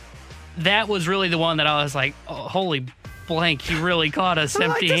 because that was really the one that I was like, oh, holy blank, he really caught us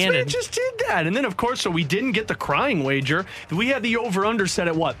empty-handed. He just did that. And then, of course, so we didn't get the crying wager. We had the over-under set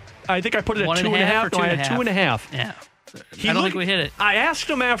at what? I think I put it at 2.5. No, I had 2.5. Yeah. I don't think we hit it. I asked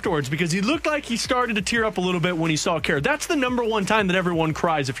him afterwards because he looked like he started to tear up a little bit when he saw Kara. That's the number one time that everyone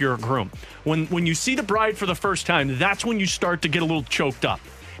cries if you're a groom. When you see the bride for the first time, that's when you start to get a little choked up.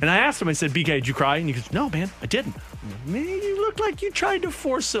 And I asked him, I said, BK, did you cry? And he goes, no, man, I didn't. Man, you look like you tried to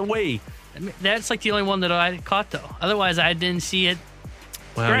force away. That's like the only one that I caught, though. Otherwise, I didn't see it.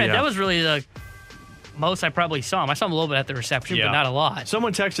 Well, Granted, yeah. That was really the most I probably saw him. I saw him a little bit at the reception, but not a lot.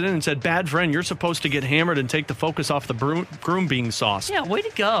 Someone texted in and said, bad friend, you're supposed to get hammered and take the focus off the groom being sauced. Yeah, way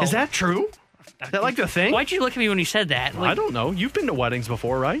to go. Is that true? Is that like the thing? Why'd you look at me when you said that? I don't know. You've been to weddings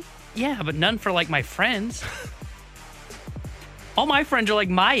before, right? Yeah, but none for, like, my friends. All my friends are like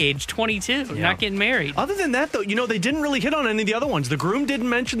my age, 22, not getting married. Other than that, though, they didn't really hit on any of the other ones. The groom didn't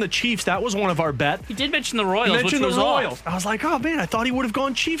mention the Chiefs. That was one of our bet. He did mention the Royals, He mentioned which was the Royals. off. I was like, oh, man, I thought he would have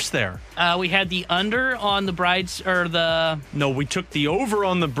gone Chiefs there. We had the under on the bride's, or the... No, we took the over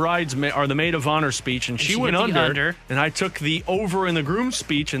on the the maid of honor speech, and she went hit the under. And I took the over in the groom's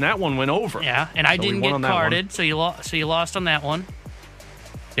speech, and that one went over. Yeah, and I didn't get carded, so you lost on that one.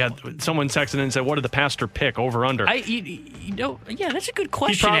 Yeah, someone texted in and said, what did the pastor pick, over, under? Yeah, that's a good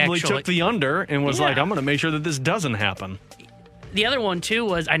question, He probably actually. took the under and was like, I'm going to make sure that this doesn't happen. The other one, too,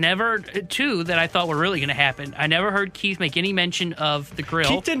 was two that I thought were really going to happen. I never heard Keith make any mention of the grill.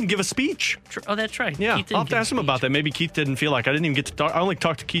 Keith didn't give a speech. Oh, that's right. Yeah, Keith I'll have to ask him about that. Maybe Keith didn't feel like I didn't even get to talk. I only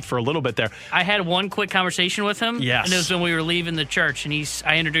talked to Keith for a little bit there. I had one quick conversation with him. Yes. And it was when we were leaving the church, and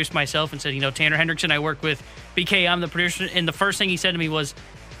I introduced myself and said, Tanner Hendrickson, I work with BK, I'm the producer. And the first thing he said to me was,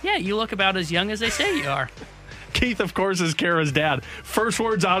 yeah, you look about as young as they say you are. Keith, of course, is Kara's dad. First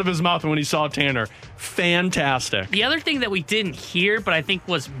words out of his mouth when he saw Tanner. Fantastic. The other thing that we didn't hear, but I think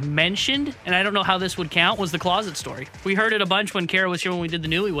was mentioned, and I don't know how this would count, was the closet story. We heard it a bunch when Kara was here when we did the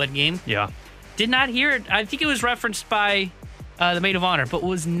Newlywed Game. Yeah. Did not hear it. I think it was referenced by the maid of honor, but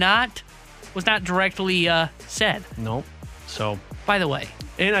was not directly said. Nope. So. By the way.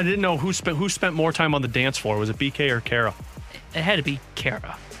 And I didn't know who spent more time on the dance floor. Was it BK or Kara? It had to be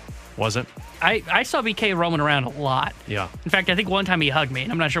Kara. Was it? I saw BK roaming around a lot. Yeah. In fact, I think one time he hugged me,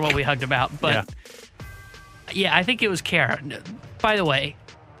 and I'm not sure what we hugged about, but yeah, I think it was Kara. By the way,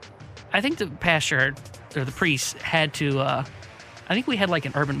 I think the pastor or the priest had to. I think we had like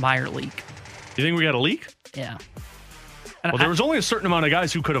an Urban Meyer leak. You think we got a leak? Yeah. Well, there was only a certain amount of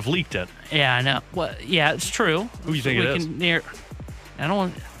guys who could have leaked it. Yeah, I know. Well, yeah, it's true. Who do you think it is? I don't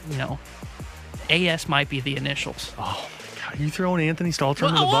want, AS might be the initials. Oh, my God. Are you throwing Anthony Stalter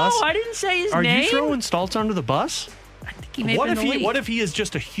under the bus? Oh, I didn't say his name. name. Are you throwing Stalter under the bus? I think he may have been the lead. What if he is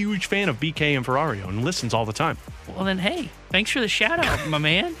just a huge fan of BK and Ferrario and listens all the time? Well, then, hey, thanks for the shout-out, my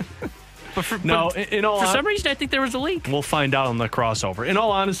man. But for some reason, I think there was a leak. We'll find out on the crossover. In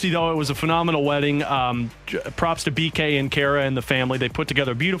all honesty, though, it was a phenomenal wedding. Props to BK and Kara and the family. They put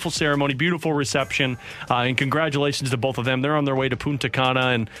together a beautiful ceremony, beautiful reception, and congratulations to both of them. They're on their way to Punta Cana,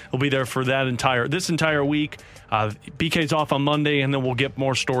 and we'll be there for this entire week. BK's off on Monday, and then we'll get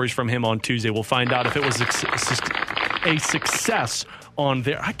more stories from him on Tuesday. We'll find out if it was a success on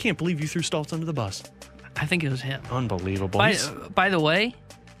there. I can't believe you threw Stoltz under the bus. I think it was him. Unbelievable. By the way,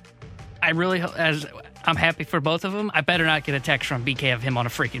 I'm happy for both of them. I better not get a text from BK of him on a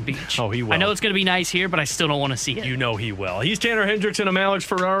freaking beach. Oh, he will. I know it's going to be nice here, but I still don't want to see it. You know he will. He's Tanner Hendrickson. I'm Alex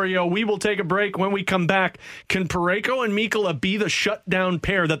Ferrario. We will take a break. When we come back, can Parayko and Mikkola be the shutdown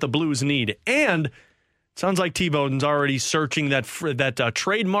pair that the Blues need? And sounds like T-Bone's already searching that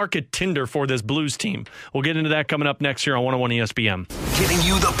trade market Tinder for this Blues team. We'll get into that coming up next here on 101 ESPN. Giving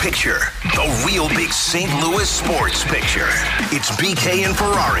you the picture, the real big St. Louis sports picture. It's BK and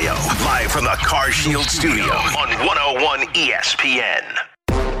Ferrario, live from the Car Shield studio on 101 ESPN.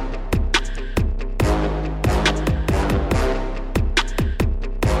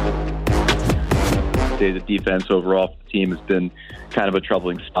 The defense overall for the team has been kind of a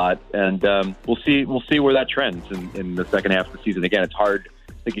troubling spot, and we'll see where that trends in the second half of the season. Again, it's hard,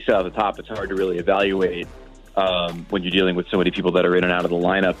 like you said at the top, it's hard to really evaluate when you're dealing with so many people that are in and out of the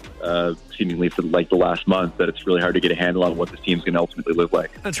lineup, seemingly for like the last month, that it's really hard to get a handle on what this team's going to ultimately look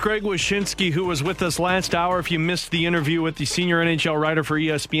like. That's Greg Wyshynski, who was with us last hour. If you missed the interview with the senior NHL writer for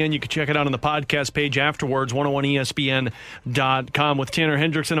ESPN, you can check it out on the podcast page afterwards, 101ESPN.com. With Tanner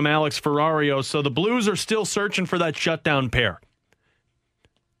Hendrickson, I'm Alex Ferrario. So the Blues are still searching for that shutdown pair.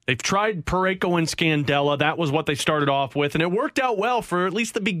 They've tried Parayko and Scandella. That was what they started off with, and it worked out well for at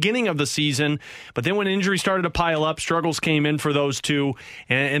least the beginning of the season. But then when injuries started to pile up, struggles came in for those two,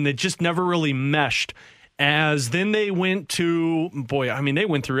 and they just never really meshed. As then they went to, they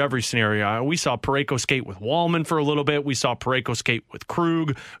went through every scenario. We saw Parayko skate with Wallman for a little bit. We saw Parayko skate with Krug.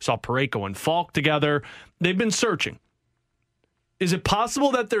 We saw Parayko and Falk together. They've been searching. Is it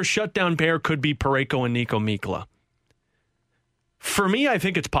possible that their shutdown pair could be Parayko and Niko Mikkola? For me, I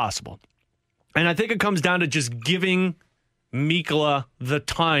think it's possible. And I think it comes down to just giving Mikkola the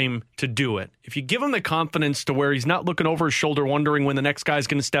time to do it. If you give him the confidence to where he's not looking over his shoulder wondering when the next guy's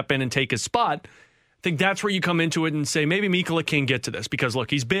going to step in and take his spot, I think that's where you come into it and say, maybe Mikkola can get to this. Because, look,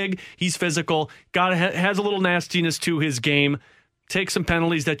 he's big, he's physical, has a little nastiness to his game, takes some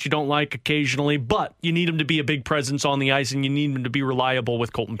penalties that you don't like occasionally, but you need him to be a big presence on the ice and you need him to be reliable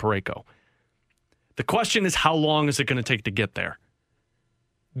with Colton Parayko. The question is, how long is it going to take to get there?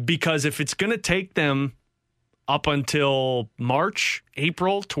 Because if it's going to take them up until March,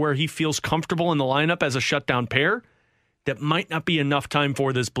 April, to where he feels comfortable in the lineup as a shutdown pair, that might not be enough time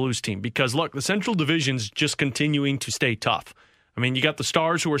for this Blues team. Because, look, the Central Division's just continuing to stay tough. I mean, you got the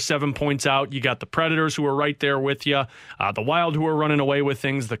Stars who are 7 points out. You got the Predators who are right there with you. The Wild who are running away with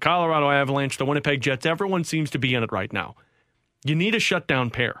things. The Colorado Avalanche, the Winnipeg Jets. Everyone seems to be in it right now. You need a shutdown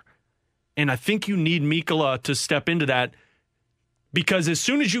pair. And I think you need Mikkola to step into that. Because as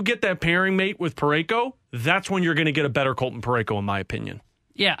soon as you get that pairing mate with Parayko, that's when you're going to get a better Colton Parayko, in my opinion.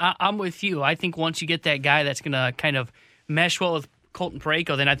 Yeah, I'm with you. I think once you get that guy that's going to kind of mesh well with Colton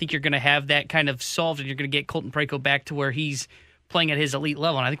Parayko, then I think you're going to have that kind of solved, and you're going to get Colton Parayko back to where he's playing at his elite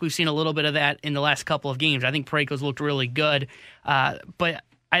level. And I think we've seen a little bit of that in the last couple of games. I think Parayko's looked really good. But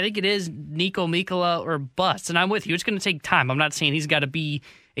I think it is Niko Mikkola or bust. And I'm with you. It's going to take time. I'm not saying he's got to be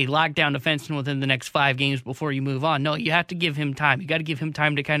a lockdown defenseman within the next 5 games before you move on. No, you have to give him time. You got to give him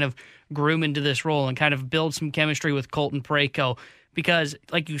time to kind of groom into this role and kind of build some chemistry with Colton Parayko. Because,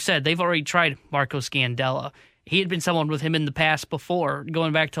 like you said, they've already tried Marco Scandella. He had been someone with him in the past before,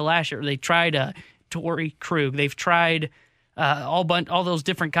 going back to last year. They tried Torrey Krug. They've tried all those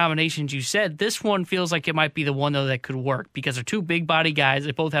different combinations you said. This one feels like it might be the one, though, that could work because they're 2 big body guys.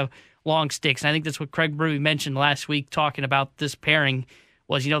 They both have long sticks. And I think that's what Craig Berube mentioned last week talking about this pairing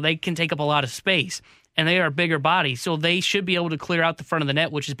was, they can take up a lot of space, and they are bigger bodies, so they should be able to clear out the front of the net,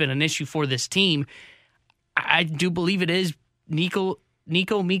 which has been an issue for this team. I do believe it is Niko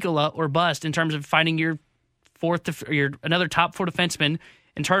Mikkola or bust in terms of finding your another top 4 defenseman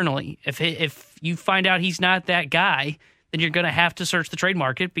internally. If you find out he's not that guy, then you're going to have to search the trade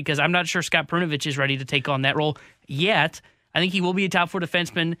market because I'm not sure Scott Perunovich is ready to take on that role yet. I think he will be a top 4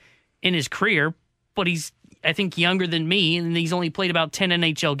 defenseman in his career, but he's I think, younger than me, and he's only played about 10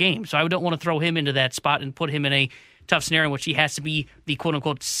 NHL games. So I don't want to throw him into that spot and put him in a tough scenario in which he has to be the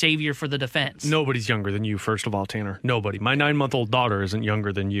quote-unquote savior for the defense. Nobody's younger than you, first of all, Tanner. Nobody. My 9-month-old daughter isn't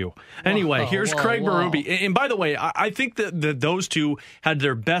younger than you. Anyway, here's Craig Berube. And by the way, I think that those two had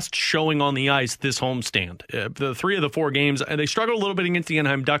their best showing on the ice this homestand. The 3 of the 4 games, and they struggled a little bit against the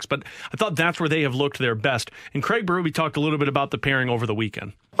Anaheim Ducks, but I thought that's where they have looked their best. And Craig Berube talked a little bit about the pairing over the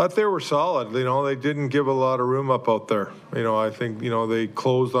weekend. But they were solid. They didn't give a lot of room up out there. I think, they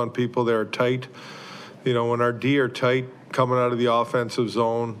closed on people. They were tight. When our D are tight, coming out of the offensive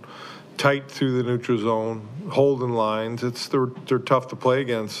zone, tight through the neutral zone, holding lines, they're tough to play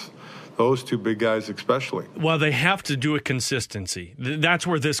against. Those two big guys especially. Well, they have to do it consistency. That's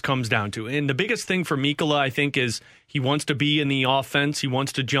where this comes down to. And the biggest thing for Mikkola, I think, is he wants to be in the offense. He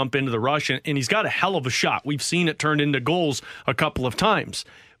wants to jump into the rush, and he's got a hell of a shot. We've seen it turned into goals a couple of times.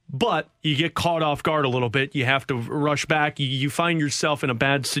 But you get caught off guard a little bit. You have to rush back. You find yourself in a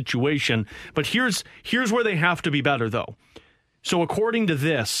bad situation. But here's where they have to be better, though. So according to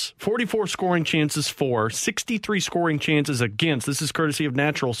this, 44 scoring chances for, 63 scoring chances against. This is courtesy of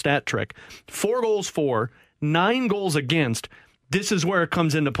Natural Stat Trick. 4 goals for, 9 goals against. This is where it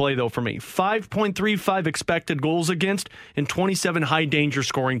comes into play, though, for me. 5.35 expected goals against and 27 high danger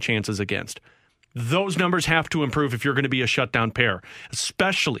scoring chances against. Those numbers have to improve if you're going to be a shutdown pair,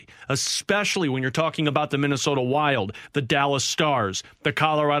 especially when you're talking about the Minnesota Wild, the Dallas Stars, the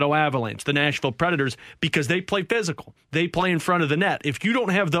Colorado Avalanche, the Nashville Predators, because they play physical. They play in front of the net. If you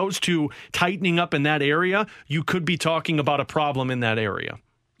don't have those two tightening up in that area, you could be talking about a problem in that area.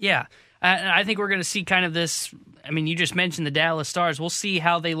 Yeah, I think we're going to see kind of this. I mean, you just mentioned the Dallas Stars. We'll see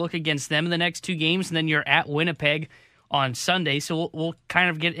how they look against them in the next 2 games, and then you're at Winnipeg on Sunday, so we'll kind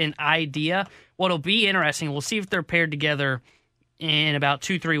of get an idea. What'll be interesting, we'll see if they're paired together in about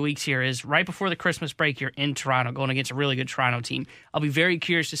 2-3 weeks here, is right before the Christmas break, you're in Toronto going against a really good Toronto team. I'll be very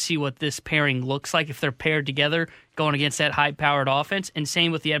curious to see what this pairing looks like if they're paired together going against that high-powered offense, and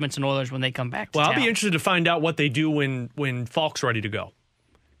same with the Edmonton Oilers when they come back to town. I'll be interested to find out what they do when Falk's ready to go,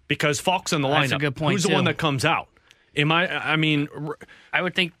 because Falk's in the lineup. That's a good point, Who's the one that comes out? I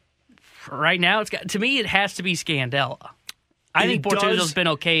would think right now, to me, it has to be Scandella. I think Bortuzzo's been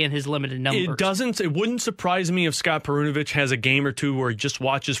okay in his limited numbers. It wouldn't surprise me if Scott Perunovich has a game or two where he just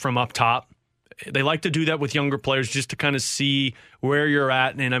watches from up top. They like to do that with younger players just to kind of see where you're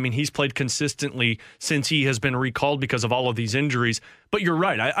at. And, he's played consistently since he has been recalled because of all of these injuries. But you're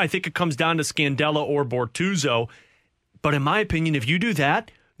right. I think it comes down to Scandella or Bortuzzo. But in my opinion, if you do that,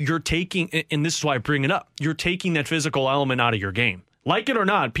 you're taking, and this is why I bring it up, you're taking that physical element out of your game. Like it or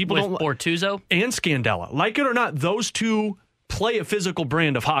not, people with don't... Bortuzzo? And Scandella. Like it or not, those two play a physical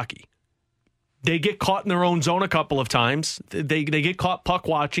brand of hockey. They get caught in their own zone a couple of times. They get caught puck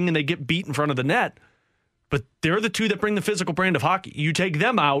watching and they get beat in front of the net. But they're the two that bring the physical brand of hockey. You take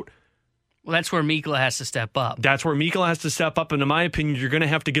them out. Well, that's where Mikkola has to step up. And in my opinion, you're going to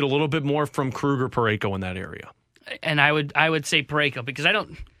have to get a little bit more from Kruger, Parayko in that area. And I would say Parayko, because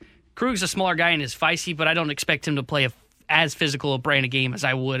Kruger's a smaller guy and is feisty, but I don't expect him to play as physical a brand of game as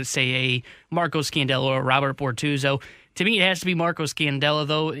I would, say, a Marco Scandella or Robert Bortuzzo. To me, it has to be Marco Scandella,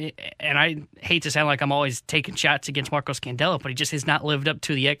 though, and I hate to sound like I'm always taking shots against Marco Scandella, but he just has not lived up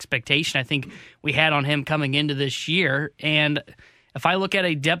to the expectation I think we had on him coming into this year. And if I look at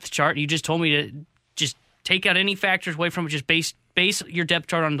a depth chart, you just told me to just take out any factors away from it, just base your depth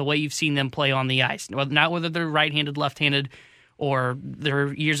chart on the way you've seen them play on the ice, not whether they're right-handed, left-handed, or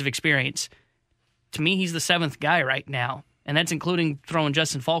their years of experience. To me, he's the 7th guy right now, and that's including throwing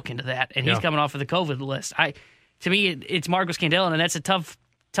Justin Falk into that, and he's coming off of the COVID list. To me, it's Marco Scandella, and that's a tough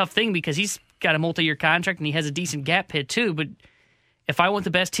thing because he's got a multi-year contract and he has a decent gap hit too. But if I want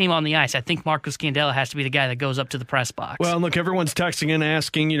the best team on the ice, I think Marco Scandella has to be the guy that goes up to the press box. Well, look, everyone's texting in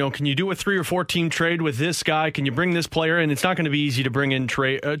asking, can you do a 3 or 4 team trade with this guy? Can you bring this player in? It's not going to be easy to bring in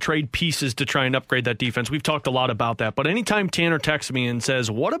trade pieces to try and upgrade that defense. We've talked a lot about that. But anytime Tanner texts me and says,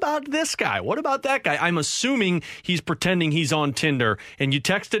 what about this guy? What about that guy? I'm assuming he's pretending he's on Tinder. And you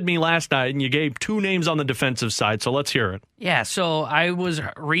texted me last night and you gave 2 names on the defensive side. So let's hear it. Yeah, so I was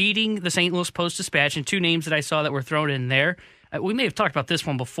reading the St. Louis Post-Dispatch, and 2 names that I saw that were thrown in there. We may have talked about this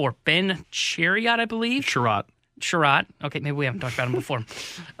one before. Ben Chiarot, I believe. Chiarot. Okay, maybe we haven't talked about him before.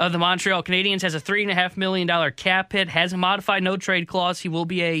 The Montreal Canadiens has a $3.5 million cap hit, has a modified no-trade clause. He will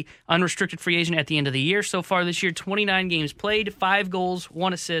be a unrestricted free agent at the end of the year. So far this year, 29 games played, 5 goals,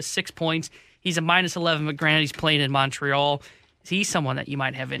 1 assist, 6 points. He's a -11, but granted, he's playing in Montreal. Is he someone that you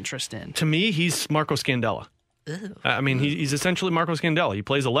might have interest in? To me, he's Marco Scandella. He's essentially Marco Scandella. He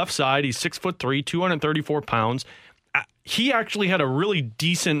plays the left side. He's 6'3", 234 pounds. he actually had a really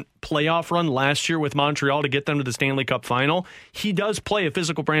decent playoff run last year with Montreal to get them to the Stanley Cup final. He does play a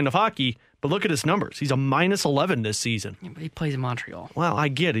physical brand of hockey, but look at his numbers. He's a -11 this season. Yeah, but he plays in Montreal. Well, I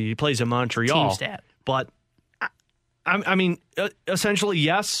get it. He plays in Montreal. Team stat. But, I mean, essentially,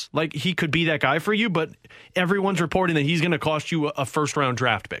 yes, like he could be that guy for you, but everyone's reporting that he's going to cost you a first-round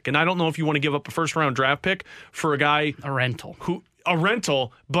draft pick. And I don't know if you want to give up a first-round draft pick for a guy... A rental. A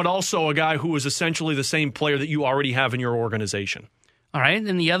rental, but also a guy who is essentially the same player that you already have in your organization. All right,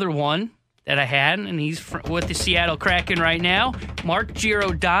 then the other one that I had, and he's with the Seattle Kraken right now, Mark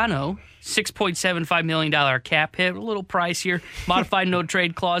Giordano, $6.75 million cap hit, a little pricier, modified no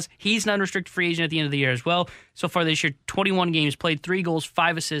trade clause. He's an unrestricted free agent at the end of the year as well. So far this year, 21 games played, 3 goals,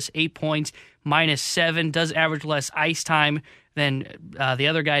 5 assists, 8 points, -7, does average less ice time than the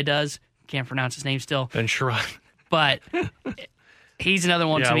other guy does. Can't pronounce his name still. Ben Sherrod. But... He's another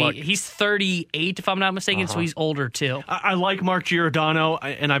one to me. Look. He's 38, if I'm not mistaken, so he's older, too. I like Mark Giordano,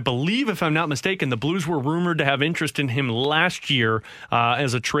 and I believe, if I'm not mistaken, the Blues were rumored to have interest in him last year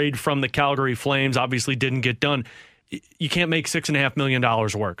as a trade from the Calgary Flames. Obviously didn't get done. You can't make $6.5 million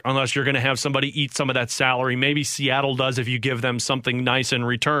work unless you're going to have somebody eat some of that salary. Maybe Seattle does if you give them something nice in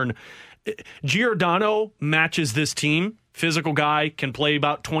return. Giordano matches this team. Physical guy, can play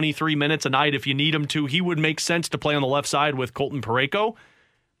about 23 minutes a night if you need him to. He would make sense to play on the left side with Colton Parayko.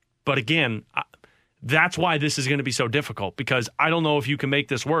 But again, that's why this is going to be so difficult, because I don't know if you can make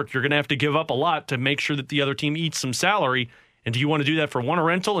this work. You're going to have to give up a lot to make sure that the other team eats some salary. And do you want to do that for one, a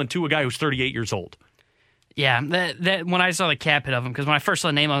rental, and two, a guy who's 38 years old? Yeah, that when I saw the cap hit of him, because when I first saw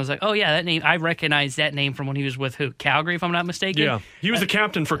the name, I was like, oh, yeah, that name. I recognize that name from when he was with who? Calgary, if I'm not mistaken? Yeah, he was the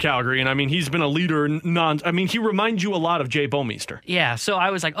captain for Calgary, and I mean, he's been a leader. He reminds you a lot of Jay Bouwmeester. Yeah, so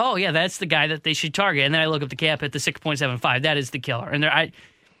I was like, oh, yeah, that's the guy that they should target. And then I look up the cap hit, the 6.75. That is the killer. And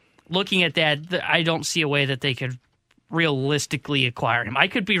looking at that, I don't see a way that they could realistically acquire him. I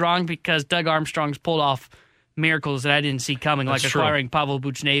could be wrong, because Doug Armstrong's pulled off miracles that I didn't see coming, like acquiring Pavel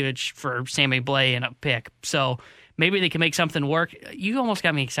Buchnevich for Sammy Blais and a pick. So maybe they can make something work. You almost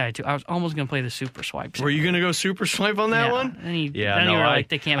got me excited, too. I was almost going to play the super swipe. Were you going to go super swipe on that one? You were like,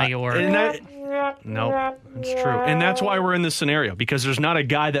 they can't make it work. No, that's true. And that's why we're in this scenario, because there's not a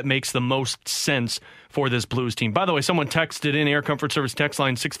guy that makes the most sense for this Blues team. By the way, someone texted in Air Comfort Service text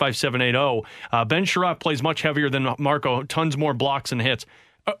line 65780. Ben Sherratt plays much heavier than Marco, tons more blocks and hits.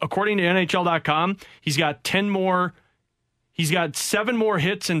 According to NHL.com, he's got 7 more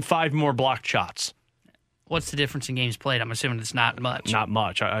hits and 5 more blocked shots. What's the difference in games played? I'm assuming it's not much. Not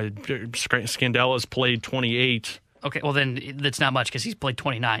much. Scandella's played 28. Okay, well then that's not much, because he's played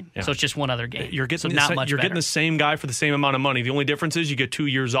 29. Yeah. So it's just one other game. You're getting getting the same guy for the same amount of money. The only difference is you get 2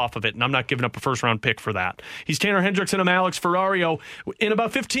 years off of it, and I'm not giving up a first-round pick for that. He's Tanner Hendrickson. I'm Alex Ferrario. In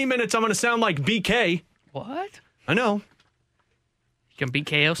about 15 minutes, I'm going to sound like BK. What? I know. You can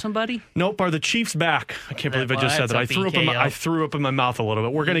BKO somebody? Nope. Are the Chiefs back? I can't believe I just said that. I threw up in my mouth a little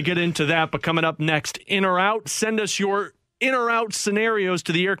bit. We're going to get into that, but coming up next, in or out, send us your in or out scenarios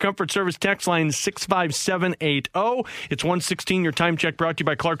to the Air Comfort Service text line 65780. It's 1:16. Your time check brought to you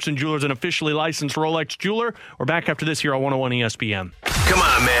by Clarkson Jewelers, an officially licensed Rolex jeweler. We're back after this here on 101 ESPN. Come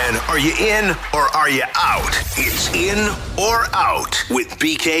on, man. Are you in or are you out? It's in or out with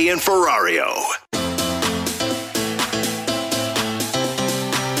BK and Ferrario.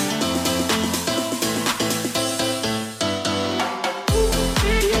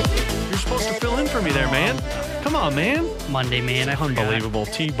 For me there, man. Come on, man. Monday, man. Unbelievable.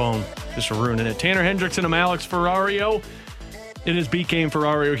 T-Bone just ruining it. Tanner Hendrickson, I'm Alex Ferrario. It is BK and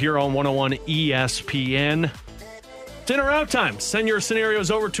Ferrario here on 101 ESPN. It's in or out time. Send your scenarios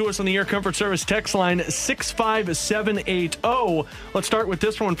over to us on the Air Comfort Service text line 65780. Let's start with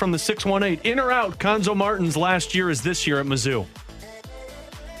this one from the 618. In or out, Conzo Martins last year is this year at Mizzou?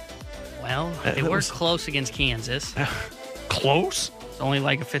 Well, they were close against Kansas. Close? Only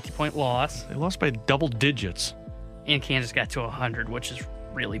like a 50-point loss. They lost by double digits. And Kansas got to 100, which is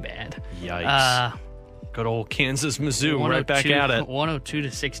really bad. Yikes. Good old Kansas, Mizzou, right back at it.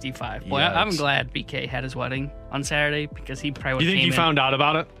 102-65. Boy, I'm glad BK had his wedding on Saturday, because he probably would have. You think he found out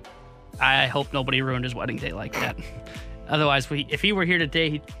about it? I hope nobody ruined his wedding day like that. Otherwise, if he were here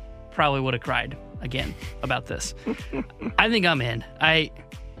today, he probably would have cried again about this. I think I'm in.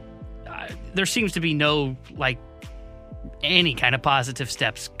 There seems to be no, any kind of positive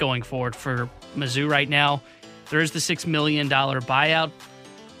steps going forward for Mizzou right now. There is the $6 million buyout,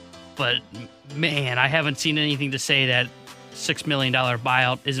 but man, I haven't seen anything to say that $6 million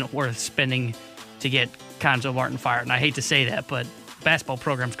buyout isn't worth spending to get Conzo Martin fired. And I hate to say that, but basketball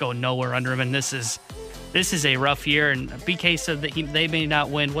program's going nowhere under him, and this is a rough year. And BK said that they may not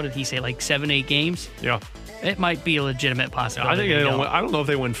win. What did he say? 7-8 games? Yeah. It might be a legitimate possibility. I think they don't. I don't know if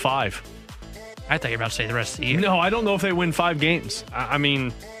they win 5. I thought you were about to say the rest of the year. No, I don't know if they win 5 games. I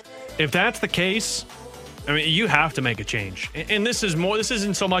mean, if that's the case, I mean, you have to make a change. And this is more. This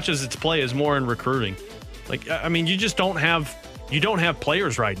isn't so much as its play as more in recruiting. Like, I mean, you just don't have. You don't have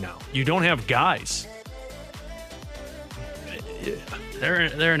players right now. You don't have guys.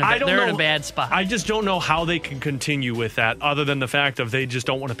 They're in a bad spot. I just don't know how they can continue with that, other than the fact of they just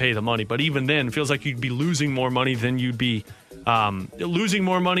don't want to pay the money. But even then, it feels like you'd be losing more money than you'd be losing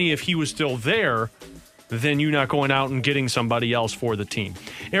more money if he was still there than you not going out and getting somebody else for the team.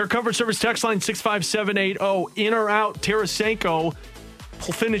 Air Comfort Service text line 65780. In or out, Tarasenko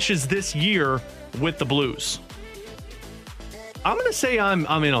finishes this year with the Blues. I'm going to say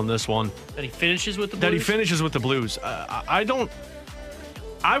I'm in on this one. That he finishes with the Blues? That he finishes with the Blues.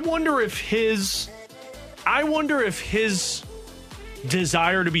 I wonder if his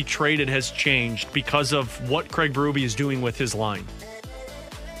desire to be traded has changed because of what Craig Berube is doing with his line.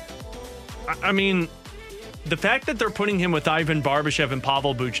 I mean, the fact that they're putting him with Ivan Barbashev and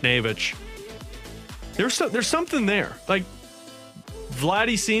Pavel Buchnevich, there's something there. Like,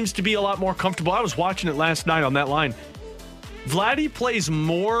 Vladdy seems to be a lot more comfortable. I was watching it last night on that line. Vladdy plays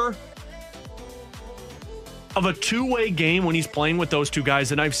more of a two-way game when he's playing with those two guys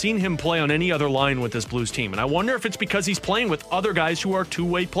than I've seen him play on any other line with this Blues team. And I wonder if it's because he's playing with other guys who are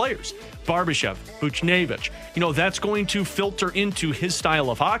two-way players. Barbashev, Buchnevich. That's going to filter into his style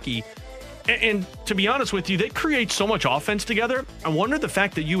of hockey. And to be honest with you, they create so much offense together. I wonder the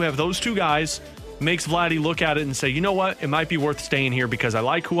fact that you have those two guys makes Vladdy look at it and say, you know what, it might be worth staying here because I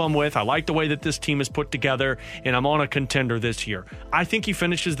like who I'm with. I like the way that this team is put together, and I'm on a contender this year. I think he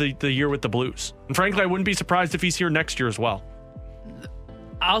finishes the year with the Blues. And frankly, I wouldn't be surprised if he's here next year as well.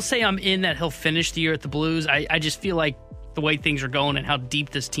 I'll say I'm in that he'll finish the year at the Blues. I just feel like the way things are going and how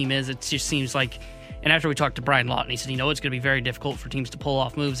deep this team is, it just seems like, and after we talked to Brian Lawton, he said, it's going to be very difficult for teams to pull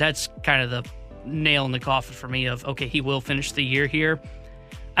off moves. That's kind of the nail in the coffin for me of, okay, he will finish the year here.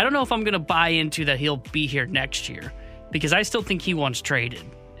 I don't know if I'm going to buy into that he'll be here next year because I still think he wants traded.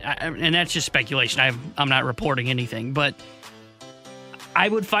 And that's just speculation. I'm not reporting anything. But I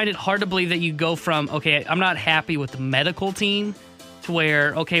would find it hard to believe that you go from, okay, I'm not happy with the medical team to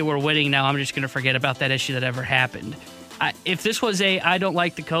where, okay, we're winning now. I'm just going to forget about that issue that ever happened. If this was I don't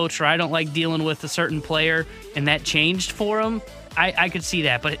like the coach or I don't like dealing with a certain player and that changed for him, I could see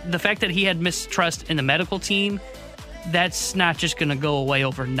that. But the fact that he had mistrust in the medical team, that's not just going to go away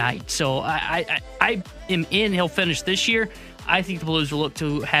overnight. So I am in. He'll finish this year. I think the Blues will look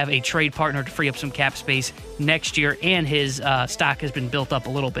to have a trade partner to free up some cap space next year, and his stock has been built up a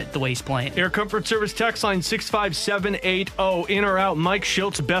little bit the way he's playing. Air Comfort Service text line 65780. In or out, Mike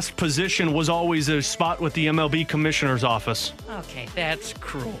Schilt's best position was always a spot with the MLB Commissioner's office. Okay, that's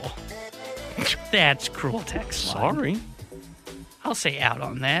cruel. That's cruel text line. Sorry. I'll say out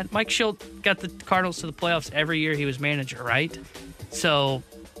on that. Mike Schilt got the Cardinals to the playoffs every year he was manager, right? So,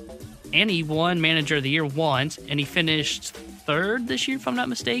 and he won Manager of the Year once, and he finished third this year, if I'm not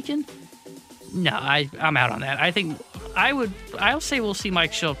mistaken. No, I'm out on that. I think I'll say we'll see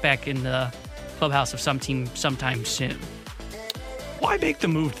Mike Schilt back in the clubhouse of some team sometime soon. Why make the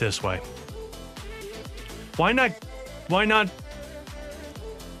move this way? Why not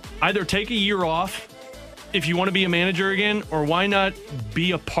either take a year off if you want to be a manager again, or why not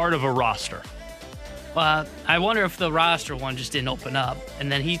be a part of a roster? I wonder if the roster one just didn't open up.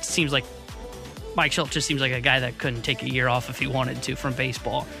 And then Mike Schilt just seems like a guy that couldn't take a year off if he wanted to from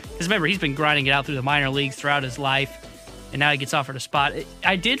baseball. Because remember, he's been grinding it out through the minor leagues throughout his life, and now he gets offered a spot.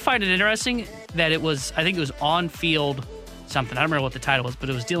 I did find it interesting that I think it was on-field something. I don't remember what the title was, but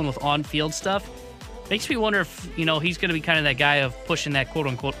it was dealing with on-field stuff. Makes me wonder if, he's going to be kind of that guy of pushing that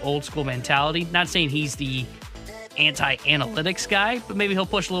quote-unquote old-school mentality. Not saying he's the anti-analytics guy, but maybe he'll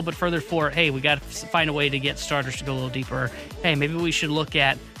push a little bit further for, hey, we got to find a way to get starters to go a little deeper. Hey, maybe we should look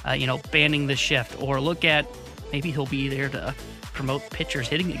at, banning the shift, or look at maybe he'll be there to promote pitchers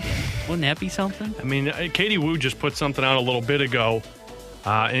hitting again. Wouldn't that be something? I mean, Katie Wu just put something out a little bit ago,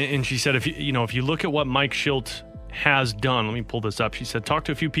 and she said, if you look at what Mike Schilt has done. Let me pull this up. She said, talked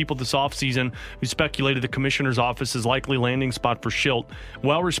to a few people this offseason who speculated the commissioner's office is likely landing spot for Schilt.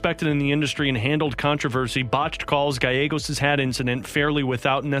 Well respected in the industry and handled controversy, botched calls, Gallegos' hat incident fairly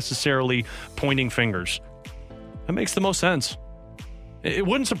without necessarily pointing fingers. That makes the most sense. It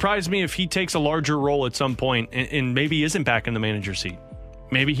wouldn't surprise me if he takes a larger role at some point and maybe isn't back in the manager seat.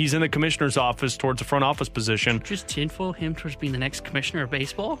 Maybe he's in the commissioner's office towards the front office position. Just tinfoil him towards being the next commissioner of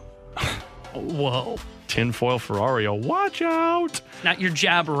baseball? Whoa. Tinfoil Ferrario, watch out. Not your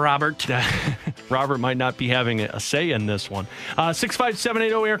job, Robert. Robert might not be having a say in this one.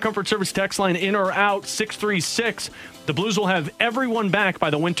 65780 Air Comfort Service text line, in or out, 636. The Blues will have everyone back by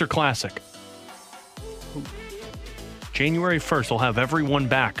the Winter Classic. January 1st, they'll have everyone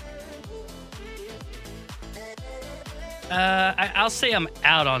back. I'll say I'm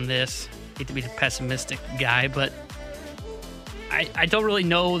out on this. Hate to be the pessimistic guy, but I don't really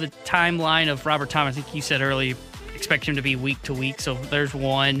know the timeline of Robert Thomas. I think you said earlier, expect him to be week to week, so there's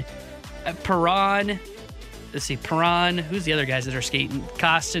one. Perron, let's see, Perron, who's the other guys that are skating?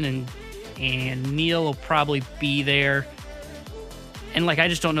 Costin and Neal will probably be there. And, I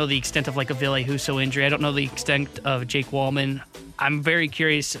just don't know the extent of, a Ville Husso injury. I don't know the extent of Jake Wallman. I'm very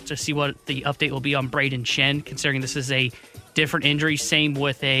curious to see what the update will be on Braden Shen, considering this is a different injury. Same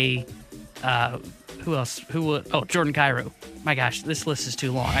with who else? Jordan Kyrou. My gosh, this list is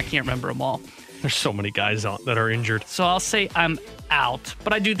too long. I can't remember them all. There's so many guys that are injured. So I'll say I'm out,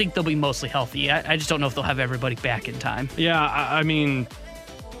 but I do think they'll be mostly healthy. I just don't know if they'll have everybody back in time. Yeah, I mean,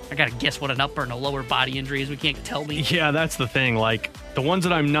 I got to guess what an upper and a lower body injury is. We can't tell me. Yeah, that's the thing. The ones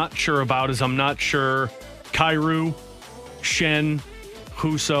that I'm not sure about is I'm not sure Kyrou, Shen,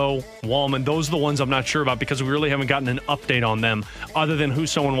 Husso, Wallman. Those are the ones I'm not sure about because we really haven't gotten an update on them other than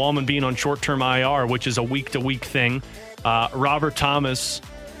Husso and Wallman being on short-term IR, which is a week-to-week thing. Robert Thomas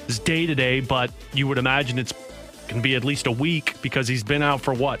is day-to-day, but you would imagine it's going to be at least a week because he's been out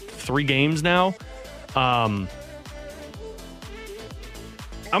for, 3 games now? I'm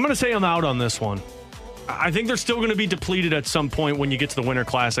going to say I'm out on this one. I think they're still going to be depleted at some point when you get to the Winter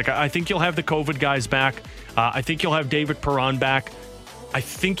Classic. I think you'll have the COVID guys back. I think you'll have David Perron back. I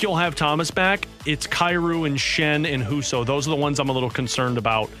think you'll have Thomas back. It's Kyrou and Shen and Husso. Those are the ones I'm a little concerned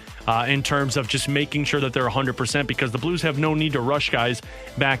about in terms of just making sure that they're 100% because the Blues have no need to rush guys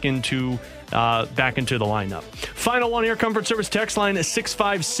back into the lineup. Final one, Air Comfort Service text line is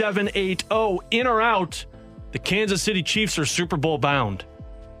 65780. In or out, the Kansas City Chiefs are Super Bowl bound.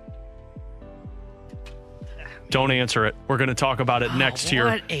 Don't answer it. We're going to talk about it next here.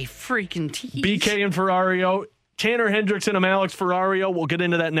 What a freaking tease. BK and Ferrario. Tanner Hendrickson and Alex Ferrario. We'll get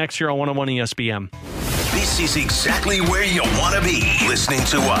into that next year on 101 ESPN. This is exactly where you want to be listening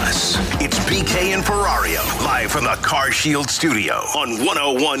to us. It's BK and Ferrario, live from the Car Shield studio on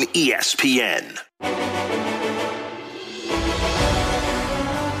 101 ESPN.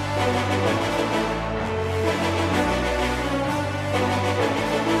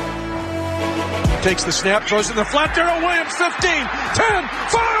 Takes the snap, throws it in the flat. Darrell Williams, 15, 10, 5,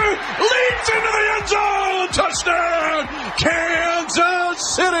 leads into the end zone. Touchdown,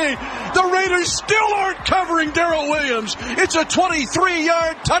 Kansas City. The Raiders still aren't covering Darrell Williams. It's a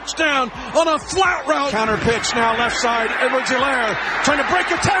 23-yard touchdown on a flat route. Counter pitch now left side. Edwards-Helaire trying to break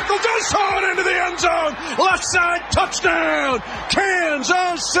a tackle. Does so it into the end zone. Left side touchdown,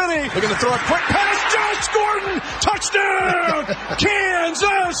 Kansas City. They're going to throw a quick pass. Josh Gordon, touchdown,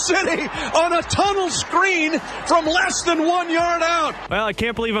 Kansas City on a tunnel screen from less than 1 yard out. Well, I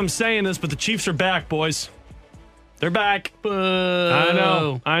can't believe I'm saying this, but the Chiefs are back, boys. They're back. Boo.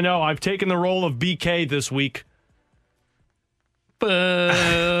 I know. I've taken the role of BK this week.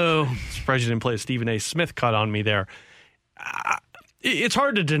 Boo. Surprised you didn't play a Stephen A. Smith cut on me there. It's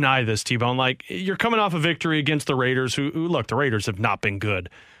hard to deny this, T-Bone. You're coming off a victory against the Raiders, who look, the Raiders have not been good.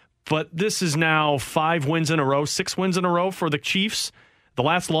 But this is now 5 wins in a row, 6 wins in a row for the Chiefs. The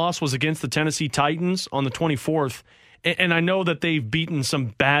last loss was against the Tennessee Titans on the 24th. And I know that they've beaten some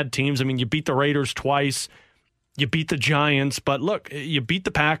bad teams. I mean, you beat the Raiders twice. You beat the Giants. But look, you beat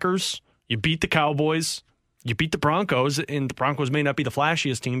the Packers. You beat the Cowboys. You beat the Broncos. And the Broncos may not be the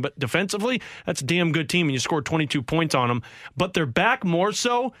flashiest team, but defensively, that's a damn good team. And you scored 22 points on them. But they're back more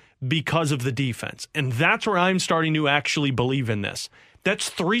so because of the defense. And that's where I'm starting to actually believe in this. That's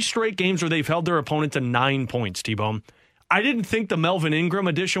 3 straight games where they've held their opponent to 9 points, T-Bone. I didn't think the Melvin Ingram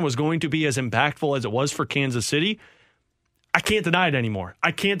addition was going to be as impactful as it was for Kansas City. I can't deny it anymore.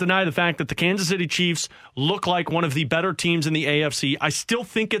 I can't deny the fact that the Kansas City Chiefs look like one of the better teams in the AFC. I still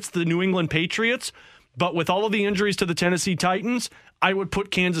think it's the New England Patriots, but with all of the injuries to the Tennessee Titans, I would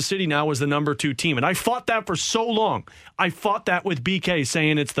put Kansas City now as the number 2 team. And I fought that for so long. I fought that with BK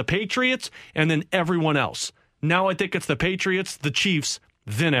saying it's the Patriots and then everyone else. Now I think it's the Patriots, the Chiefs,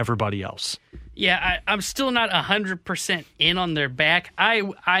 then everybody else. Yeah, I'm still not 100% in on their back. I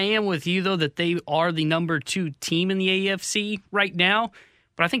am with you, though, that they are the number 2 team in the AFC right now.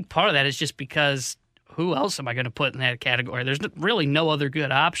 But I think part of that is just because who else am I going to put in that category? There's really no other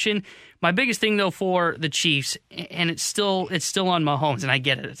good option. My biggest thing, though, for the Chiefs, and it's still on Mahomes, and I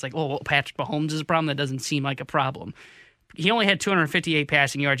get it. It's like, well, Patrick Mahomes is a problem. That doesn't seem like a problem. he only had 258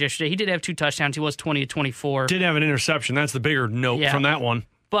 passing yards yesterday. He did have 2 touchdowns. He was 20-24. Did have an interception. That's the bigger note from that one.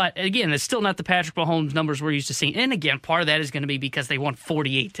 But again, it's still not the Patrick Mahomes numbers we're used to seeing. And again, part of that is going to be because they won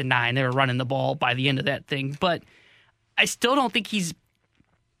 48-9. They were running the ball by the end of that thing. But I still don't think he's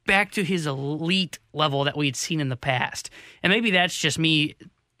back to his elite level that we had seen in the past. And maybe that's just me.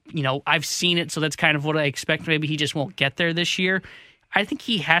 I've seen it, so that's kind of what I expect. Maybe he just won't get there this year. I think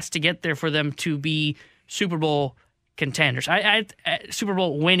he has to get there for them to be Super Bowl contenders. Super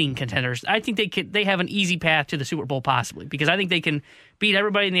Bowl winning contenders. I think they have an easy path to the Super Bowl possibly, because I think they can beat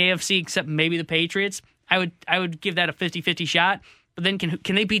everybody in the AFC except maybe the Patriots. I would give that a 50-50 shot. But then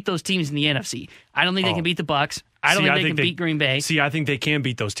can they beat those teams in the NFC? I don't think they can beat the Bucs. I don't think they can beat Green Bay. I think they can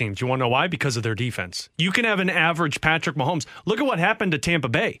beat those teams. You want to know why? Because of their defense. You can have an average Patrick Mahomes. Look at what happened to Tampa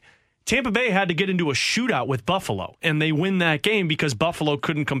Bay. Tampa Bay had to get into a shootout with Buffalo, and they win that game because Buffalo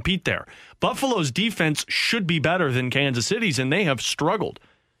couldn't compete there. Buffalo's defense should be better than Kansas City's, and they have struggled.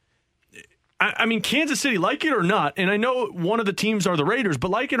 I mean, Kansas City, like it or not, and I know one of the teams are the Raiders,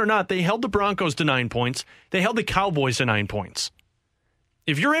 but like it or not, they held the Broncos to 9 points. They held the Cowboys to 9 points.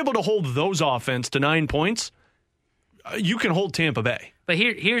 If you're able to hold those offense to 9 points, you can hold Tampa Bay. But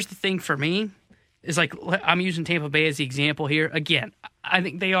here's the thing for me. Is like, I'm using Tampa Bay as the example here. Again, I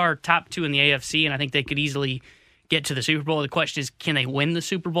think they are top 2 in the AFC, and I think they could easily get to the Super Bowl. The question is, can they win the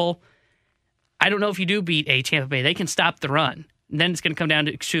Super Bowl? I don't know if you do beat Tampa Bay. They can stop the run. And then it's going to come down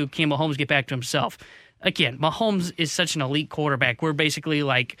to can Mahomes get back to himself. Again, Mahomes is such an elite quarterback. We're basically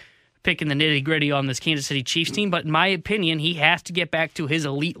like picking the nitty-gritty on this Kansas City Chiefs team, but in my opinion, he has to get back to his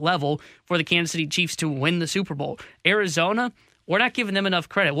elite level for the Kansas City Chiefs to win the Super Bowl. Arizona, we're not giving them enough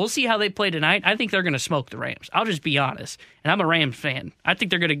credit. We'll see how they play tonight. I think they're going to smoke the Rams. I'll just be honest. And I'm a Rams fan. I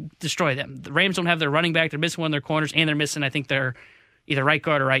think they're going to destroy them. The Rams don't have their running back. They're missing one of their corners, and they're missing, I think, their either right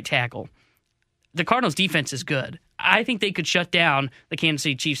guard or right tackle. The Cardinals' defense is good. I think they could shut down the Kansas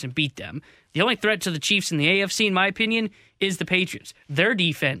City Chiefs and beat them. The only threat to the Chiefs in the AFC, in my opinion, is the Patriots. Their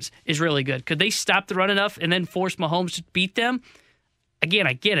defense is really good. Could they stop the run enough and then force Mahomes to beat them? Again,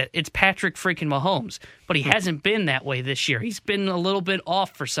 I get it. It's Patrick freaking Mahomes, but he hasn't been that way this year. He's been a little bit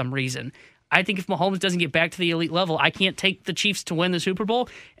off for some reason. I think if Mahomes doesn't get back to the elite level, I can't take the Chiefs to win the Super Bowl,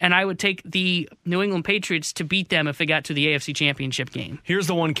 and I would take the New England Patriots to beat them if they got to the AFC Championship game. Here's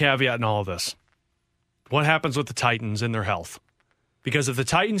the one caveat in all of this. What happens with the Titans and their health? Because if the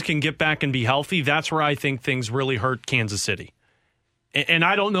Titans can get back and be healthy, that's where I think things really hurt Kansas City. And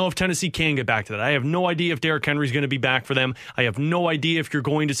I don't know if Tennessee can get back to that. I have no idea if Derrick Henry's going to be back for them. I have no idea if you're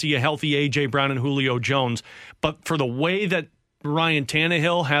going to see a healthy A.J. Brown and Julio Jones. But for the way that Ryan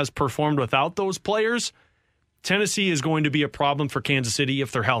Tannehill has performed without those players, Tennessee is going to be a problem for Kansas City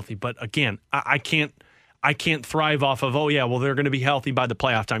if they're healthy. But again, I can't thrive off of, they're going to be healthy by the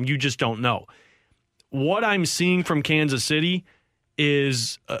playoff time. You just don't know. What I'm seeing from Kansas City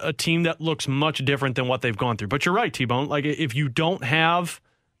is a team that looks much different than what they've gone through. But you're right, T-Bone. Like, if you don't have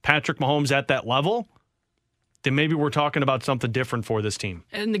Patrick Mahomes at that level, then maybe we're talking about something different for this team.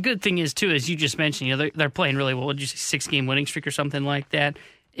 And the good thing is, too, as you just mentioned, they're playing really well. What did you say, 6-game winning streak or something like that?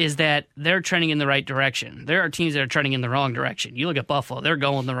 Is that they're trending in the right direction. There are teams that are trending in the wrong direction. You look at Buffalo, they're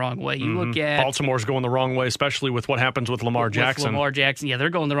going the wrong way. You look at Baltimore's going the wrong way, especially with what happens with Lamar Jackson. Yeah, they're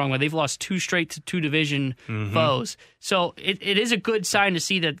going the wrong way. They've lost 2 straight to 2 division foes. So it is a good sign to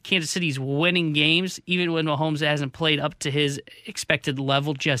see that Kansas City's winning games, even when Mahomes hasn't played up to his expected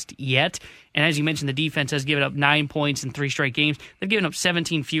level just yet. And as you mentioned, the defense has given up 9 points in 3 straight games. They've given up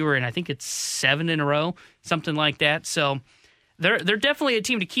 17 fewer, and I think it's 7 in a row, something like that. So They're definitely a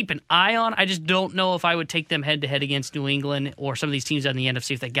team to keep an eye on. I just don't know if I would take them head-to-head against New England or some of these teams on the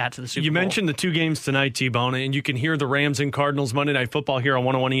NFC if they got to the Super Bowl. You mentioned the 2 games tonight, T-Bone, and you can hear the Rams and Cardinals Monday Night Football here on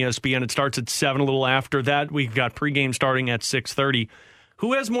 101 ESPN. It starts at 7. A little after that, we've got pregame starting at 6:30.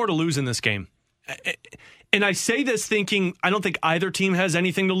 Who has more to lose in this game? And I say this thinking I don't think either team has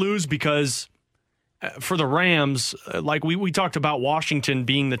anything to lose because for the Rams, like we talked about Washington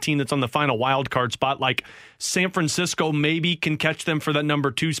being the team that's on the final wild card spot, like San Francisco maybe can catch them for that number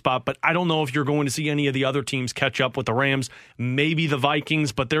 2 spot, but I don't know if you're going to see any of the other teams catch up with the Rams. Maybe the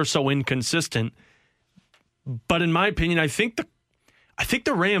Vikings, but they're so inconsistent. But in my opinion, I think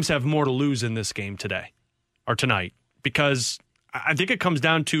the Rams have more to lose in this game today or tonight because I think it comes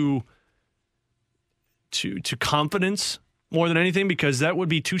down to confidence more than anything, because that would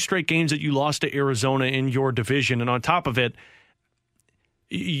be 2 straight games that you lost to Arizona in your division. And on top of it,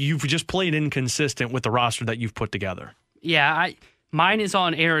 you've just played inconsistent with the roster that you've put together. Yeah, mine is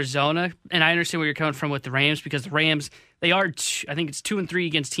on Arizona, and I understand where you're coming from with the Rams, because the Rams, they are, I think it's 2-3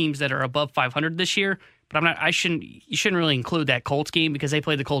 against teams that are above 500 this year. But you shouldn't really include that Colts game because they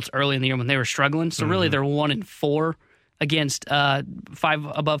played the Colts early in the year when they were struggling. So really they're 1-4 against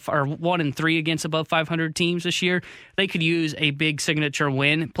 1-3 against above 500 teams this year. They could use a big signature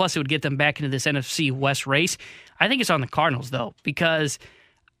win. Plus, it would get them back into this NFC West race. I think it's on the Cardinals, though, because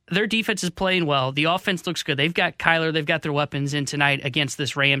their defense is playing well. The offense looks good. They've got Kyler. They've got their weapons in tonight against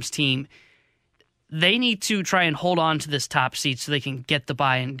this Rams team. They need to try and hold on to this top seed so they can get the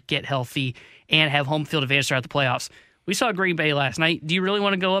bye and get healthy and have home field advantage throughout the playoffs. We saw Green Bay last night. Do you really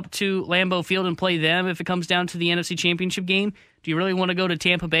want to go up to Lambeau Field and play them if it comes down to the NFC Championship game? Do you really want to go to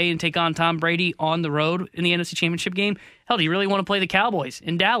Tampa Bay and take on Tom Brady on the road in the NFC Championship game? Hell, do you really want to play the Cowboys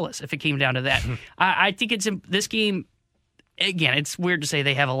in Dallas if it came down to that? I think this game, again, it's weird to say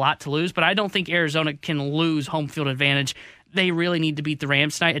they have a lot to lose, but I don't think Arizona can lose home field advantage. They really need to beat the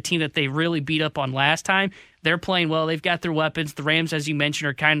Rams tonight, a team that they really beat up on last time. They're playing well. They've got their weapons. The Rams, as you mentioned,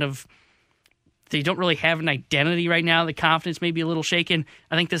 are kind of... They don't really have an identity right now. The confidence may be a little shaken.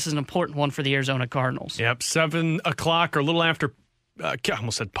 I think this is an important one for the Arizona Cardinals. Yep, 7 o'clock or a little after, I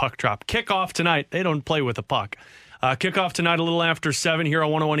almost said puck drop. Kickoff tonight. They don't play with a puck. Kickoff tonight a little after 7 here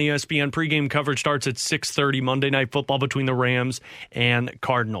on 101 ESPN. Pregame coverage starts at 6:30 Monday Night Football between the Rams and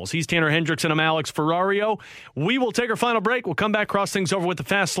Cardinals. He's Tanner Hendricks and I'm Alex Ferrario. We will take our final break. We'll come back, cross things over with the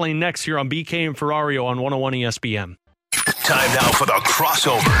Fast Lane next here on BK and Ferrario on 101 ESPN. Time now for the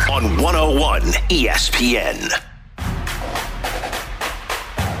crossover on 101 ESPN.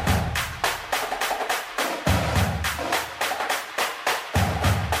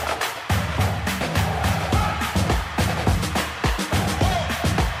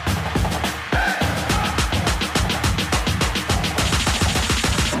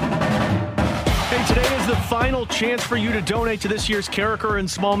 Final chance for you to donate to this year's Carricker and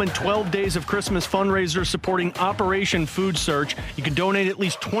Smallman 12 Days of Christmas fundraiser supporting Operation Food Search. You can donate at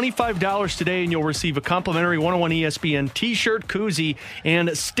least $25 today and you'll receive a complimentary 101 ESPN t-shirt, koozie,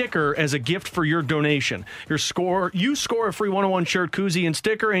 and sticker as a gift for your donation. You score a free 101 shirt, koozie, and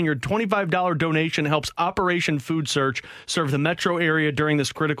sticker, and your $25 donation helps Operation Food Search serve the metro area during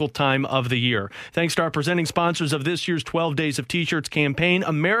this critical time of the year. Thanks to our presenting sponsors of this year's 12 Days of T-Shirts campaign,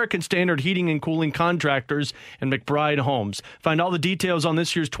 American Standard Heating and Cooling Contractors and McBride Homes. Find all the details on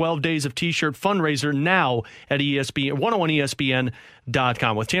this year's 12 Days of T-Shirt fundraiser now at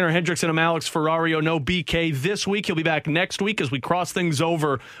 101ESPN.com. With Tanner Hendricks and I'm Alex Ferrario. No BK this week. He'll be back next week as we cross things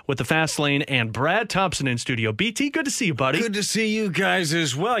over with the Fast Lane and Brad Thompson in studio. BT, good to see you, buddy. Good to see you guys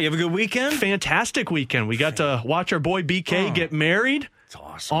as well. You have a good weekend? Fantastic weekend. We got to watch our boy BK get married.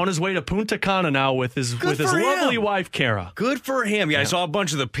 Awesome. On his way to Punta Cana now with his lovely wife, Kara. Good for him. Yeah, I saw a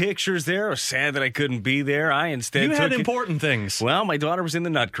bunch of the pictures there. I was sad that I couldn't be there. I instead You had took important things. Well, my daughter was in the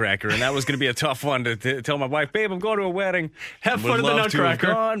Nutcracker, and that was going to be a tough one to tell my wife, babe, I'm going to a wedding. Have fun at the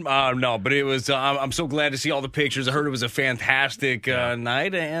Nutcracker. No, but it was. I'm so glad to see all the pictures. I heard it was a fantastic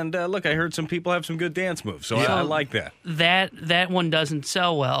night, and look, I heard some people have some good dance moves, so I like that. That one doesn't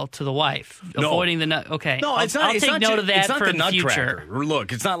sell well to the wife. Avoiding the nut. Okay. No, I'll take note of that for the Nutcracker. future.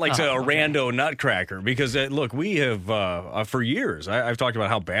 Look, it's not like a rando Nutcracker because look, we have for years I've talked about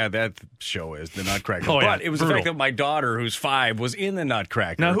how bad that show is, the Nutcracker. But it was brutal. The fact that my daughter, who's 5, was in the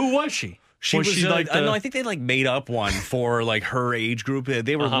Nutcracker. Now, who was she? Was she like no, I think they made up one for her age group.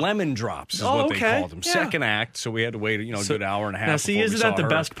 They were lemon drops is what they called them. Yeah. Second act, so we had to wait a good hour and a half. Now, see, isn't that the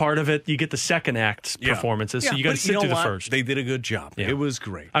best part of it? You get the second act performances, so you got to sit through the first. They did a good job. Yeah. It was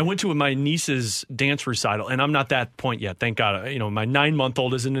great. I went to my niece's dance recital, and I'm not that point yet. Thank God. My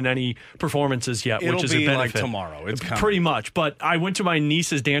 9-month-old isn't in any performances yet, which is a benefit. Like tomorrow. It's coming. Pretty much. But I went to my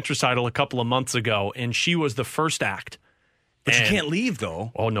niece's dance recital a couple of months ago, and she was the first act. But you can't leave,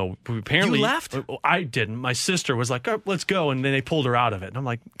 though. Oh, no. Apparently, you left? I didn't. My sister was like, oh, let's go. And then they pulled her out of it. And I'm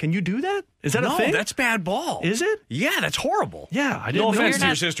like, can you do that? Is that a thing? No, that's bad ball. Is it? Yeah, that's horrible. Yeah, I didn't know. No know. offense to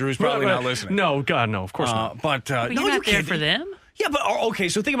your sister, who's probably not listening. No, God, no. Of course not. But you're not there for them? Yeah, but okay,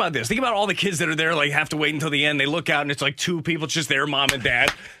 so think about this. Think about all the kids that are there, have to wait until the end. They look out, and it's 2 people. It's just their mom and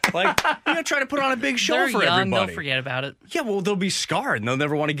dad. Try to put on a big show for young, everybody. They'll forget about it. Yeah, well, they'll be scarred, and they'll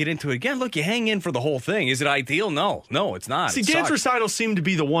never want to get into it again. Look, you hang in for the whole thing. Is it ideal? No, it's not. See, dance recitals seem to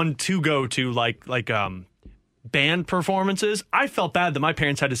be the one to go to, band performances. I felt bad that my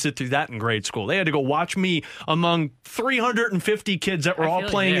parents had to sit through that in grade school. They had to go watch me among 350 kids that were all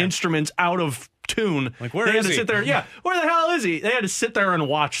playing instruments out of tune. Where they is had to he? sit there. Yeah, where the hell is he? They had to sit there and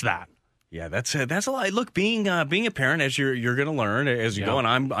watch that. Yeah, that's a lot. Look, being a parent, as you're going to learn as you go, and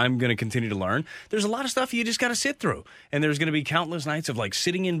I'm going to continue to learn. There's a lot of stuff you just got to sit through, and there's going to be countless nights of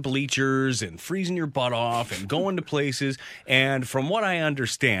sitting in bleachers and freezing your butt off and going to places. And from what I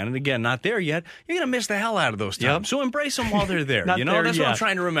understand, and again, not there yet, you're going to miss the hell out of those times. Yep. So embrace them while they're there. That's what I'm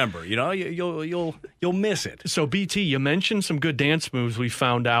trying to remember. You'll miss it. So BT, you mentioned some good dance moves we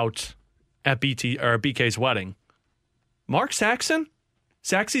found out at BK's wedding. Mark Saxon?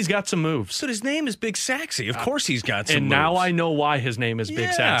 Saxy's got some moves. So his name is Big Saxy. Of course he's got some moves. And now I know why his name is Big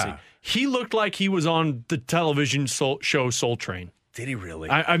Saxy. He looked like he was on the television show Soul Train. Did he really?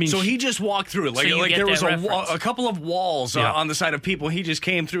 I mean, so he just walked through it. Like there was a couple of walls on the side of people. He just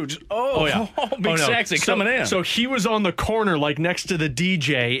came through. Big Saxy coming in. So he was on the corner, like next to the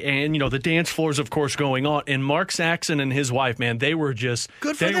DJ, and the dance floor's of course going on. And Mark Saxon and his wife, man, they were just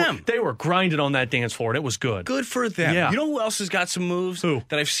good for them. They were grinding on that dance floor, and it was good. Good for them. Yeah. You know who else has got some moves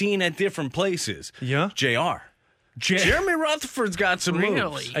that I've seen at different places? Yeah, JR. Jeremy Rutherford's got some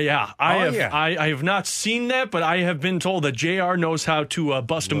moves. Yeah, I have not seen that, but I have been told that JR knows how to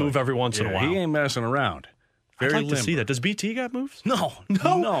bust a move every once in a while. He ain't messing around. I'd like to see that. Does BT got moves? No.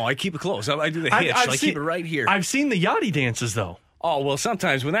 I keep it close. I do the hitch. I keep it right here. I've seen the Yachty dances, though. Oh, well,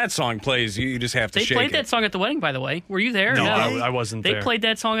 sometimes when that song plays, you just have to shake it. They played that song at the wedding, by the way. Were you there? No, I wasn't there. They played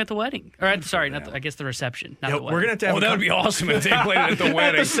that song at the wedding. Or, I guess the reception, not the wedding. We're going to have that would be awesome if they played it at the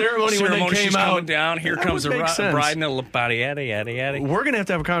wedding. At the ceremony when they came she's out. Coming down. Here comes the bride and the body, yada, yada, yada. We're going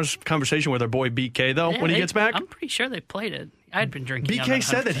to have a conversation with our boy BK, though, when he gets back. I'm pretty sure they played it. I had been drinking. BK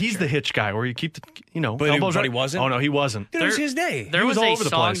said that he's the hitch guy, where you keep the, elbows right. He wasn't? Oh, no, he wasn't. It was his day. There was a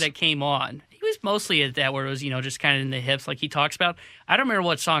song that came on. He was mostly at that where it was, just kind of in the hips like he talks about. I don't remember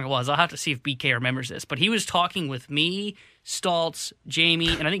what song it was. I'll have to see if BK remembers this. But he was talking with me, Stoltz, Jamie,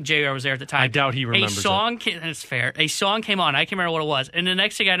 and I think JR was there at the time. I doubt he remembers It's fair. A song came on. I can't remember what it was. And the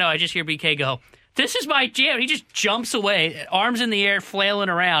next thing I know, I just hear BK go, "This is my jam." He just jumps away, arms in the air, flailing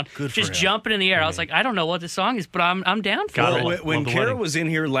around, just jumping in the air. Right. I was like, I don't know what this song is, but I'm down for it. When Kara was in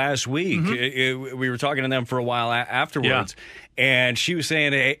here last week, we were talking to them for a while afterwards, and she was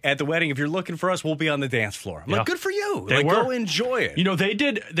saying, hey, at the wedding, if you're looking for us, we'll be on the dance floor. I'm like, good for you. Go enjoy it.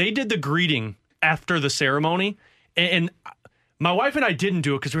 They did the greeting after the ceremony, and my wife and I didn't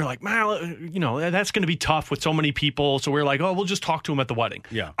do it because we were like, man, that's going to be tough with so many people. So we were like, oh, we'll just talk to him at the wedding.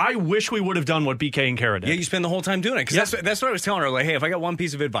 Yeah. I wish we would have done what BK and Kara did. Yeah, you spend the whole time doing it. Because that's what I was telling her. Like, hey, if I got one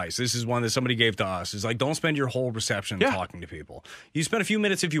piece of advice, this is one that somebody gave to us. Is like, don't spend your whole reception talking to people. You spend a few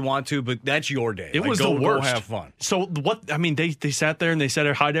minutes if you want to, but that's your day. It was the worst. Go have fun. So they sat there and they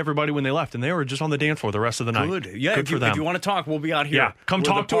said hi to everybody when they left, and they were just on the dance floor the rest of the night. Good. Yeah, Good for them. If you want to talk, we'll be out here. Yeah, come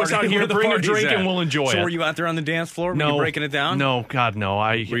talk to us out here, bring a drink, and we'll enjoy it. So were you out there on the dance floor? No. Were you breaking it down? No, God, no.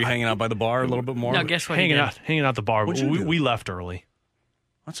 Were you hanging out by the bar a little bit more? No, guess what? Hanging out the bar. What'd you do? We left early.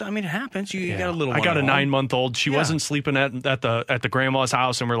 It happens. You got a little one. I got a 9-month-old. She wasn't sleeping at the grandma's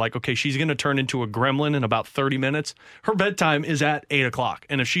house, and we're like, okay, she's going to turn into a gremlin in about 30 minutes. Her bedtime is at 8 o'clock,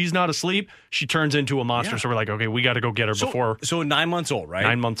 and if she's not asleep, she turns into a monster. So we're like, okay, we got to go get her before. So 9 months old, right?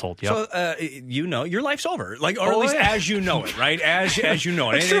 9 months old. Yeah. So your life's over, or at least as you know it, right? As you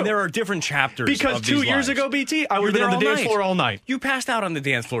know it, and there are different chapters. Because of 2 years ago, BT, I was on the dance floor all night. You passed out on the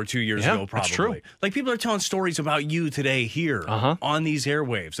dance floor 2 years ago, probably. That's true. Like people are telling stories about you today here on these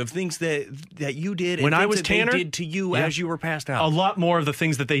airwaves of things that you did when and I was Tanner, they did to you as you were passed out. A lot more of the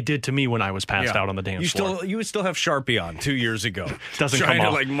things that they did to me when I was passed out on the dance floor. You would still have Sharpie on 2 years ago. Doesn't come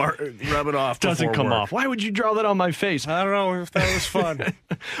off. Trying to rub it off. Doesn't come off. Why would you draw that on my face? I don't know if that was fun.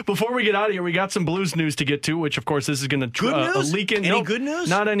 Before we get out of here, we got some Blues news to get to, which of course this is going to leak in. Any good news?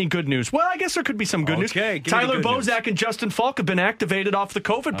 Not any good news. Well, I guess there could be some good news. Tyler Bozak and Justin Falk have been activated off the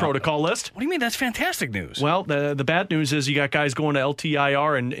COVID protocol list. What do you mean? That's fantastic news. Well, the bad news is you got guys going to LTIR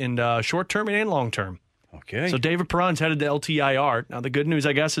in short term and long term. Okay. So David Perron's headed to LTIR. Now, the good news,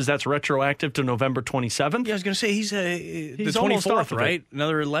 I guess, is that's retroactive to November 27th. Yeah, I was going to say he's the 24th, right?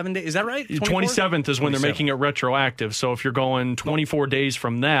 Another 11 days. Is that right? 27th is when they're making it retroactive. So if you're going 24 days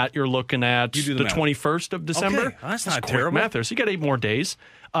from that, you're looking at the 21st of December. Okay. That's not terrible. Math there. So you got 8 more days.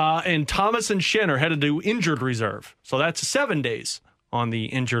 And Thomas and Schenn are headed to injured reserve. So that's 7 days on the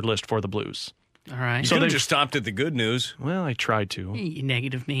injured list for the Blues. All right. So they just stopped at the good news. Well, I tried to. You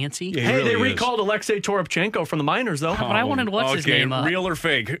negative Nancy. Yeah, hey, they recalled Alexei Toropchenko from the minors, though. But I wanted what's his name up. Real or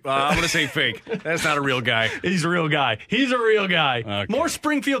fake? I'm going to say fake. That's not a real guy. He's a real guy. He's a real guy. Okay. More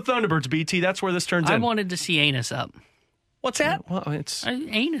Springfield Thunderbirds, BT. That's where this turns in. I wanted to see Anus up. What's that? Well, it's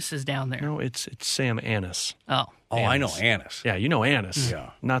Anus is down there. No, it's Sam Annis. Oh. Annis. I know Annis. Yeah, you know Annis. Yeah.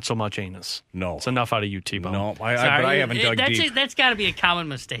 Not so much Anus. No. It's enough out of you, T-Bone. No, but I haven't dug deep. That's got to be a common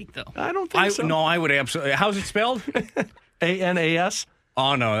mistake, though. I don't think so. No, I would absolutely. How's it spelled? A-N-A-S.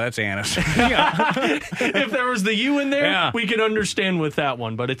 Oh, no, that's Annis. If there was the U in there, we could understand with that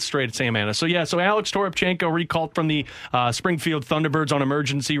one, but it's straight Sam Annis. So Alex Toropchenko recalled from the Springfield Thunderbirds on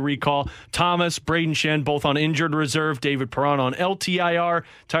emergency recall. Thomas, Braden Schenn, both on injured reserve. David Perron on LTIR.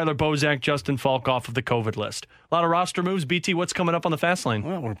 Tyler Bozak, Justin Falk off of the COVID list. A lot of roster moves. BT, what's coming up on the fast lane?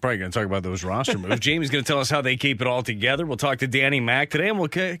 Well, we're probably going to talk about those roster moves. Jamie's going to tell us how they keep it all together. We'll talk to Danny Mac today, and we'll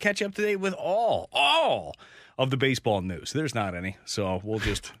catch you up to date with all of the baseball news. There's not any, so we'll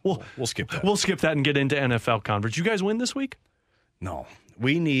skip that. We'll skip that and get into NFL coverage. You guys win this week? No.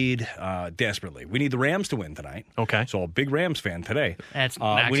 We need, desperately, we need the Rams to win tonight. Okay. So a big Rams fan today. That's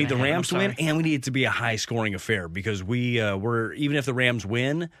we need the Rams to win, and we need it to be a high-scoring affair because we're even if the Rams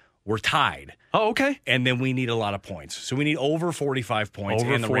win, we're tied. Oh, okay. And then we need a lot of points. So we need over 45 points.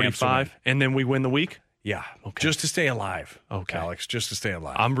 Over and the 45, Rams to win. and then we win the week? Yeah. Okay. Just to stay alive. Okay. Alex, just to stay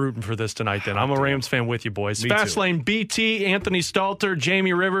alive. I'm rooting for this tonight then. I'm a Rams fan with you, boys. Me too. Fastlane BT, Anthony Stalter,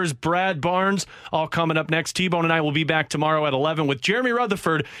 Jamie Rivers, Brad Barnes, all coming up next. T-Bone and I will be back tomorrow at 11 with Jeremy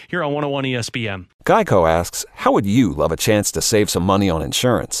Rutherford here on 101 ESPN. Geico asks, how would you love a chance to save some money on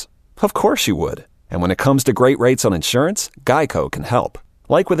insurance? Of course you would. And when it comes to great rates on insurance, Geico can help.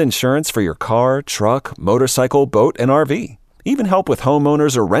 Like with insurance for your car, truck, motorcycle, boat, and RV. Even help with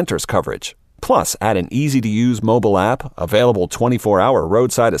homeowners or renters coverage. Plus, add an easy-to-use mobile app, available 24-hour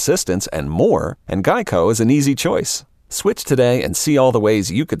roadside assistance, and more, and Geico is an easy choice. Switch today and see all the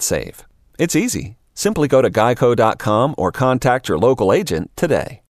ways you could save. It's easy. Simply go to geico.com or contact your local agent today.